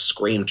where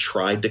Scream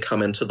tried to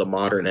come into the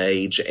modern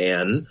age,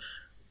 and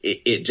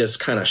it just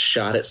kind of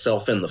shot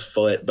itself in the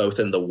foot, both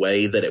in the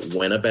way that it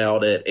went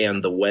about it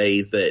and the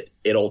way that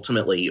it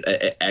ultimately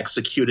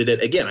executed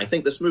it. Again, I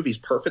think this movie's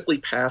perfectly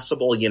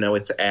passable.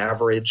 It's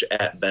average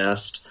at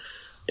best.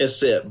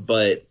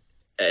 But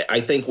I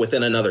think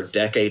within another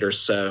decade or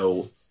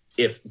so,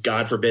 if,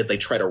 God forbid, they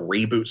try to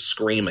reboot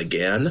Scream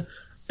again,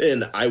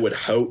 and I would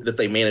hope that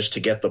they manage to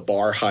get the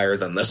bar higher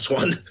than this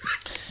one.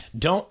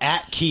 Don't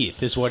at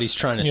Keith is what he's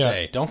trying to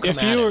say. Don't come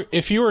at him.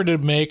 If you were to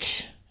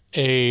make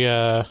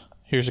a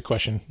here's a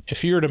question.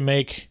 If you were to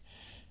make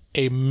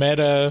a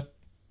meta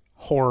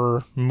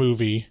horror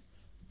movie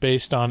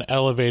based on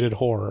elevated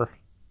horror,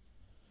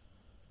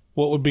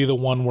 what would be the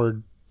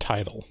one-word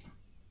title?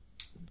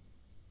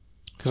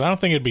 Because I don't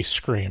think it'd be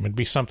Scream. It'd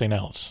be something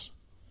else.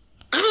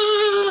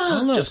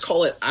 Just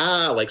call it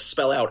like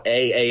spell out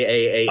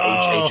A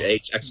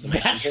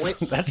exclamation point.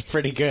 That's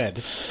pretty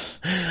good.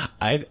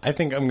 I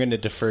think I'm going to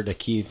defer to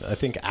Keith. I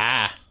think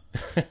Are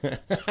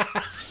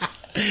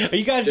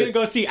you guys going to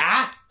go see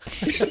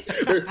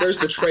There's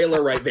the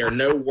trailer right there.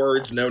 No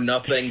words, no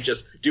nothing.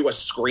 Just do a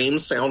scream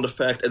sound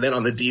effect, and then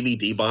on the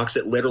DVD box,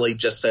 it literally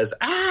just says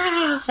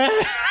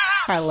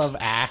I love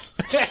I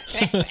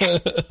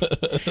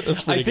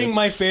think good.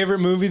 my favorite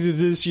movie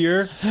this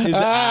year is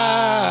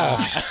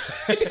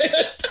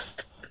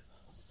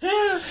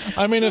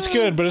I mean, it's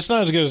good, but it's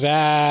not as good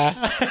as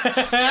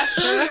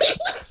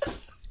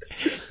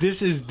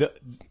This is the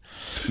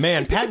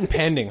man, patent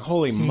pending.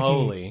 Holy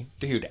moly,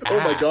 dude! Oh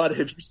my God,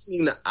 have you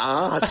seen 2,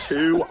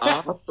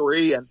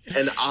 3, and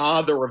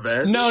The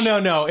Revenge?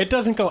 No. It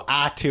doesn't go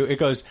 2. It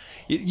goes.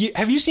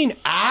 Have you seen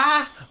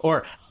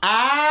or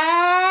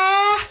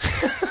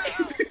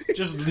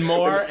Just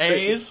more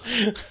A's.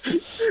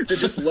 To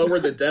just lower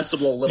the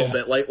decibel a little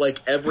bit, like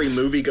every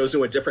movie goes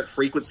to a different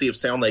frequency of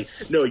sound. Like,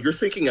 no, you're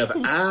thinking of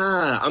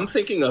I'm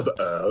thinking of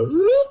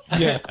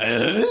Yeah.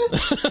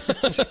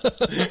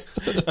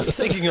 I'm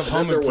thinking of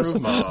Home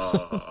Improvement.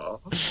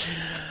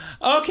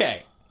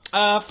 Okay.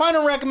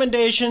 Final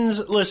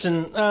recommendations.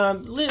 Listen,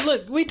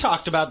 look, we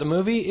talked about the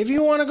movie. If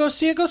you want to go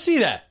see it, go see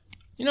that.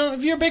 You know,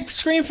 if you're a big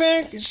Scream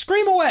fan,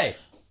 scream away.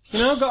 You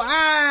know, go,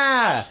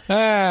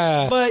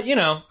 But, you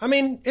know, I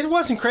mean, it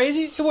wasn't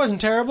crazy. It wasn't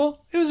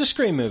terrible. It was a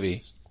Scream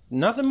movie.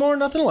 Nothing more,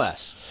 nothing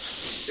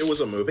less. It was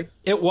a movie.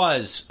 It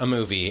was a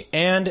movie.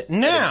 And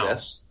now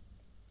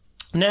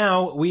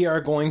we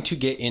are going to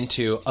get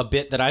into a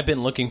bit that I've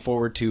been looking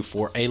forward to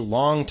for a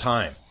long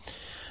time.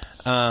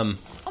 Oh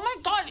my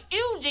God,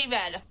 ew,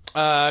 David.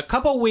 A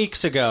couple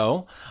weeks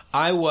ago,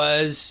 I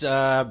was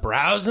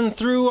browsing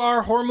through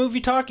our Horror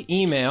Movie Talk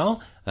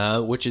email,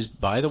 which is,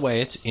 by the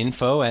way, it's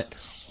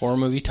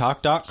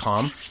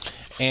info@horrormovietalk.com,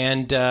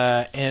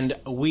 and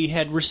we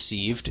had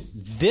received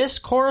this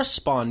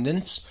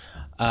correspondence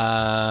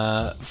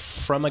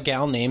from a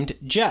gal named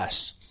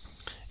Jess.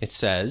 It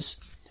says,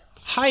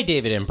 "Hi,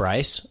 David and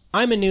Bryce.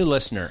 I'm a new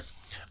listener.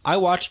 I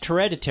watched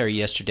Hereditary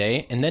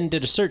yesterday and then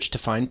did a search to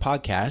find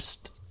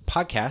podcasts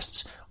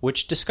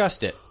which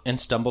discussed it, and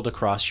stumbled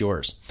across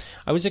yours.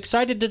 I was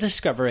excited to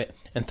discover it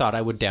and thought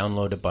I would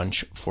download a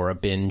bunch for a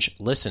binge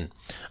listen.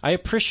 I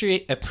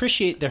appreciate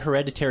the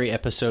Hereditary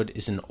episode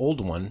is an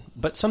old one,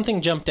 but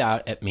something jumped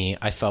out at me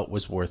I felt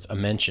was worth a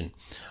mention.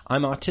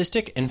 I'm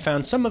autistic and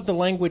found some of the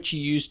language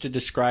you used to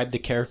describe the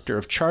character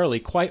of Charlie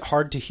quite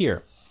hard to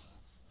hear.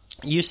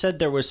 You said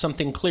there was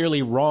something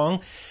clearly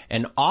wrong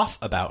and off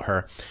about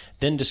her,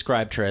 then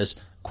described her as,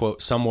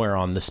 quote, somewhere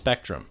on the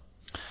spectrum.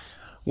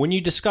 When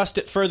you discussed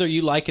it further,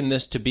 you likened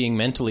this to being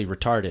mentally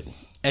retarded.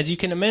 As you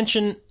can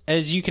imagine,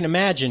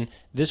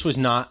 this was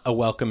not a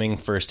welcoming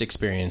first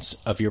experience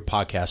of your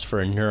podcast for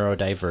a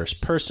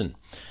neurodiverse person.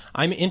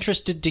 I'm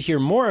interested to hear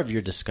more of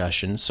your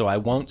discussion, so I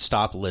won't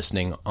stop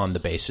listening on the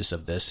basis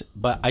of this,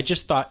 but I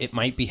just thought it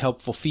might be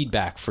helpful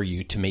feedback for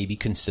you to maybe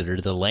consider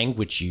the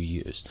language you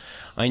use.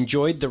 I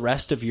enjoyed the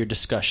rest of your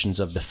discussions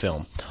of the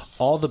film.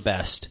 All the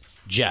best,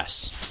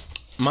 Jess."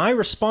 My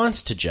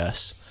response to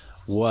Jess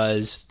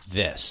was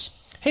this.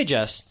 "Hey,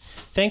 Jess,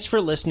 thanks for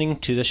listening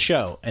to the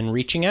show and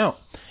reaching out.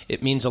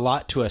 It means a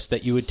lot to us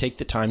that you would take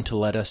the time to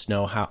let us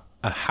know how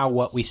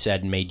what we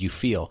said made you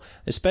feel,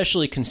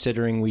 especially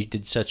considering we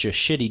did such a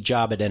shitty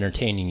job at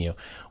entertaining you,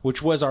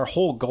 which was our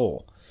whole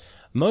goal.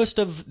 Most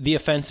of the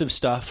offensive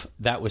stuff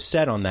that was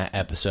said on that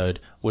episode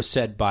was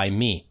said by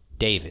me,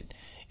 David,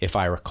 if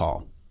I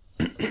recall."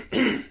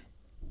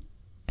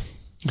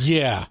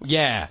 Yeah.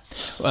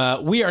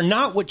 We are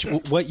not what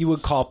you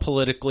would call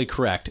politically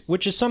correct,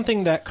 which is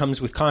something that comes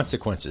with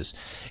consequences.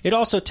 It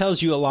also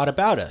tells you a lot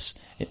about us.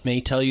 It may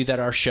tell you that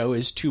our show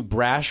is too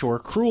brash or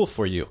cruel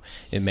for you.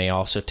 It may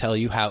also tell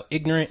you how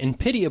ignorant and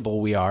pitiable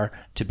we are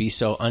to be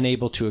so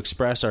unable to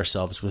express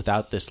ourselves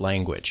without this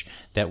language,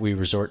 that we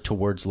resort to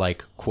words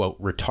like,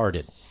 quote,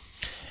 retarded.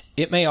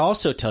 It may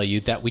also tell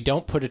you that we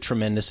don't put a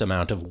tremendous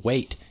amount of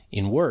weight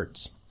in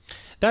words.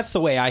 That's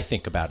the way I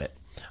think about it.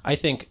 I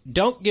think,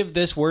 don't give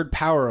this word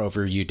power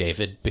over you,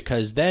 David,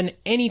 because then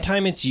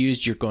anytime it's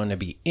used, you're going to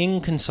be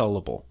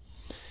inconsolable.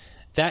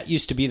 That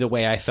used to be the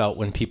way I felt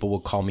when people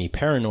would call me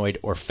paranoid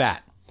or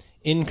fat.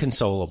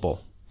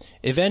 Inconsolable.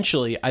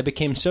 Eventually, I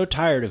became so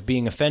tired of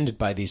being offended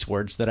by these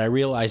words that I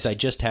realized I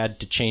just had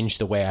to change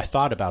the way I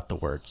thought about the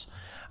words.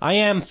 I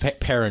am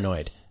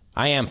paranoid.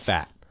 I am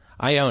fat.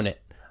 I own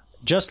it.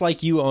 Just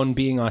like you own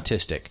being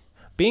autistic.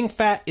 Being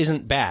fat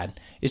isn't bad.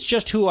 It's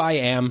just who I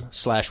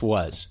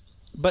am/was.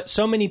 But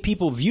so many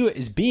people view it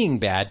as being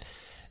bad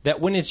that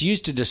when it's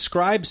used to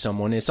describe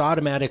someone, it's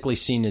automatically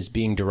seen as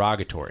being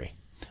derogatory.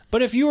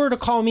 But if you were to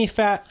call me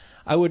fat,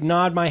 I would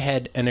nod my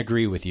head and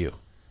agree with you.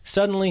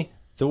 Suddenly,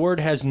 the word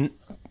has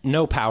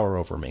no power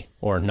over me,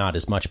 or not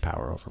as much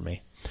power over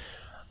me.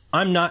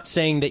 I'm not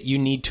saying that you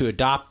need to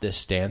adopt this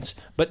stance,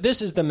 but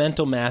this is the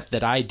mental math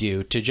that I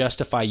do to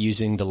justify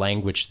using the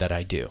language that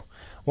I do.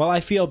 While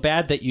I feel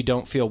bad that you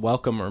don't feel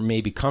welcome or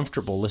maybe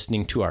comfortable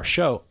listening to our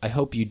show, I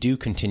hope you do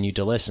continue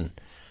to listen.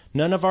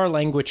 None of our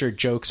language or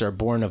jokes are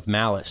born of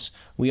malice.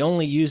 We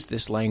only use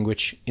this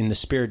language in the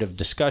spirit of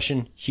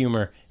discussion,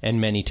 humor, and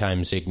many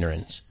times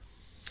ignorance.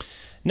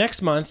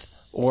 Next month,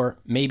 or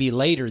maybe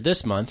later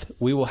this month,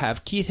 we will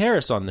have Keith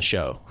Harris on the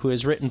show, who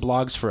has written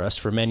blogs for us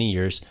for many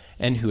years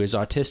and who is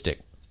autistic.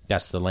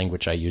 That's the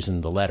language I use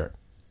in the letter.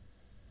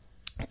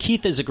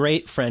 Keith is a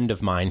great friend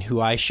of mine who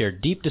I share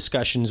deep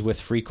discussions with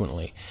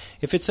frequently.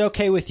 If it's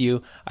okay with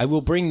you, I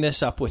will bring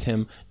this up with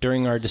him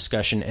during our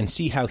discussion and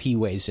see how he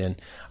weighs in.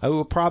 I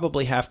will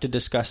probably have to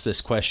discuss this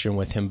question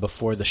with him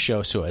before the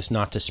show so as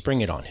not to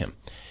spring it on him.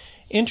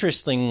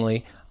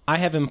 Interestingly, I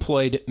have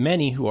employed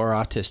many who are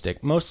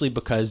autistic, mostly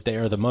because they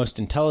are the most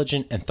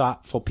intelligent and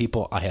thoughtful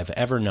people I have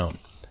ever known.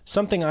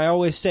 Something I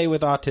always say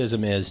with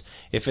autism is,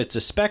 if it's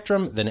a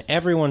spectrum, then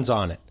everyone's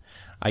on it.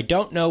 I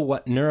don't know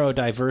what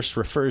neurodiverse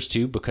refers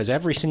to because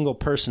every single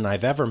person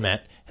I've ever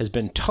met has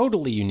been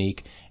totally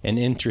unique and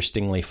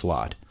interestingly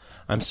flawed.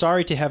 I'm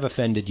sorry to have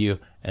offended you,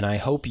 and I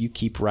hope you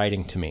keep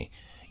writing to me.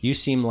 You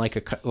seem like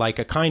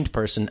a kind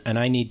person, and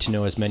I need to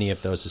know as many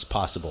of those as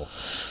possible.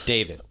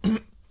 David.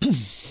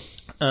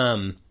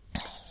 And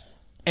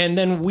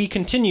then we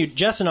continued,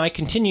 Jess and I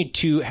continued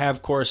to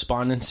have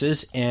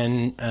correspondences,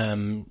 and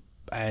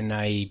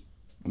I,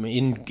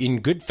 in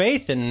good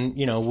faith and,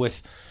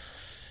 with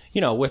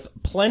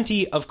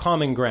plenty of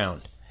common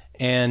ground.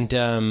 And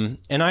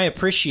I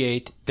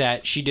appreciate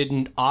that she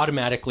didn't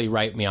automatically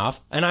write me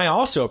off. And I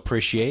also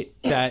appreciate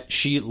that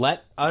she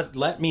let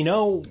me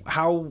know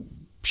how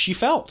she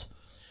felt.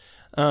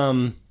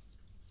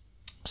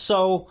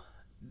 So,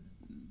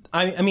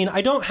 I mean,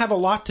 I don't have a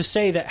lot to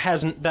say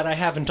that I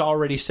haven't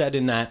already said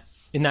in that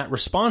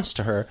response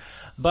to her.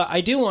 But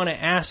I do want to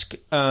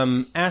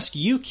ask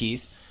you,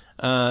 Keith,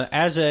 I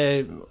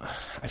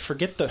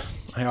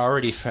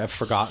already have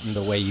forgotten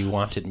the way you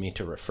wanted me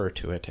to refer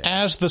to it.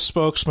 As the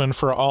spokesman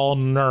for all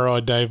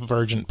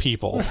neurodivergent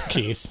people,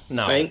 Keith.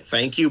 No.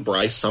 Thank you,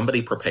 Bryce.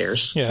 Somebody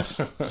prepares. Yes.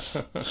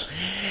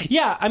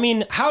 Yeah, I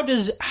mean, how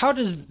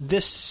does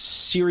this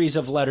series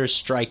of letters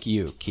strike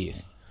you,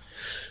 Keith?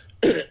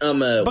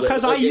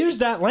 Because I use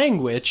that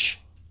language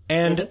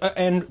and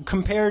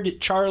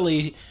compared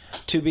Charlie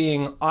to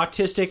being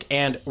autistic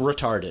and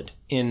retarded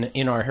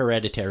in our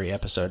Hereditary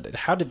episode.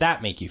 How did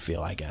that make you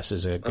feel, I guess,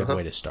 is a good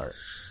way to start.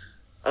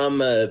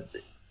 Well,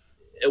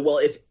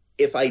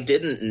 if I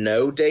didn't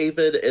know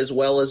David as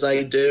well as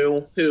I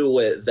do,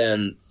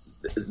 then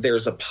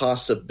there's a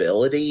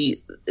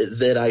possibility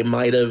that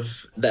might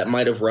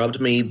have rubbed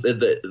me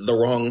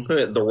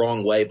the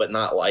wrong way, but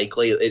not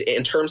likely.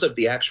 In terms of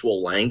the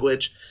actual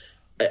language,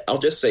 I'll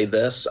just say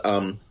this.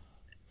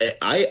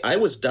 I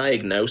was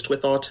diagnosed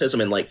with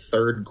autism in like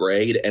third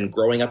grade, and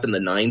growing up in the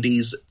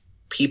 90s,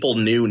 people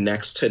knew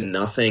next to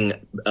nothing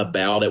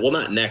about it. Well,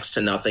 not next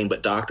to nothing,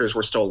 but doctors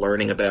were still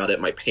learning about it.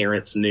 My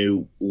parents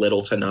knew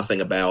little to nothing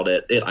about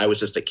it. I was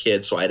just a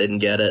kid, so I didn't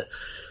get it.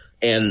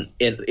 And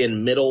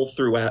in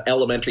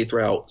elementary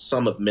throughout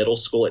some of middle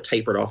school, it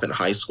tapered off in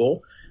high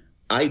school.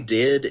 I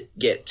did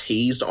get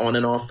teased on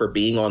and off for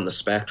being on the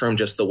spectrum,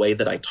 just the way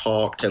that I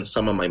talked and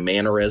some of my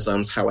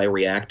mannerisms, how I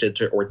reacted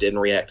to or didn't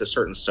react to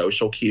certain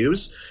social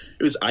cues.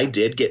 I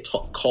did get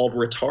called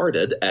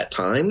retarded at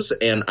times,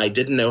 and I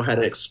didn't know how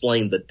to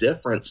explain the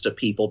difference to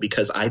people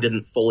because I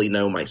didn't fully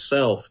know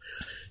myself.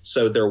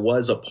 So there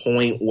was a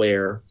point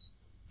where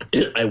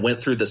I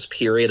went through this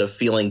period of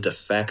feeling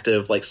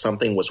defective, like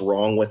something was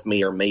wrong with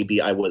me, or maybe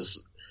I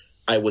was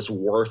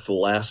worth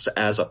less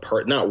as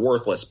not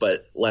worthless,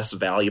 but less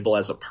valuable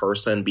as a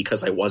person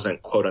because I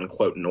wasn't quote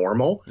unquote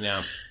normal.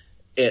 Yeah.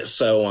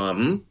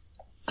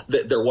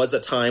 There was a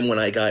time when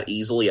I got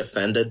easily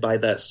offended by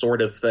that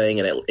sort of thing,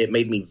 and it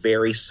made me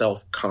very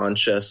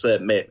self-conscious.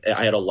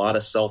 I had a lot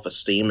of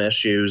self-esteem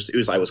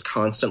issues. I was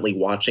constantly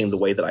watching the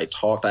way that I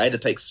talked. I had to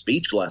take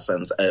speech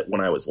lessons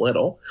when I was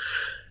little.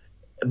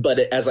 But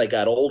as I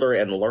got older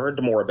and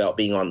learned more about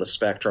being on the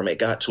spectrum, it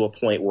got to a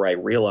point where I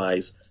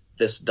realized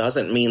this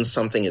doesn't mean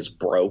something is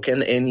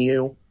broken in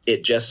you.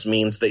 It just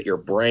means that your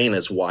brain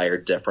is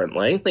wired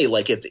differently.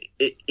 Like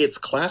it's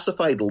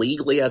classified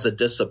legally as a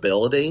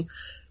disability,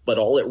 but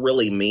all it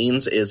really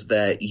means is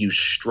that you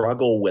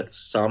struggle with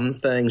some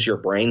things. Your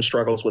brain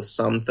struggles with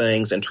some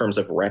things in terms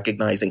of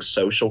recognizing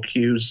social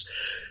cues.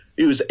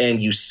 And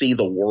you see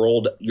the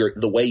world,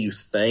 the way you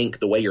think,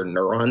 the way your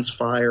neurons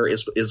fire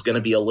is going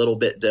to be a little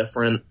bit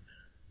different.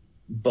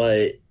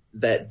 But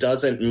that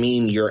doesn't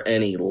mean you're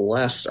any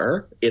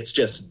lesser. It's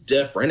just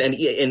different. And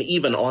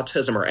even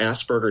autism or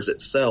Asperger's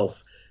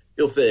itself,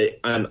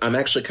 I'm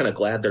actually kind of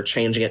glad they're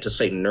changing it to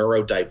say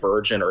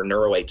neurodivergent or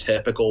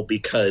neuroatypical,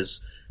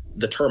 because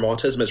the term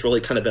autism has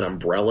really kind of been an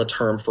umbrella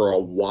term for a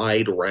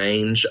wide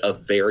range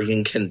of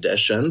varying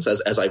conditions.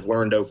 As I've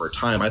learned over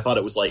time, I thought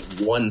it was like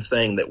one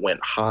thing that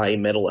went high,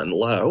 middle, and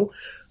low,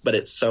 but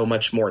it's so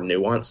much more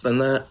nuanced than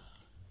that.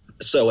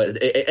 So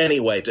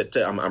anyway,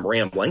 I'm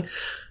rambling.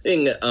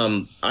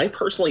 I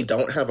personally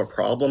don't have a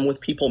problem with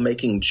people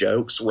making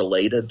jokes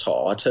related to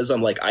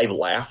autism. Like, I've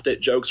laughed at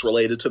jokes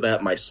related to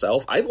that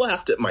myself. I've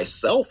laughed at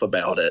myself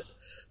about it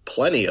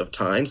plenty of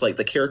times, like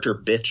the character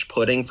Bitch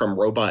Pudding from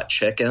Robot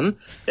Chicken.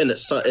 And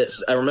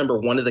I remember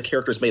one of the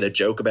characters made a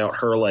joke about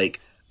her, like,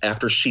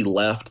 after she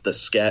left the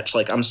sketch,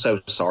 like, I'm so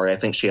sorry, I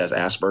think she has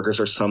Asperger's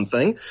or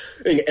something.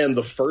 And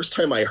the first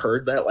time I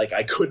heard that, like,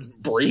 I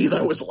couldn't breathe.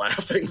 I was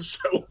laughing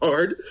so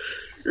hard.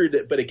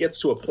 But it gets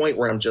to a point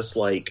where I'm just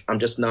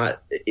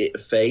not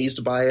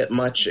fazed by it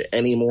much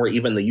anymore,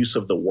 even the use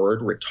of the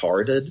word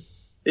retarded.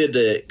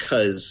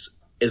 Because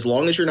as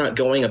long as you're not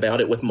going about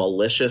it with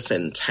malicious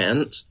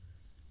intent,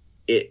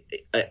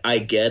 I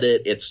get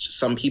it. It's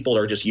some people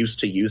are just used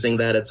to using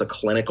that. It's a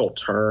clinical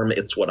term.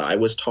 It's what I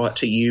was taught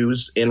to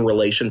use in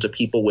relation to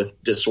people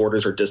with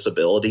disorders or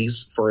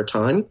disabilities for a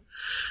time.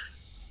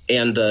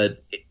 And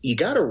you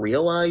got to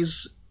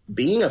realize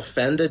being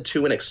offended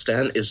to an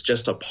extent is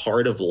just a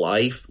part of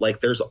life.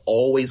 Like, there's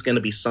always going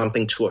to be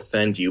something to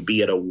offend you,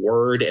 be it a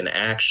word, an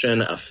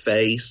action, a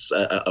face,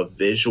 a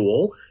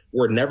visual.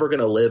 We're never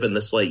going to live in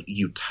this, like,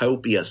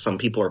 utopia some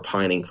people are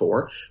pining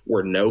for,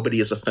 where nobody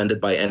is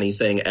offended by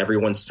anything.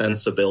 Everyone's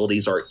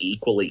sensibilities are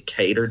equally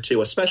catered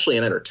to, especially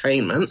in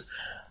entertainment,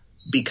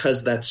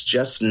 because that's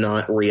just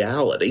not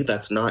reality.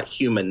 That's not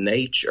human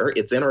nature.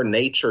 It's in our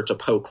nature to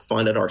poke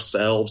fun at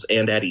ourselves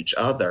and at each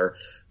other,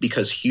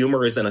 because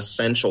humor is an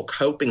essential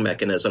coping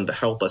mechanism to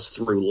help us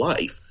through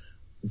life.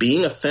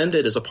 Being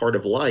offended is a part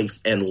of life,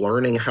 and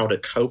learning how to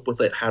cope with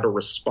it, how to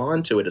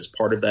respond to it, is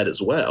part of that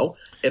as well.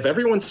 If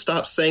everyone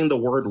stopped saying the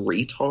word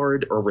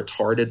retard or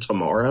retarded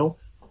tomorrow,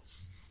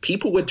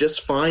 people would just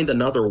find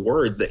another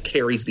word that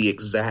carries the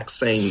exact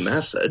same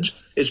message.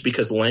 It's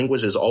because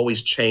language is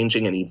always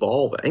changing and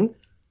evolving.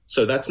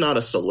 So that's not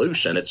a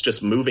solution. It's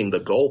just moving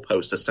the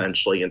goalpost,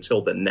 essentially,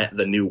 until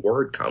the new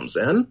word comes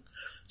in.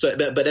 So,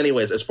 but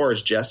anyways, as far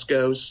as Jess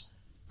goes,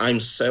 I'm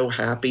so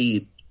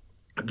happy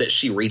that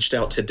she reached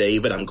out to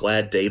David. I'm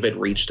glad David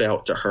reached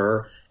out to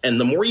her. And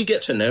the more you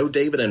get to know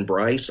David and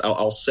Bryce,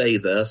 I'll say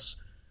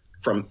this,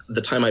 from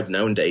the time I've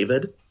known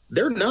David,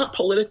 they're not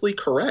politically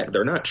correct.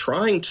 They're not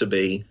trying to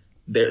be.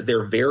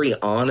 They're very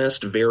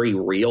honest, very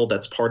real.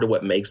 That's part of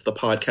what makes the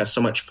podcast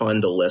so much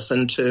fun to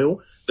listen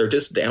to. They're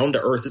just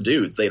down-to-earth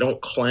dudes. They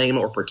don't claim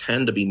or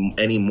pretend to be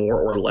any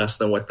more or less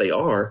than what they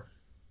are.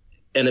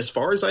 And as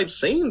far as I've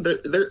seen,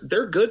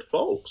 they're good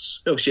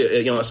folks.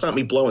 It's not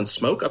me blowing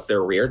smoke up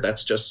their rear.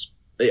 That's just,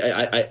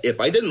 if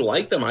I didn't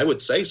like them, I would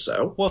say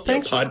so. Well,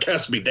 thanks.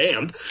 Podcast be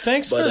damned.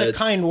 Thanks for the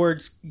kind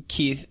words,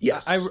 Keith.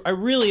 Yes. I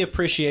really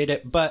appreciate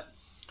it. But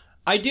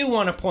I do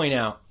want to point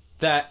out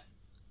that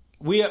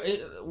we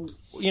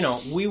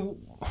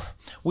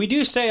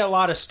do say a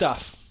lot of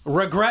stuff,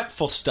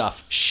 regretful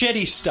stuff,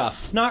 shitty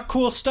stuff, not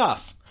cool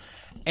stuff.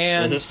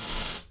 And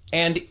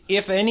and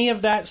if any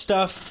of that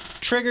stuff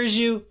triggers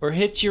you or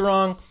hits you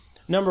wrong,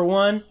 number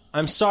one,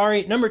 I'm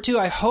sorry. Number two,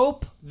 I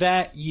hope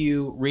that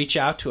you reach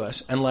out to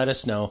us and let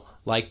us know,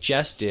 like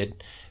Jess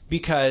did,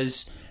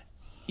 because,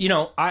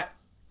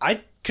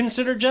 I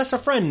consider Jess a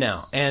friend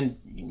now, and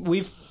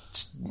we've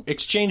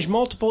exchanged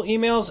multiple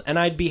emails, and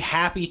I'd be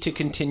happy to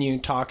continue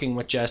talking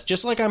with Jess,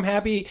 just like I'm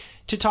happy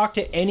to talk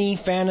to any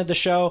fan of the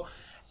show.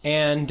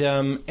 And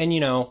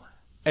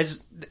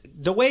as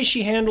the way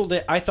she handled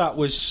it, I thought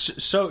was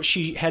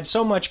she had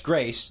so much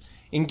grace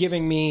in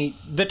giving me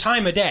the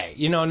time of day,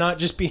 not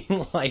just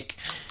being like,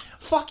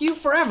 fuck you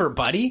forever,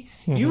 buddy.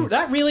 Mm-hmm.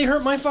 That really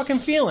hurt my fucking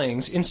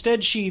feelings.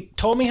 Instead, she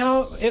told me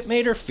how it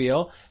made her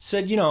feel,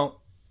 said,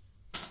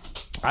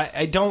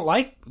 I don't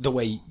like the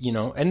way,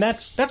 and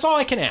that's all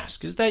I can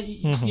ask, is that,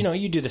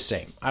 you do the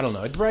same. I don't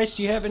know. Bryce,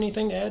 do you have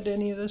anything to add to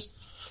any of this?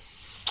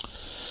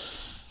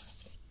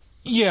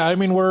 Yeah, I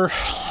mean, we're...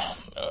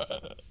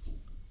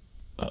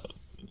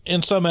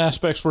 in some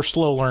aspects, we're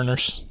slow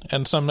learners,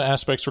 and some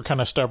aspects we're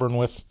kind of stubborn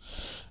with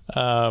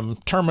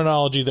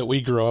terminology that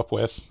we grew up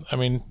with. I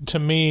mean, to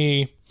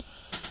me,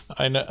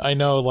 I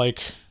know,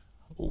 like,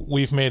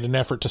 we've made an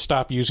effort to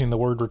stop using the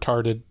word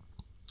retarded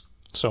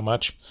so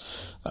much.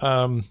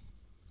 And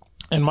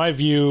my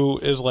view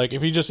is, like,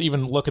 if you just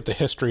even look at the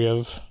history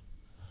of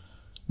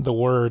the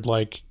word,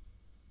 like,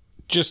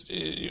 just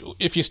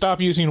if you stop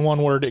using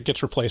one word, it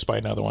gets replaced by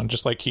another one,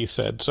 just like Keith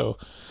said. So,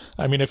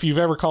 I mean, if you've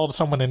ever called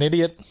someone an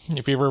idiot,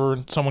 if you've ever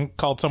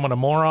called someone a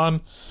moron,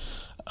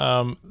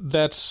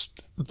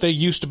 they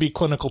used to be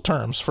clinical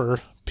terms for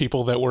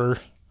people that were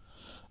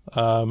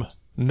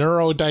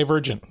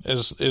neurodivergent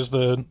is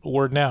the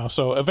word now.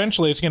 So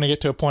eventually it's going to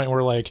get to a point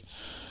where, like,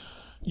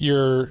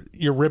 you're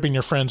ribbing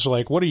your friends,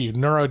 like, what are you,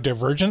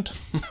 neurodivergent?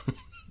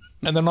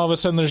 And then all of a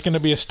sudden there's going to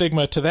be a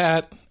stigma to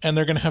that, and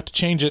they're going to have to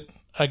change it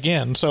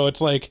again. So it's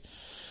like,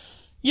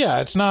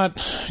 yeah, it's not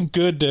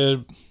good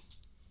to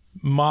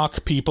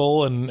mock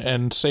people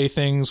and say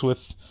things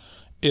with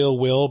ill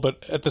will,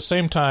 but at the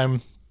same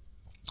time,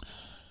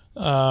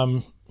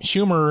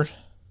 humor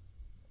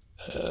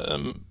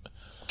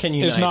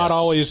is not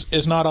always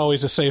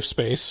a safe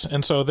space,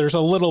 and so there's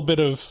a little bit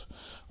of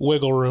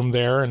wiggle room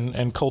there,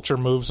 and culture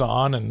moves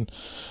on and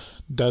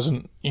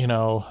doesn't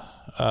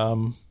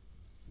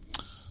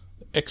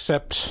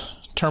accept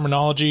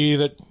terminology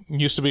that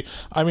used to be.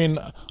 I mean,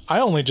 I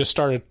only just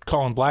started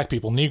calling black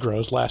people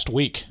Negroes last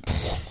week.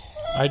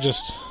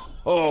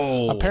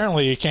 Oh.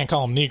 Apparently you can't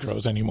call them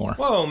Negroes anymore.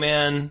 Whoa,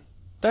 man.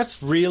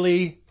 That's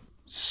really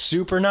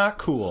super not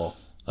cool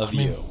of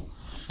you.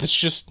 It's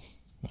just...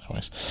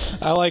 Anyways,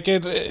 I like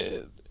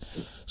it.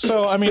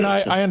 So, I mean,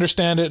 I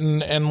understand it,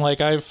 and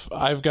like,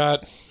 I've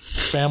got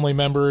family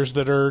members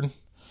that are,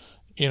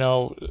 you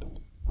know,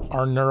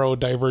 are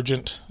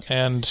neurodivergent,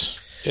 and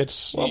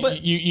it's... Well,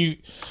 but, you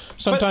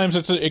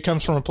sometimes it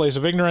comes from a place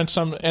of ignorance,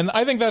 and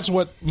I think that's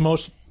what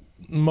most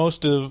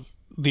of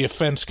the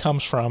offense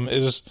comes from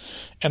is,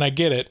 and I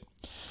get it,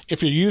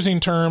 if you're using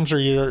terms or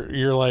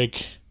you're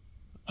like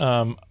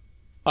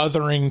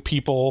othering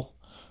people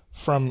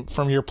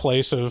from your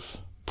place of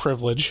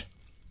privilege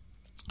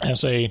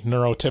as a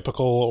neurotypical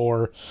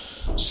or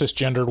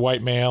cisgendered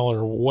white male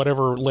or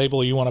whatever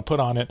label you want to put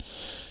on it,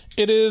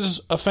 it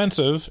is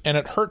offensive and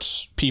it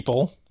hurts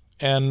people.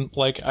 And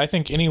like, I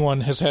think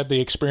anyone has had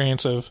the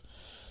experience of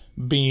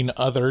being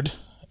othered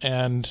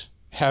and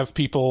have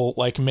people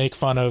like make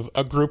fun of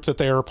a group that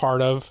they are a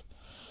part of,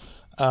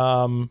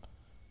 to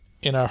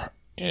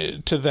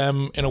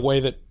them in a way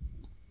that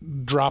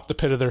dropped the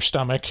pit of their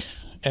stomach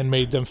and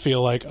made them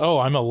feel like, oh,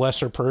 I'm a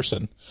lesser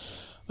person.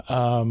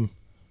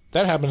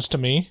 That happens to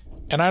me,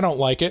 and I don't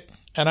like it,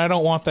 and I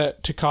don't want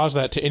that to cause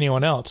that to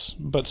anyone else.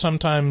 But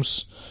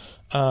sometimes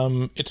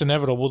it's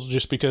inevitable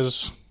just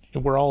because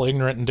we're all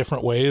ignorant in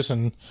different ways,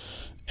 and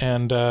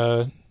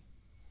you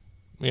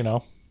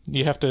know,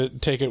 you have to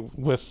take it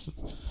with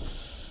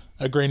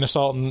a grain of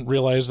salt and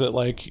realize that,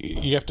 like,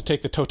 you have to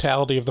take the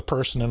totality of the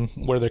person and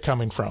where they're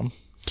coming from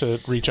to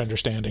reach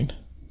understanding.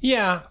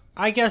 Yeah,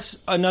 I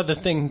guess another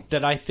thing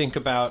that I think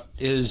about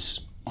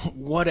is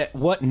what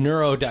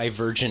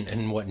neurodivergent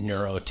and what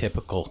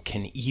neurotypical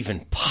can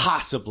even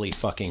possibly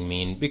fucking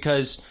mean,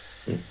 because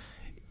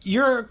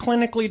you're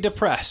clinically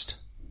depressed.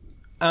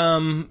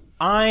 I'm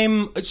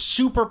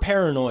super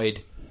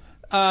paranoid.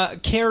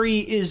 Carrie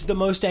is the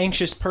most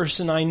anxious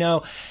person I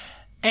know.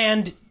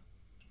 And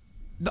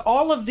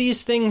all of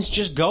these things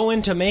just go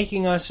into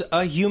making us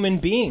a human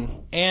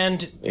being.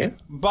 And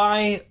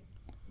by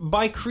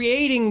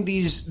creating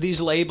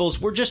these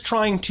labels, we're just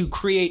trying to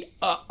create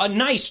a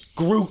nice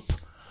group,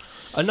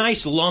 a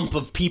nice lump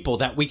of people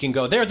that we can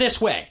go, they're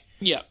this way.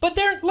 Yeah. But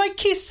they're, like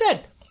Keith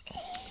said,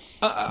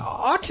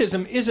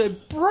 autism is a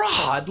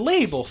broad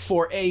label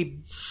for a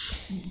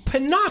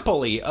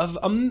panoply of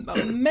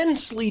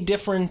immensely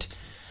different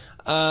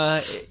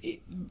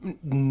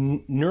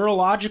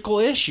neurological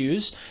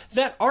issues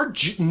that are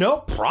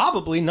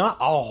probably not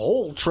a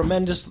whole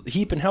tremendous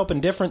heap and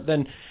helping different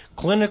than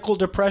clinical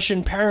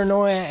depression,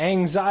 paranoia,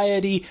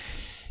 anxiety,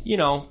 you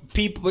know,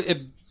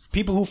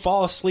 people who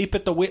fall asleep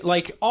at the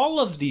like, all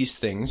of these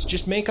things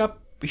just make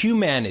up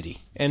humanity.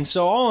 And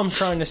so all I'm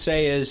trying to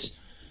say is,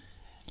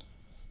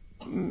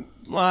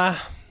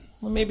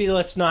 maybe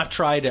let's not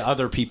try to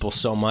other people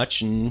so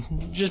much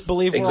and just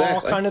believe we're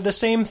all kind of the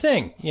same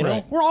thing. You know,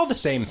 right. We're all the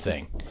same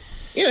thing.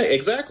 Yeah,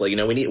 exactly. You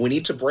know, we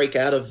need to break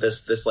out of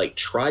this like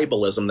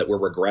tribalism that we're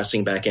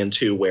regressing back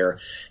into, where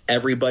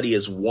everybody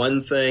is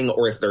one thing,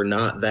 or if they're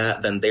not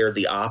that, then they're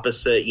the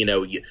opposite. You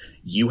know,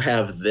 you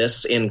have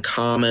this in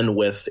common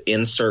with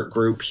insert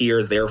group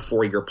here,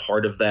 therefore you're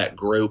part of that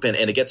group. And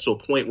it gets to a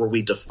point where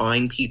we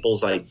define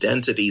people's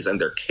identities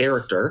and their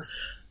character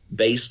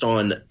based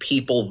on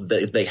people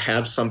that they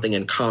have something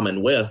in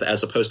common with,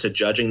 as opposed to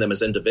judging them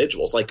as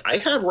individuals. Like, I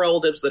have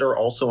relatives that are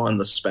also on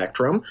the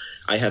spectrum.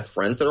 I have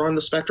friends that are on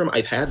the spectrum.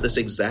 I've had this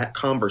exact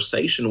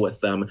conversation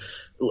with them.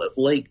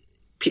 Like,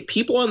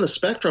 people on the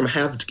spectrum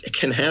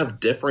can have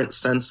different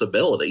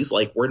sensibilities.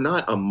 Like, we're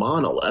not a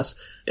monolith.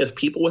 If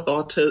people with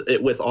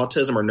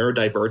autism or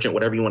neurodivergent,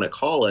 whatever you want to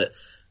call it,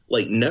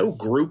 like, no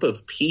group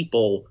of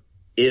people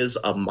is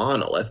a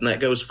monolith. And that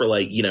goes for,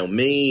 like, you know,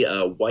 me,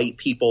 white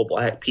people,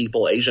 black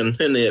people, Asian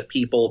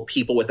people,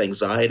 people with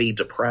anxiety,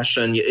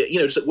 depression, you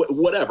know, just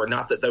whatever.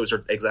 Not that those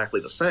are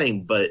exactly the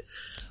same, but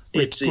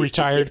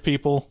retired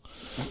people.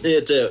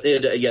 Yeah,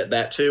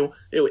 that too.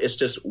 It's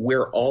just,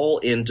 we're all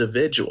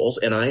individuals,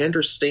 and I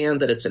understand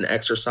that it's an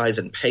exercise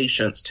in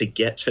patience to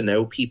get to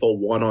know people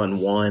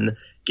one-on-one,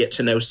 get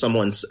to know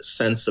someone's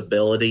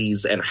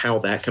sensibilities and how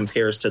that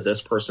compares to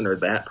this person or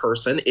that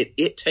person.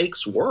 It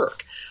takes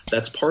work.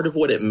 That's part of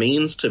what it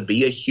means to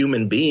be a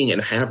human being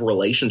and have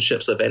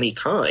relationships of any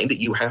kind.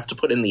 You have to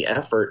put in the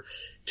effort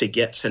to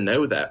get to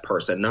know that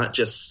person, not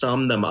just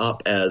sum them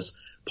up as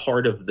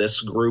part of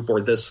this group or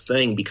this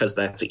thing because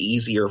that's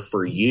easier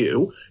for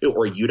you,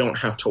 or you don't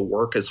have to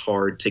work as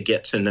hard to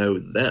get to know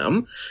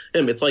them.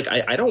 And it's like,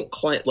 I don't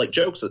claim, like,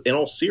 jokes in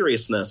all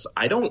seriousness,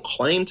 I don't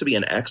claim to be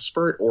an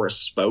expert or a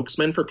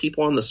spokesman for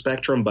people on the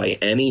spectrum by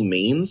any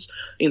means.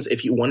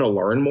 If you want to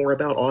learn more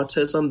about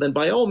autism, then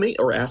by all means,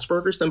 or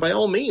Asperger's, then by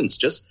all means,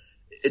 just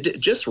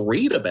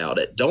read about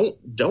it.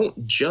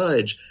 Don't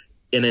judge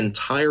an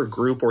entire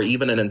group or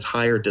even an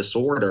entire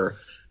disorder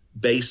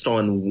based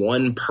on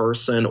one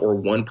person or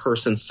one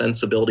person's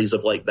sensibilities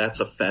of, like, that's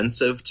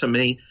offensive to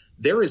me.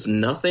 There is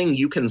nothing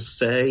you can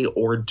say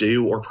or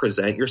do or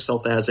present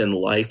yourself as in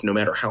life, no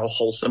matter how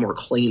wholesome or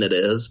clean it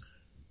is,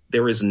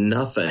 There is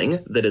nothing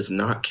that is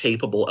not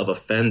capable of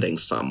offending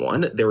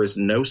someone. There is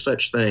no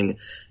such thing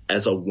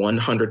as a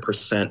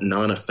 100%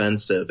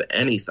 non-offensive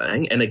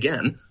anything. And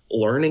again,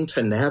 learning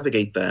to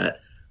navigate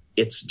that,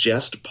 it's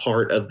just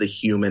part of the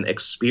human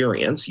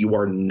experience. You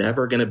are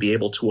never going to be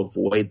able to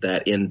avoid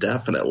that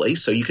indefinitely.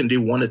 So you can do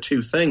one of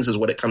two things is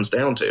what it comes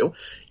down to.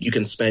 You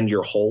can spend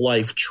your whole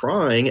life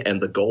trying,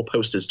 and the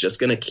goalpost is just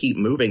going to keep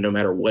moving no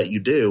matter what you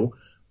do,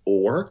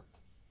 or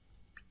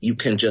you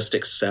can just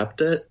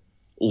accept it,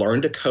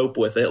 learn to cope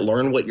with it,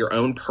 learn what your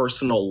own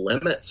personal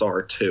limits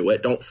are to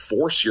it. Don't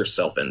force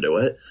yourself into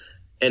it,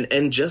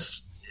 and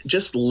just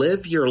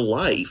live your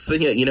life.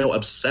 You know,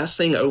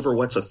 obsessing over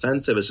what's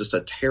offensive is just a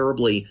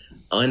terribly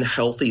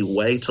unhealthy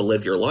way to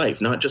live your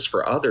life, not just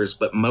for others,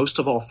 but most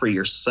of all for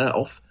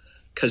yourself,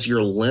 because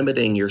you're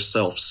limiting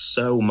yourself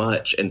so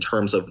much in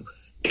terms of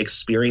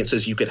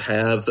experiences you could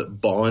have,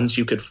 bonds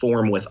you could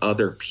form with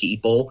other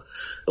people,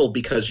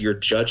 because you're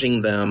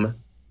judging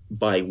them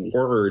by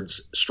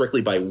words,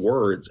 strictly by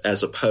words,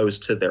 as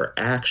opposed to their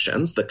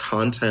actions, the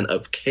content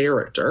of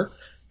character.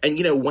 And,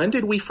 you know, when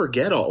did we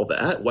forget all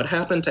that? What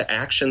happened to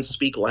actions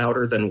speak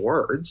louder than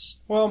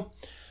words? Well,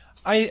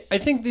 I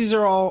think these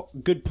are all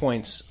good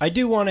points. I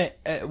do want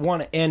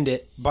to end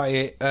it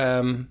by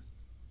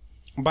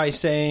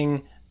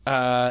saying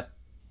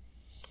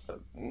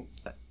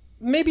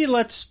maybe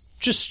let's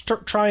just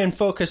try and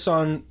focus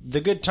on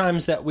the good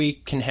times that we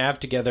can have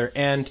together,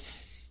 and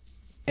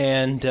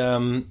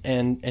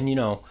you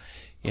know,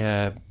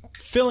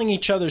 filling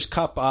each other's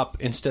cup up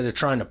instead of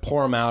trying to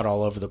pour them out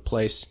all over the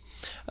place.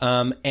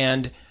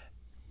 And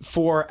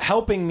for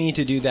helping me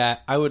to do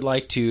that, I would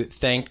like to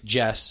thank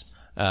Jess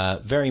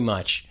very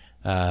much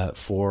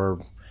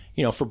for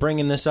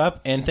bringing this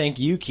up, and thank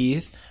you,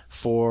 Keith,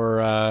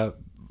 for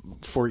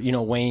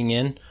weighing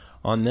in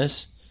on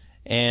this.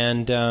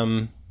 And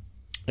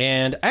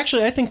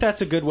actually, I think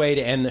that's a good way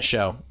to end the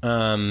show.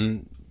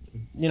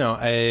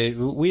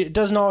 It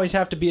doesn't always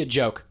have to be a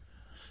joke.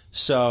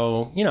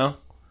 So,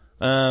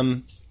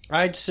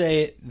 I'd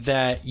say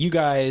that you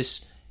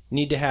guys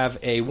need to have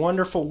a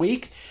wonderful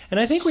week. And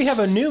I think we have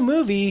a new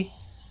movie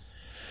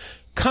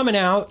coming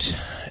out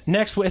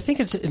next week. I think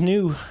it's a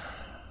new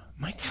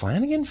Mike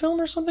Flanagan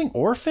film or something?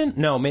 Orphan?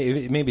 No,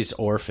 maybe it's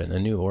Orphan, a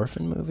new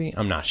Orphan movie.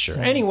 I'm not sure.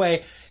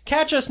 Anyway,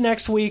 catch us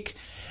next week.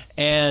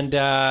 And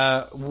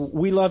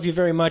we love you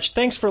very much.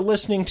 Thanks for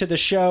listening to the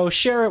show.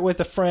 Share it with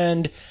a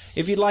friend.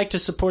 If you'd like to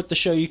support the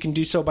show, you can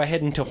do so by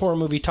heading to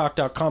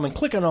horrormovietalk.com and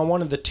clicking on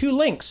one of the two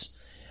links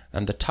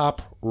on the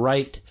top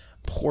right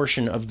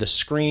portion of the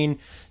screen.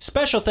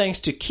 Special thanks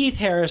to Keith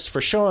Harris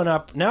for showing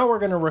up. Now we're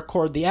going to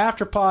record the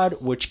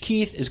Afterpod, which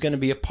Keith is going to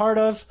be a part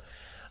of.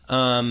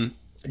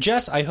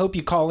 Jess, I hope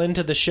you call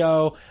into the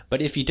show,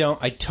 but if you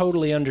don't, I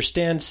totally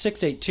understand.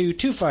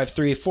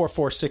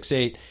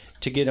 682-253-4468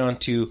 to get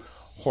onto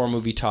Horror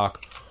Movie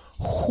Talk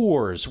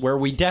Whores, where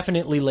we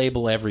definitely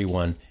label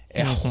everyone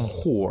a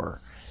whore.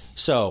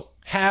 So,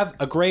 have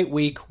a great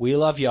week. We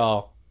love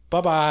y'all.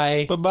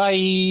 Bye-bye.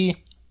 Bye-bye.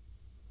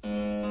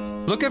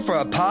 Looking for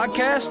a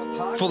podcast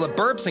full of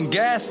burps and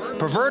gas,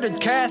 perverted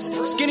cast,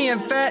 skinny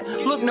and fat?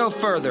 Look no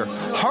further.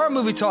 Horror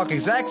Movie Talk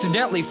is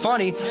accidentally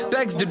funny,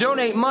 begs to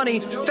donate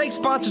money, fake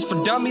sponsors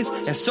for dummies,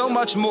 and so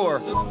much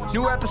more.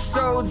 New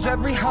episodes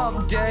every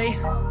hump day.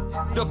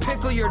 They'll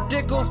pickle your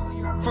dickle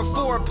for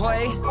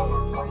foreplay.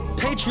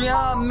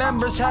 Patreon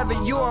members have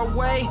it your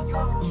way.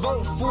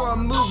 Vote for a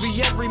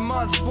movie every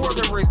month for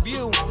the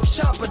review.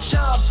 Chompa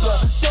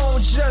chompa,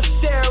 don't just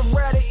stare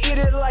at it, eat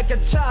it like a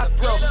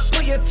taco.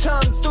 Put your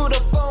tongue through the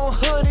phone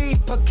hoodie,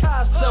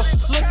 Picasso.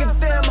 Look at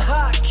them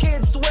hot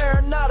kids,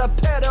 swear not a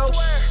pedo.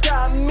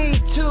 Got me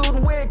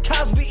too'd with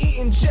Cosby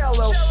eating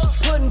jello.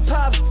 Pudding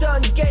Pops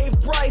done gave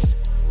Bryce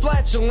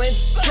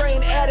flatulence.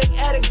 Drain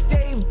addict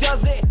Dave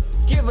doesn't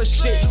give a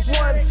shit. 1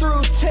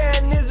 through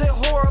 10, is it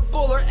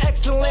horrible or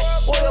excellent?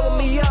 Oil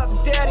me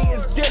up, daddy,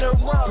 is dinner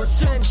rum.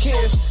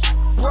 Kiss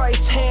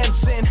Bryce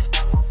Hansen.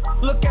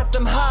 Look at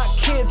them hot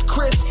kids,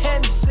 Chris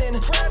Henson.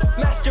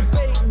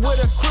 Masturbate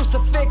with a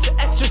crucifix,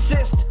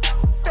 exorcist.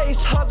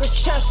 Face huggers,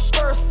 chest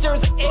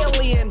bursters,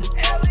 alien.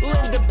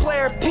 Linda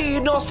Blair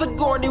peed on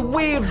Sigourney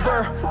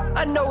Weaver.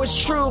 I know it's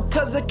true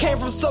cause it came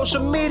from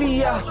social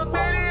media.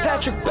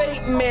 Patrick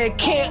Bateman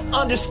can't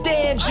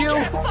understand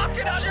you.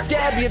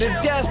 Stab you to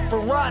death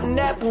for rotten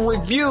apple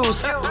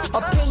reviews.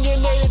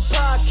 Opinionated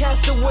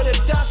podcaster with a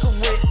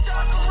doctorate.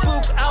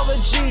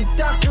 Spookology,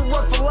 doctor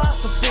of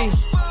philosophy.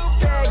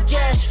 Bad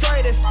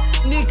gastritis,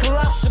 need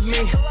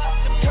colostomy.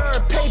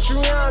 Turn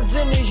Patreons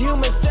into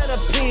human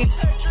centipedes.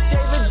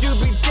 David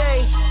Doobie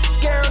Day,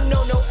 scare him,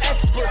 no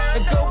expert.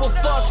 And global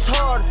fucks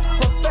hard,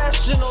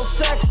 professional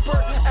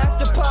sexpert.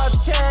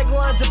 Afterpods,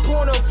 taglines, and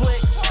porno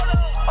flicks.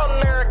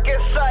 American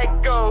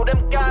Psycho,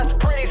 them guys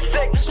pretty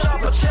sick.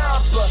 Chompa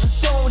chompa,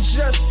 don't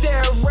just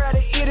stare at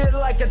it, eat it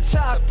like a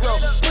taco.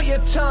 Put your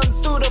tongue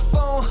through the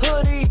phone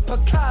hoodie,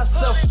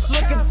 Picasso.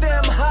 Look at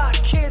them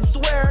hot kids,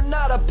 swear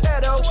not a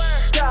pedo.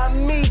 Got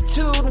me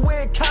too'd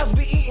with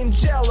Cosby eating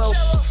jello.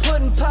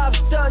 Pudding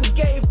Pops done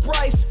gave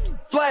Bryce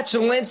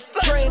flatulence.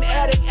 Drain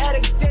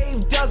addict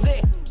Dave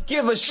doesn't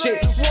give a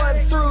shit. 1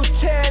 through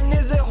 10,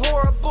 is it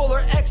horrible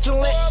or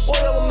excellent?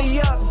 Oil me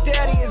up,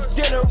 daddy, it's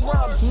dinner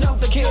rumps.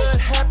 Nothing good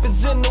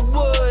happens in the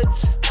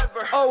woods.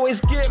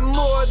 Always get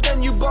more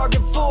than you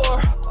bargained for.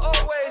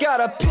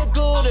 Got a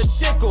pickle to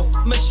dickle,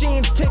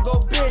 machines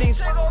tickle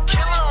bitties.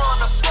 Killer on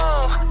the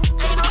phone,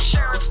 ain't no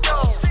Sharon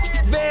Stone.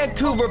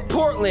 Vancouver,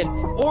 Portland,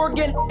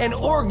 Oregon, and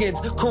organs.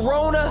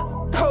 Corona,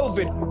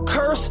 COVID,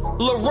 curse,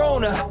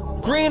 Lorona.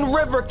 Green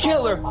River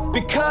Killer,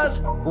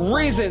 because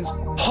reasons.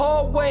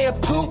 Hallway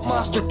of poop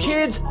monster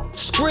kids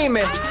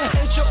screaming.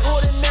 Ain't your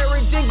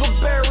ordinary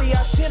dingleberry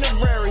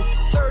itinerary.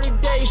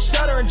 30-day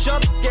shutter and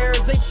jump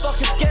scares, they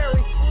fucking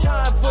scary.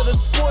 Time for the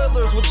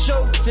spoilers with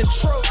jokes and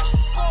tropes.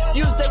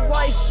 Use their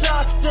white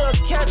socks to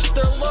catch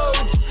their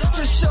loads.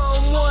 Just show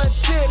them one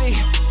titty,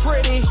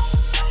 pretty.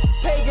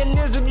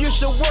 Paganism you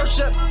should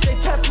worship, they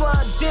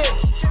Teflon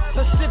dicks.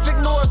 Pacific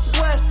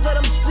Northwest, let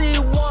them see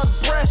one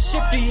breast.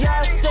 Shifty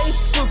ass, stay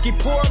spooky,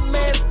 poor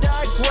man's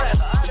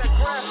digress.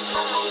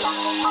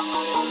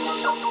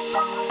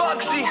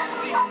 Bugsy,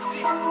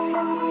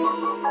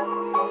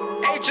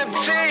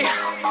 HMT,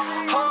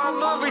 horror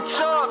movie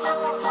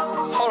talk.